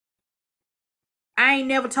 I ain't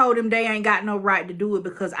never told them they ain't got no right to do it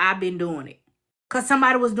because I've been doing it. Because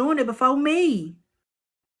somebody was doing it before me.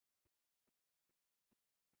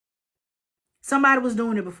 Somebody was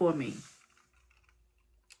doing it before me.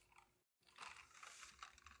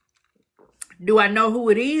 Do I know who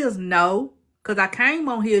it is? No. Because I came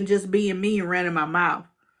on here just being me and running my mouth.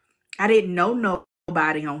 I didn't know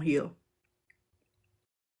nobody on here.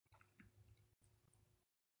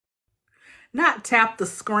 Not Tap the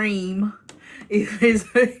Scream.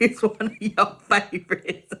 It's one of your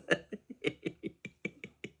favorites.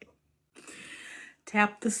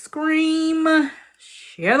 Tap the Scream.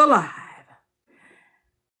 Share the live.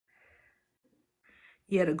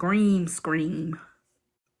 Yeah, the green scream.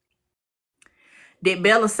 Did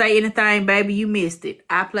Bella say anything, baby? You missed it.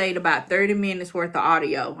 I played about 30 minutes worth of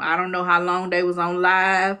audio. I don't know how long they was on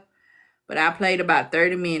live, but I played about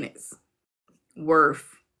 30 minutes worth.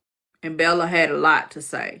 And Bella had a lot to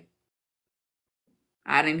say.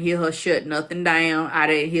 I didn't hear her shut nothing down. I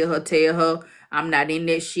didn't hear her tell her I'm not in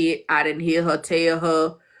that shit. I didn't hear her tell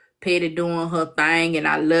her Petty doing her thing and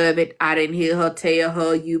I love it. I didn't hear her tell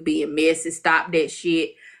her you being messy. Stop that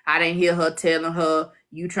shit. I didn't hear her telling her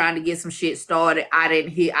you trying to get some shit started. I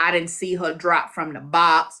didn't see her drop from the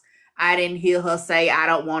box. I didn't hear her say I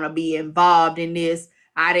don't want to be involved in this.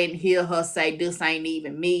 I didn't hear her say this ain't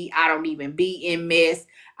even me. I don't even be in mess.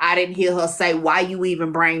 I didn't hear her say, why you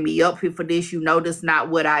even bring me up here for this? You know that's not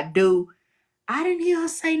what I do. I didn't hear her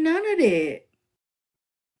say none of that.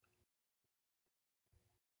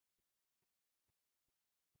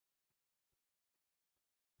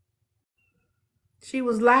 She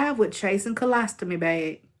was live with Chasing Colostomy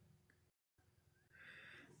Bag.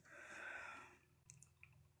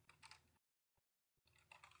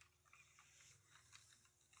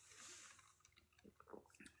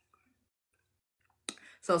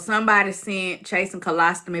 So somebody sent Chasing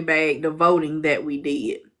Colostomy Bag the voting that we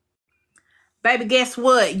did. Baby, guess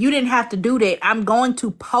what? You didn't have to do that. I'm going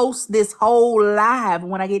to post this whole live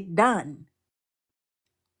when I get done.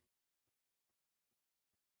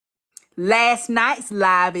 Last night's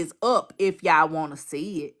live is up if y'all want to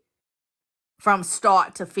see it. From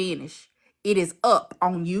start to finish. It is up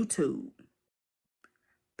on YouTube.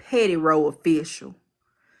 Pettyro Official.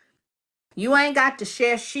 You ain't got to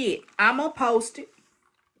share shit. I'm gonna post it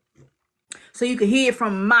so you can hear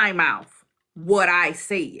from my mouth what I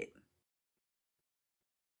said.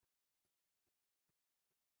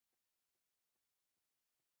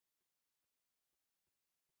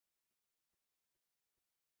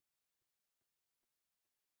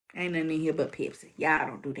 Ain't nothing in here but Pepsi. Y'all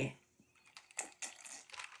don't do that.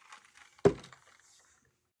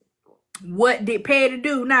 What did Petty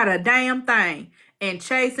do? Not a damn thing. And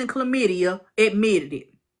Chase and Chlamydia admitted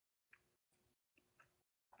it.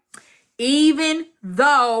 Even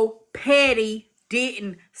though Petty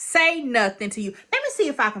didn't say nothing to you. Let me see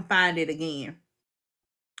if I can find it again.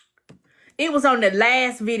 It was on the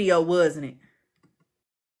last video, wasn't it?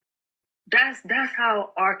 That's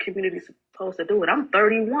how our community's supposed to do it. I'm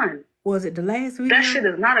 31. Was it the last video? That shit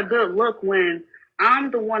is not a good look when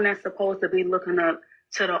I'm the one that's supposed to be looking up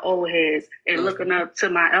to the old heads and looking up to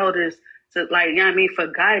my elders to, like, you know what I mean, for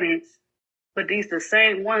guidance. But these the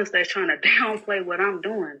same ones that's trying to downplay what I'm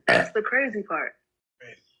doing. That's the crazy part.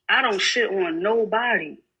 I don't shit on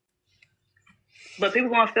nobody. But people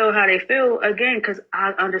gonna feel how they feel again, because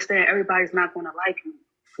I understand everybody's not gonna like you.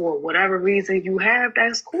 For whatever reason you have,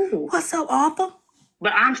 that's cool. What's up, Arthur?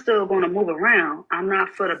 But I'm still gonna move around. I'm not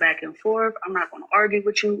for the back and forth. I'm not gonna argue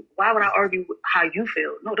with you. Why would I argue with how you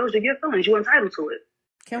feel? No, those are your feelings. You're entitled to it.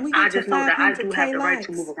 Can we get I just know that I do have the right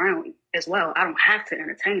to move likes? around as well. I don't have to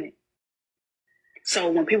entertain it.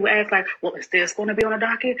 So when people ask like, well, is this going to be on the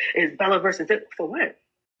docket? Is Bella versus it? For what?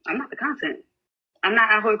 I'm not the content. I'm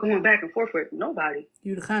not out here going back and forth with nobody.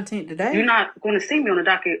 You the content today? You're not going to see me on the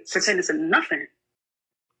docket pretending to nothing.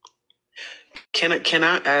 Can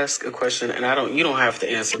I ask a question? And you don't have to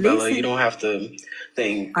answer, Listen. Bella. You don't have to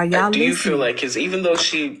think. Are y'all do you listening? feel like, because even though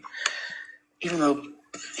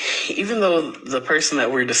the person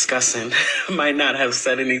that we're discussing might not have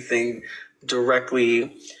said anything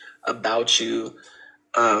directly about you,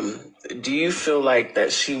 do you feel like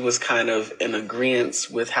that she was kind of in agreement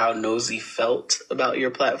with how Nosy felt about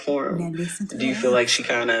your platform? Do you feel like she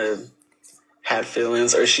kind of had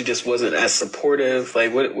feelings, or she just wasn't as supportive?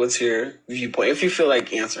 Like, what's your viewpoint? If you feel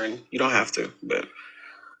like answering, you don't have to, but.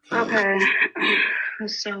 Okay.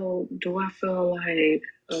 So, do I feel like...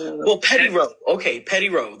 well, Pettyro. Okay,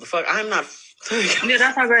 Pettyro. The fuck? I'm not... yeah,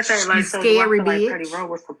 that's how I say. Like, so do I feel like Pettyro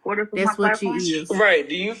was supportive of my platform? She is. Right.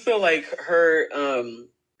 Do you feel like her...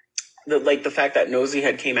 the fact that Nosy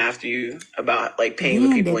had came after you about like paying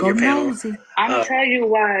the people in your panel. Nosy. I'm gonna tell you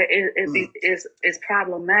why it's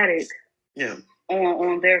problematic. Yeah.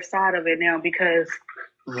 On their side of it now, because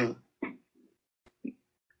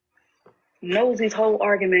Nosy's whole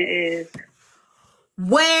argument is,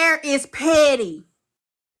 where is Petty?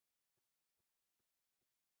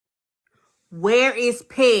 Where is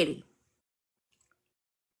Petty?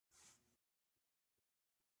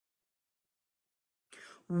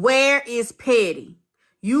 Where is Petty?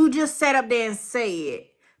 You just sat up there and said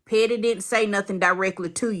Petty didn't say nothing directly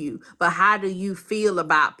to you, but how do you feel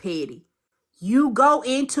about Petty? You go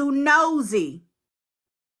into Nosy.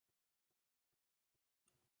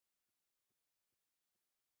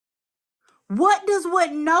 What does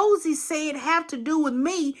what Nosy said have to do with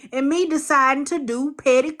me and me deciding to do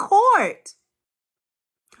petty court?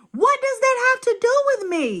 What does that have to do with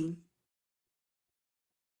me?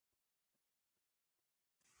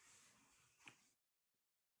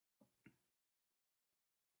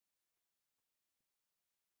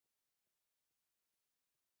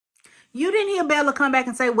 You didn't hear Bella come back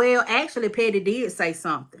and say, well, actually, Petty did say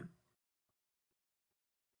something.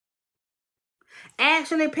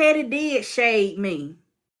 Actually, Petty did shade me.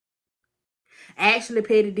 Actually,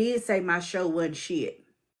 Petty did say my show wasn't shit.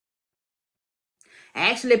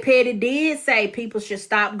 Actually, Petty did say people should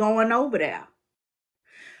stop going over there.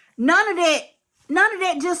 None of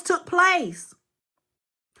that just took place.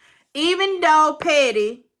 Even though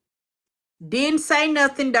Petty didn't say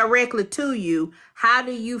nothing directly to you, how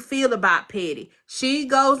do you feel about Petty? She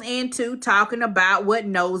goes into talking about what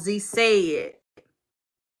Nosy said.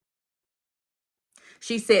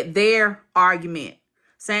 She said their argument.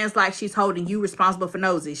 Sounds like she's holding you responsible for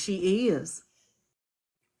Nosy. She is.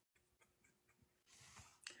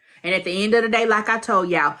 And at the end of the day, like I told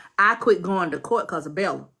y'all, I quit going to court because of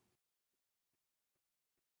Bella.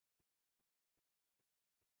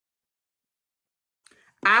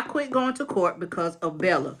 I quit going to court because of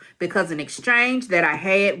Bella. Because an exchange that I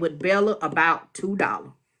had with Bella about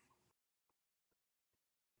 $2.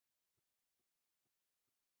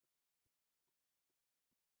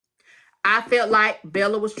 I felt like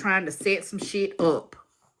Bella was trying to set some shit up.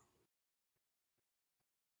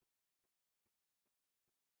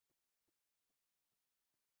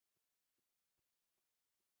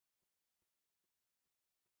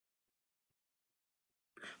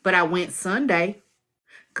 But I went Sunday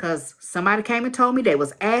because somebody came and told me they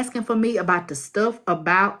was asking for me about the stuff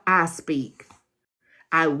about I Speak.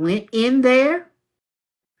 I went in there.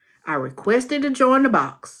 I requested to join the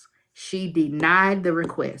box. She denied the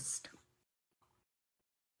request.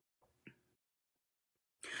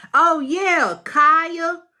 Oh, yeah.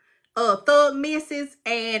 Kaya, Thug Mrs.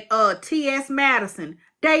 and T.S. Madison.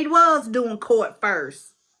 They was doing court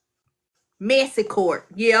first. Messy court.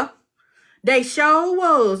 Yeah. They sure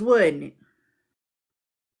was, wasn't it?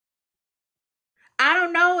 I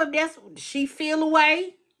don't know if that's she feel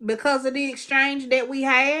away because of the exchange that we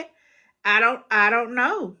had. I don't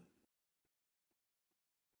know.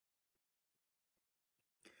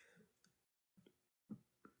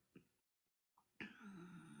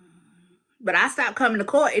 But I stopped coming to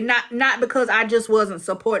court, and not because I just wasn't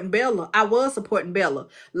supporting Bella. I was supporting Bella.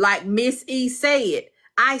 Like Miss E said,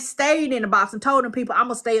 I stayed in the box and told them people, I'm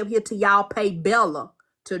going to stay up here till y'all pay Bella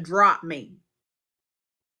to drop me.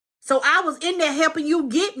 So I was in there helping you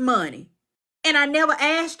get money. And I never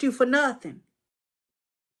asked you for nothing.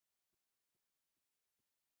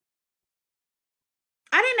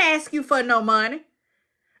 I didn't ask you for no money.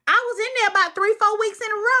 I was in there about 3-4 weeks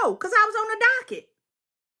in a row because I was on the docket.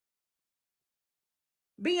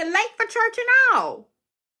 Being late for church and all.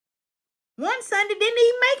 One Sunday didn't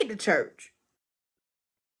even make it to church.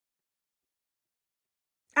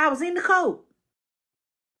 I was in the coat.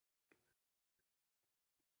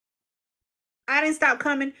 I didn't stop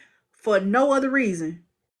coming for no other reason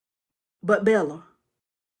but Bella.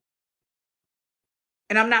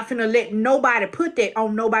 And I'm not finna let nobody put that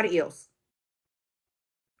on nobody else.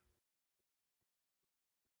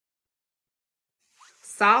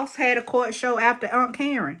 Sauce had a court show after Aunt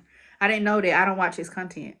Karen. I didn't know that. I don't watch his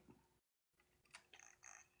content.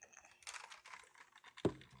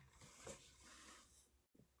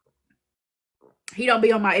 He don't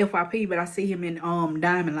be on my FYP, but I see him in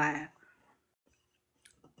Diamond Live.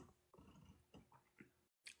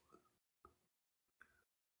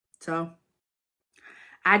 So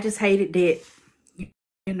I just hated that, you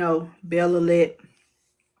know, Bella let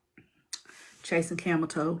Chasing Camel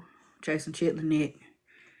Toe, Chasing Chitlin Neck,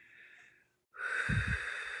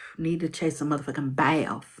 need to chase a motherfucking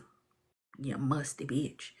bath. You musty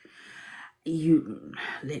bitch. You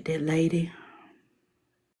let that lady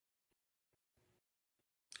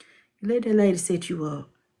set you up.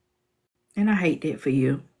 And I hate that for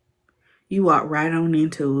you. You walked right on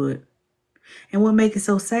into it. And what make it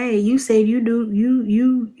so sad, you said you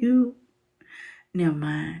never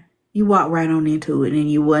mind. You walked right on into it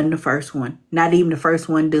and you wasn't the first one. Not even the first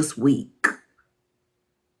one this week.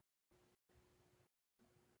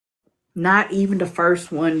 Not even the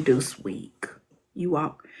first one this week.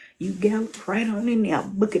 You galloped right on in there.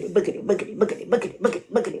 Bookity, bookity, bookity, bookity, bookity, bookity,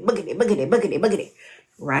 bookity, bookity, bookity, bookity, bookity.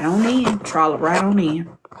 Right on in. Trollop right on in.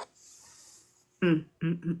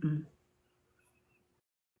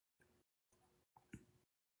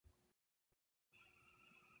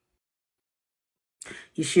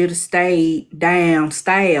 You should have stayed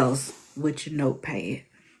downstairs with your notepad.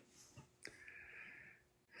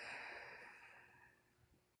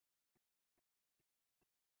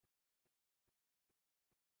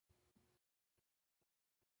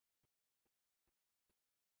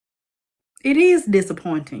 It is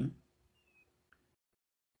disappointing.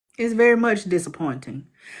 It's very much disappointing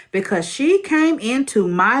because she came into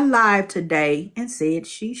my live today and said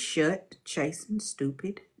she shut Chasing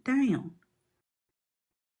Stupid down.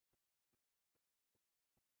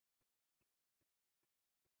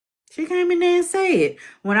 She came in there and said,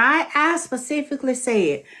 when I specifically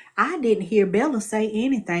said, I didn't hear Bella say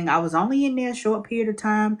anything. I was only in there a short period of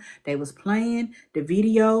time. They was playing the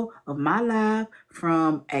video of my live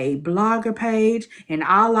from a blogger page, and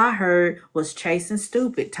all I heard was Chasing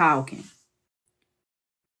Stupid talking.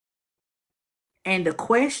 And the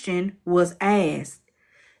question was asked,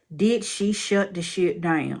 did she shut the shit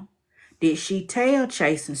down? Did she tell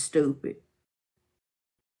Chasing Stupid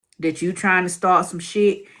that you trying to start some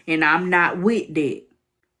shit and I'm not with that?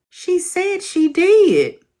 She said she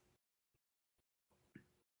did.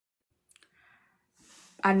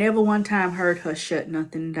 I never one time heard her shut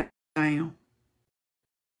nothing down.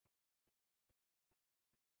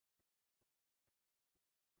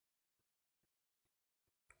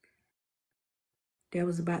 There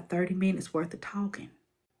was about 30 minutes worth of talking.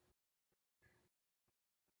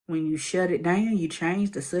 When you shut it down, you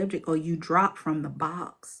change the subject or you drop from the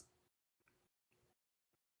box.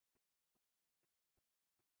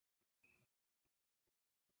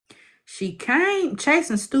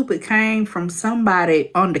 Chasing Stupid came from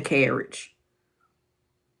somebody undercarriage.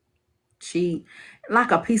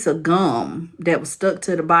 like a piece of gum that was stuck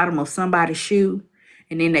to the bottom of somebody's shoe.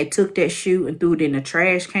 And then they took that shoe and threw it in the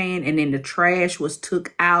trash can. And then the trash was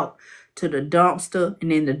took out to the dumpster.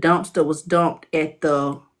 And then the dumpster was dumped at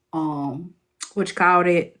the, what you call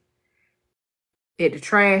it? At the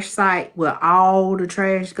trash site where all the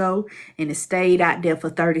trash go. And it stayed out there for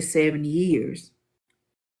 37 years.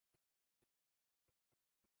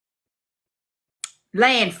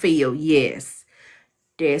 Landfill, yes.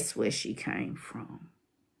 That's where she came from.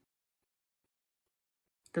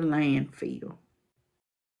 The landfill.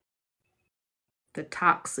 The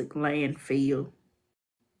toxic landfill.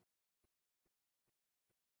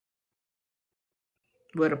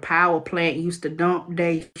 Where the power plant used to dump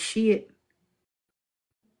their shit.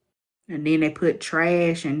 And then they put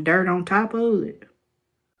trash and dirt on top of it.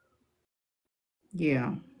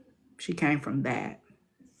 Yeah. She came from that.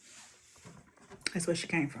 That's where she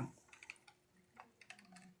came from.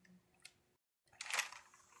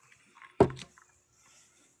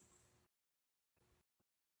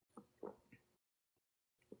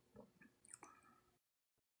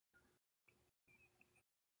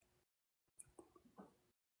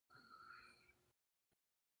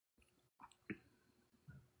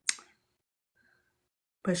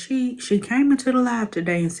 But she came into the live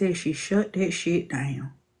today and said she shut that shit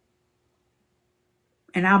down.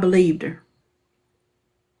 And I believed her.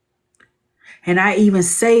 And I even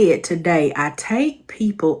said today, I take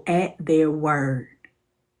people at their word.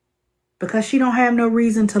 Because she don't have no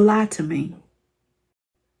reason to lie to me.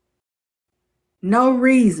 No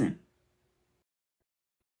reason.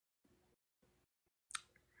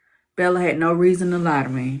 Bella had no reason to lie to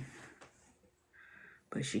me.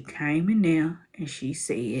 But she came in there and she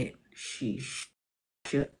said she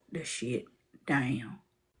shut the shit down.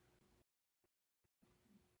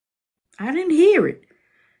 I didn't hear it.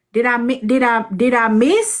 Did I miss? Did I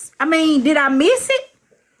miss it?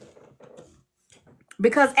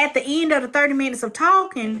 Because at the end of the 30 minutes of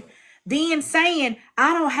talking, then saying,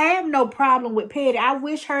 I don't have no problem with Petty. I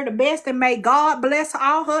wish her the best and may God bless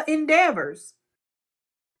all her endeavors.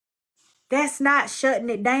 That's not shutting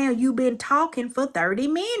it down. You've been talking for 30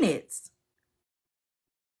 minutes.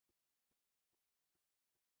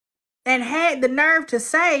 And had the nerve to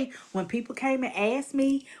say, when people came and asked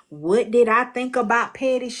me, what did I think about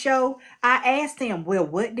Petty's show? I asked them, well,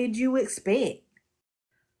 what did you expect?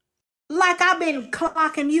 Like I've been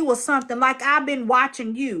clocking you or something. Like I've been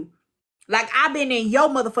watching you. Like I've been in your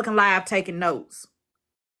motherfucking live taking notes.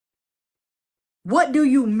 What do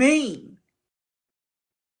you mean?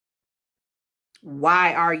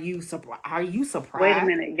 Why are you surprised? Are you surprised? Wait a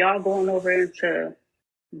minute. Y'all going over into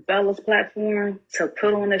Bella's platform to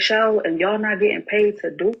put on a show and y'all not getting paid to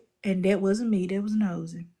do? And that wasn't me. That was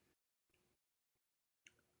Nosy.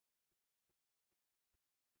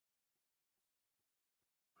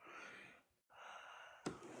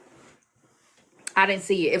 I didn't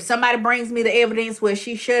see it. If somebody brings me the evidence where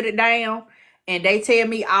she shut it down and they tell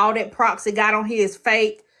me all that Proxy got on here is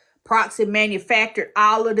fake, Proxy manufactured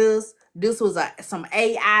all of this was some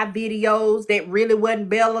AI videos that really wasn't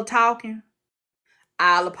Bella talking,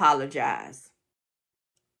 I'll apologize.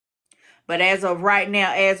 But as of right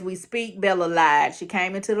now, as we speak, Bella lied. She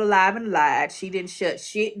came into the live and lied. She didn't shut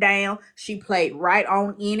shit down. She played right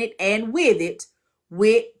on in it and with it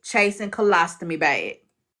with chasing colostomy bag.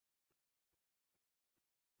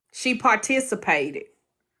 She participated.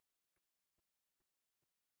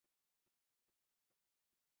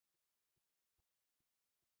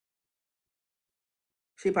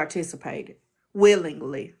 She participated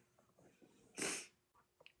willingly.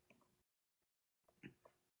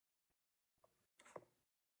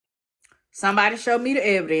 Somebody showed me the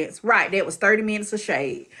evidence. Right, that was 30 minutes of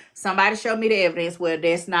shade. Somebody showed me the evidence where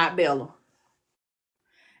that's not Bella.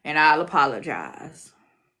 And I'll apologize.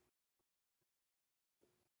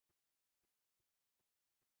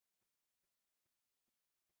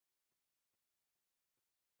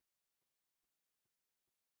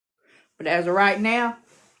 But as of right now,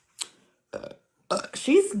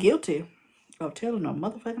 she's guilty of telling a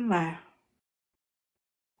motherfucking lie.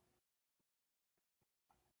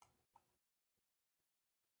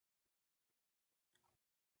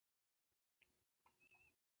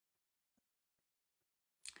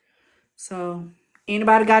 So,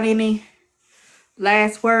 anybody got any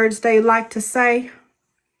last words they like to say?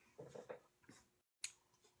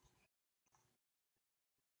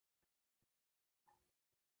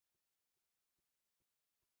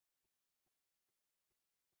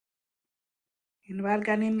 Anybody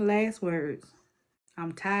got any last words?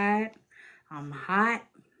 I'm tired. I'm hot.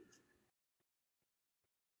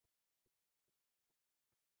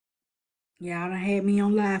 Y'all done had me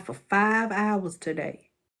on live for 5 hours today.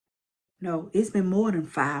 No, it's been more than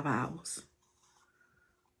 5 hours.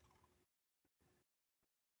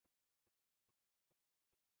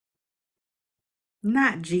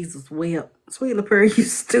 Not Jesus wept. Sweet LaPerry, you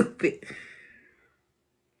stupid.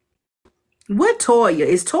 What Toya?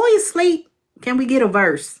 Is Toya asleep? Can we get a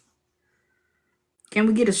verse? Can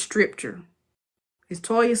we get a scripture? Is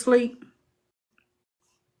Toya asleep?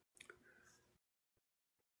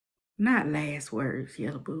 Not last words,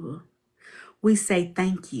 Yellow Bull. We say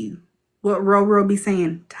thank you. What Roro be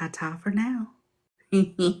saying? Ta-ta for now.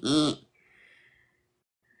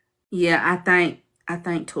 Yeah, I think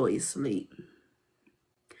Toya's asleep.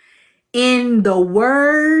 In the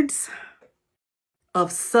words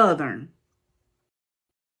of Southern,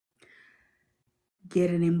 get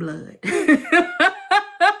it in blood.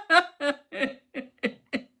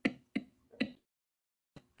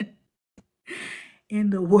 In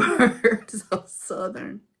the words of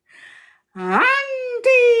Southern, Auntie.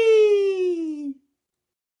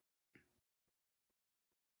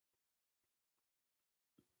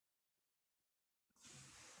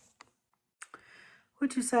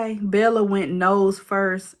 What you say? Bella went nose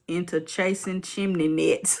first into chasing chimney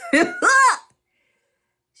nets.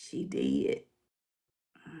 She did.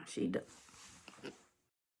 She did.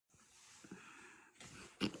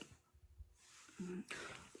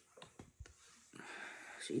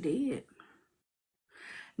 She did.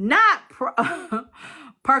 Not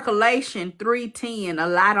percolation 310. A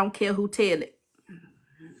lie, don't care who tell it.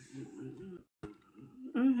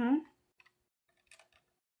 Mm-hmm.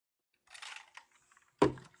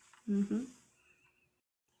 Mm-hmm.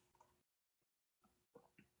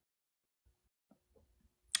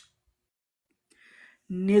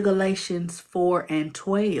 Nigalations 4 and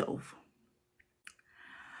 12.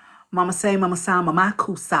 Mama say, mama sa, mama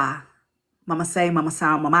kusa. Mama say, mama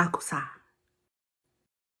sa, mama kusa.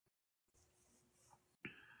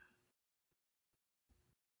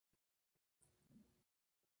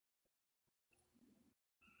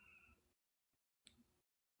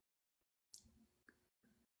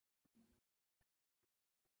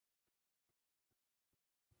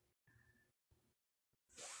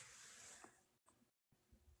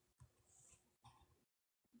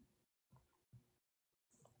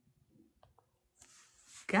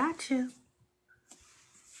 Gotcha.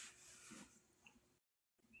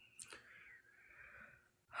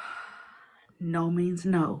 No means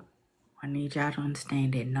no. I need y'all to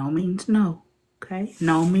understand that no means no. Okay?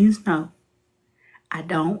 No means no. I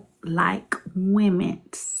don't like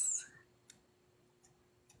women's.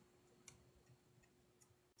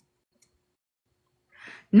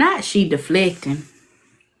 Not she deflecting.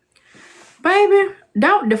 Baby,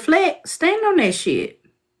 don't deflect. Stand on that shit.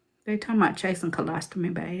 They talking about chasing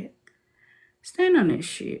colostomy bag. Stand on that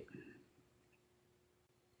shit.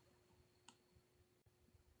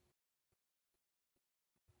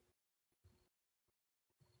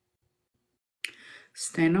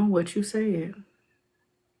 Stand on what you said.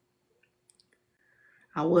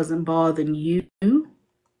 I wasn't bothering you.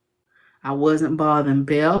 I wasn't bothering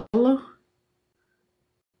Bella.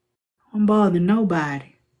 I'm bothering nobody.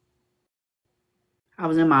 I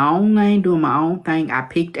was in my own lane doing my own thing. I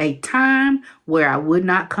picked a time where I would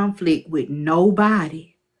not conflict with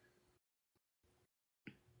nobody.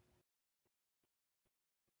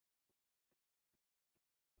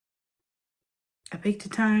 I picked a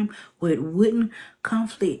time where it wouldn't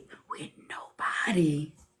conflict with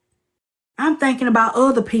nobody. I'm thinking about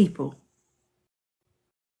other people.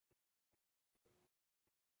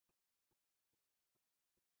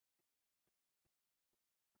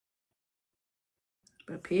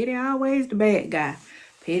 But Petty always the bad guy.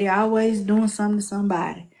 Petty always doing something to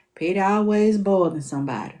somebody. Petty always bothering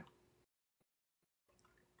somebody.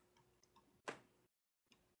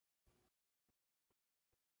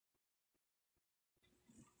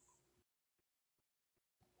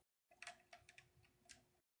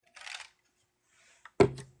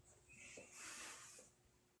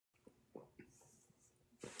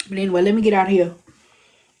 But anyway, let me get out of here.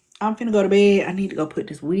 I'm finna go to bed. I need to go put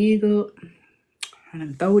this wig up and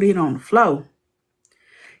then throw it on the floor.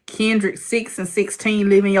 Kendrick 6 and 16,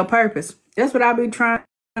 living your purpose. That's what I be trying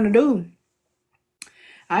to do.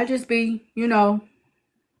 I just be,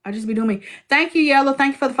 I just be doing me. Thank you, Yellow.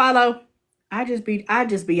 Thank you for the follow. I just be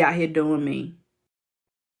out here doing me.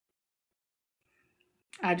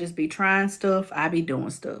 I just be trying stuff. I be doing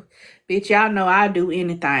stuff. Bitch, y'all know I do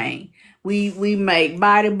anything. We make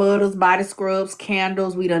body butters, body scrubs,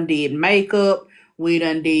 candles. We done did makeup. We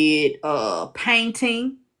done did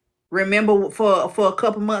painting. Remember for a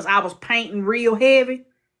couple months I was painting real heavy.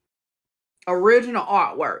 Original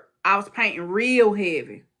artwork. I was painting real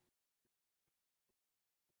heavy.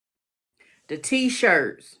 The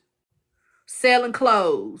t-shirts, selling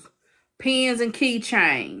clothes, pins and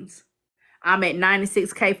keychains. I'm at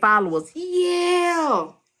 96K followers. Yeah.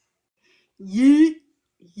 Yeet.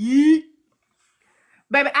 Yeet.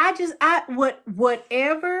 Baby,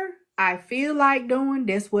 whatever I feel like doing,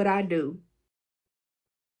 that's what I do.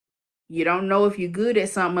 You don't know if you're good at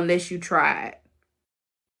something unless you try it.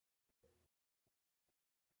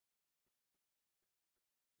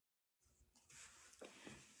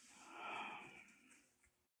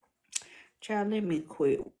 Child, let me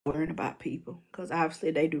quit worrying about people, because obviously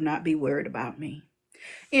they do not be worried about me.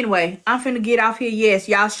 Anyway, I'm finna get off here. Yes,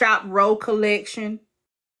 y'all shop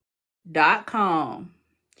rowcollection.com.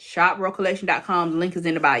 Shop rowcollection.com. The link is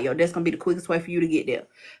in the bio. That's going to be the quickest way for you to get there.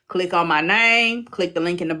 Click on my name. Click the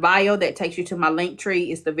link in the bio. That takes you to my link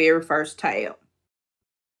tree. It's the very first tab.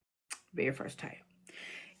 Very first tab.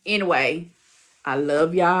 Anyway, I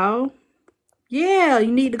love y'all. Yeah,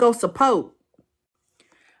 you need to go support.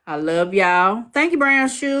 I love y'all. Thank you, Brown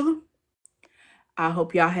Sugar. I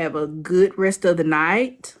hope y'all have a good rest of the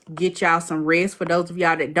night. Get y'all some rest. For those of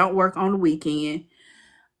y'all that don't work on the weekend,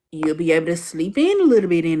 you'll be able to sleep in a little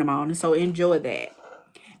bit in the morning. So enjoy that.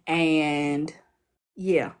 And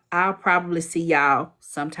yeah, I'll probably see y'all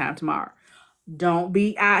sometime tomorrow. Don't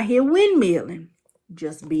be out here windmilling.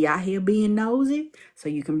 Just be out here being nosy so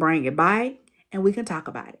you can bring it back and we can talk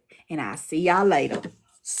about it. And I'll see y'all later.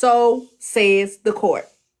 So says the court.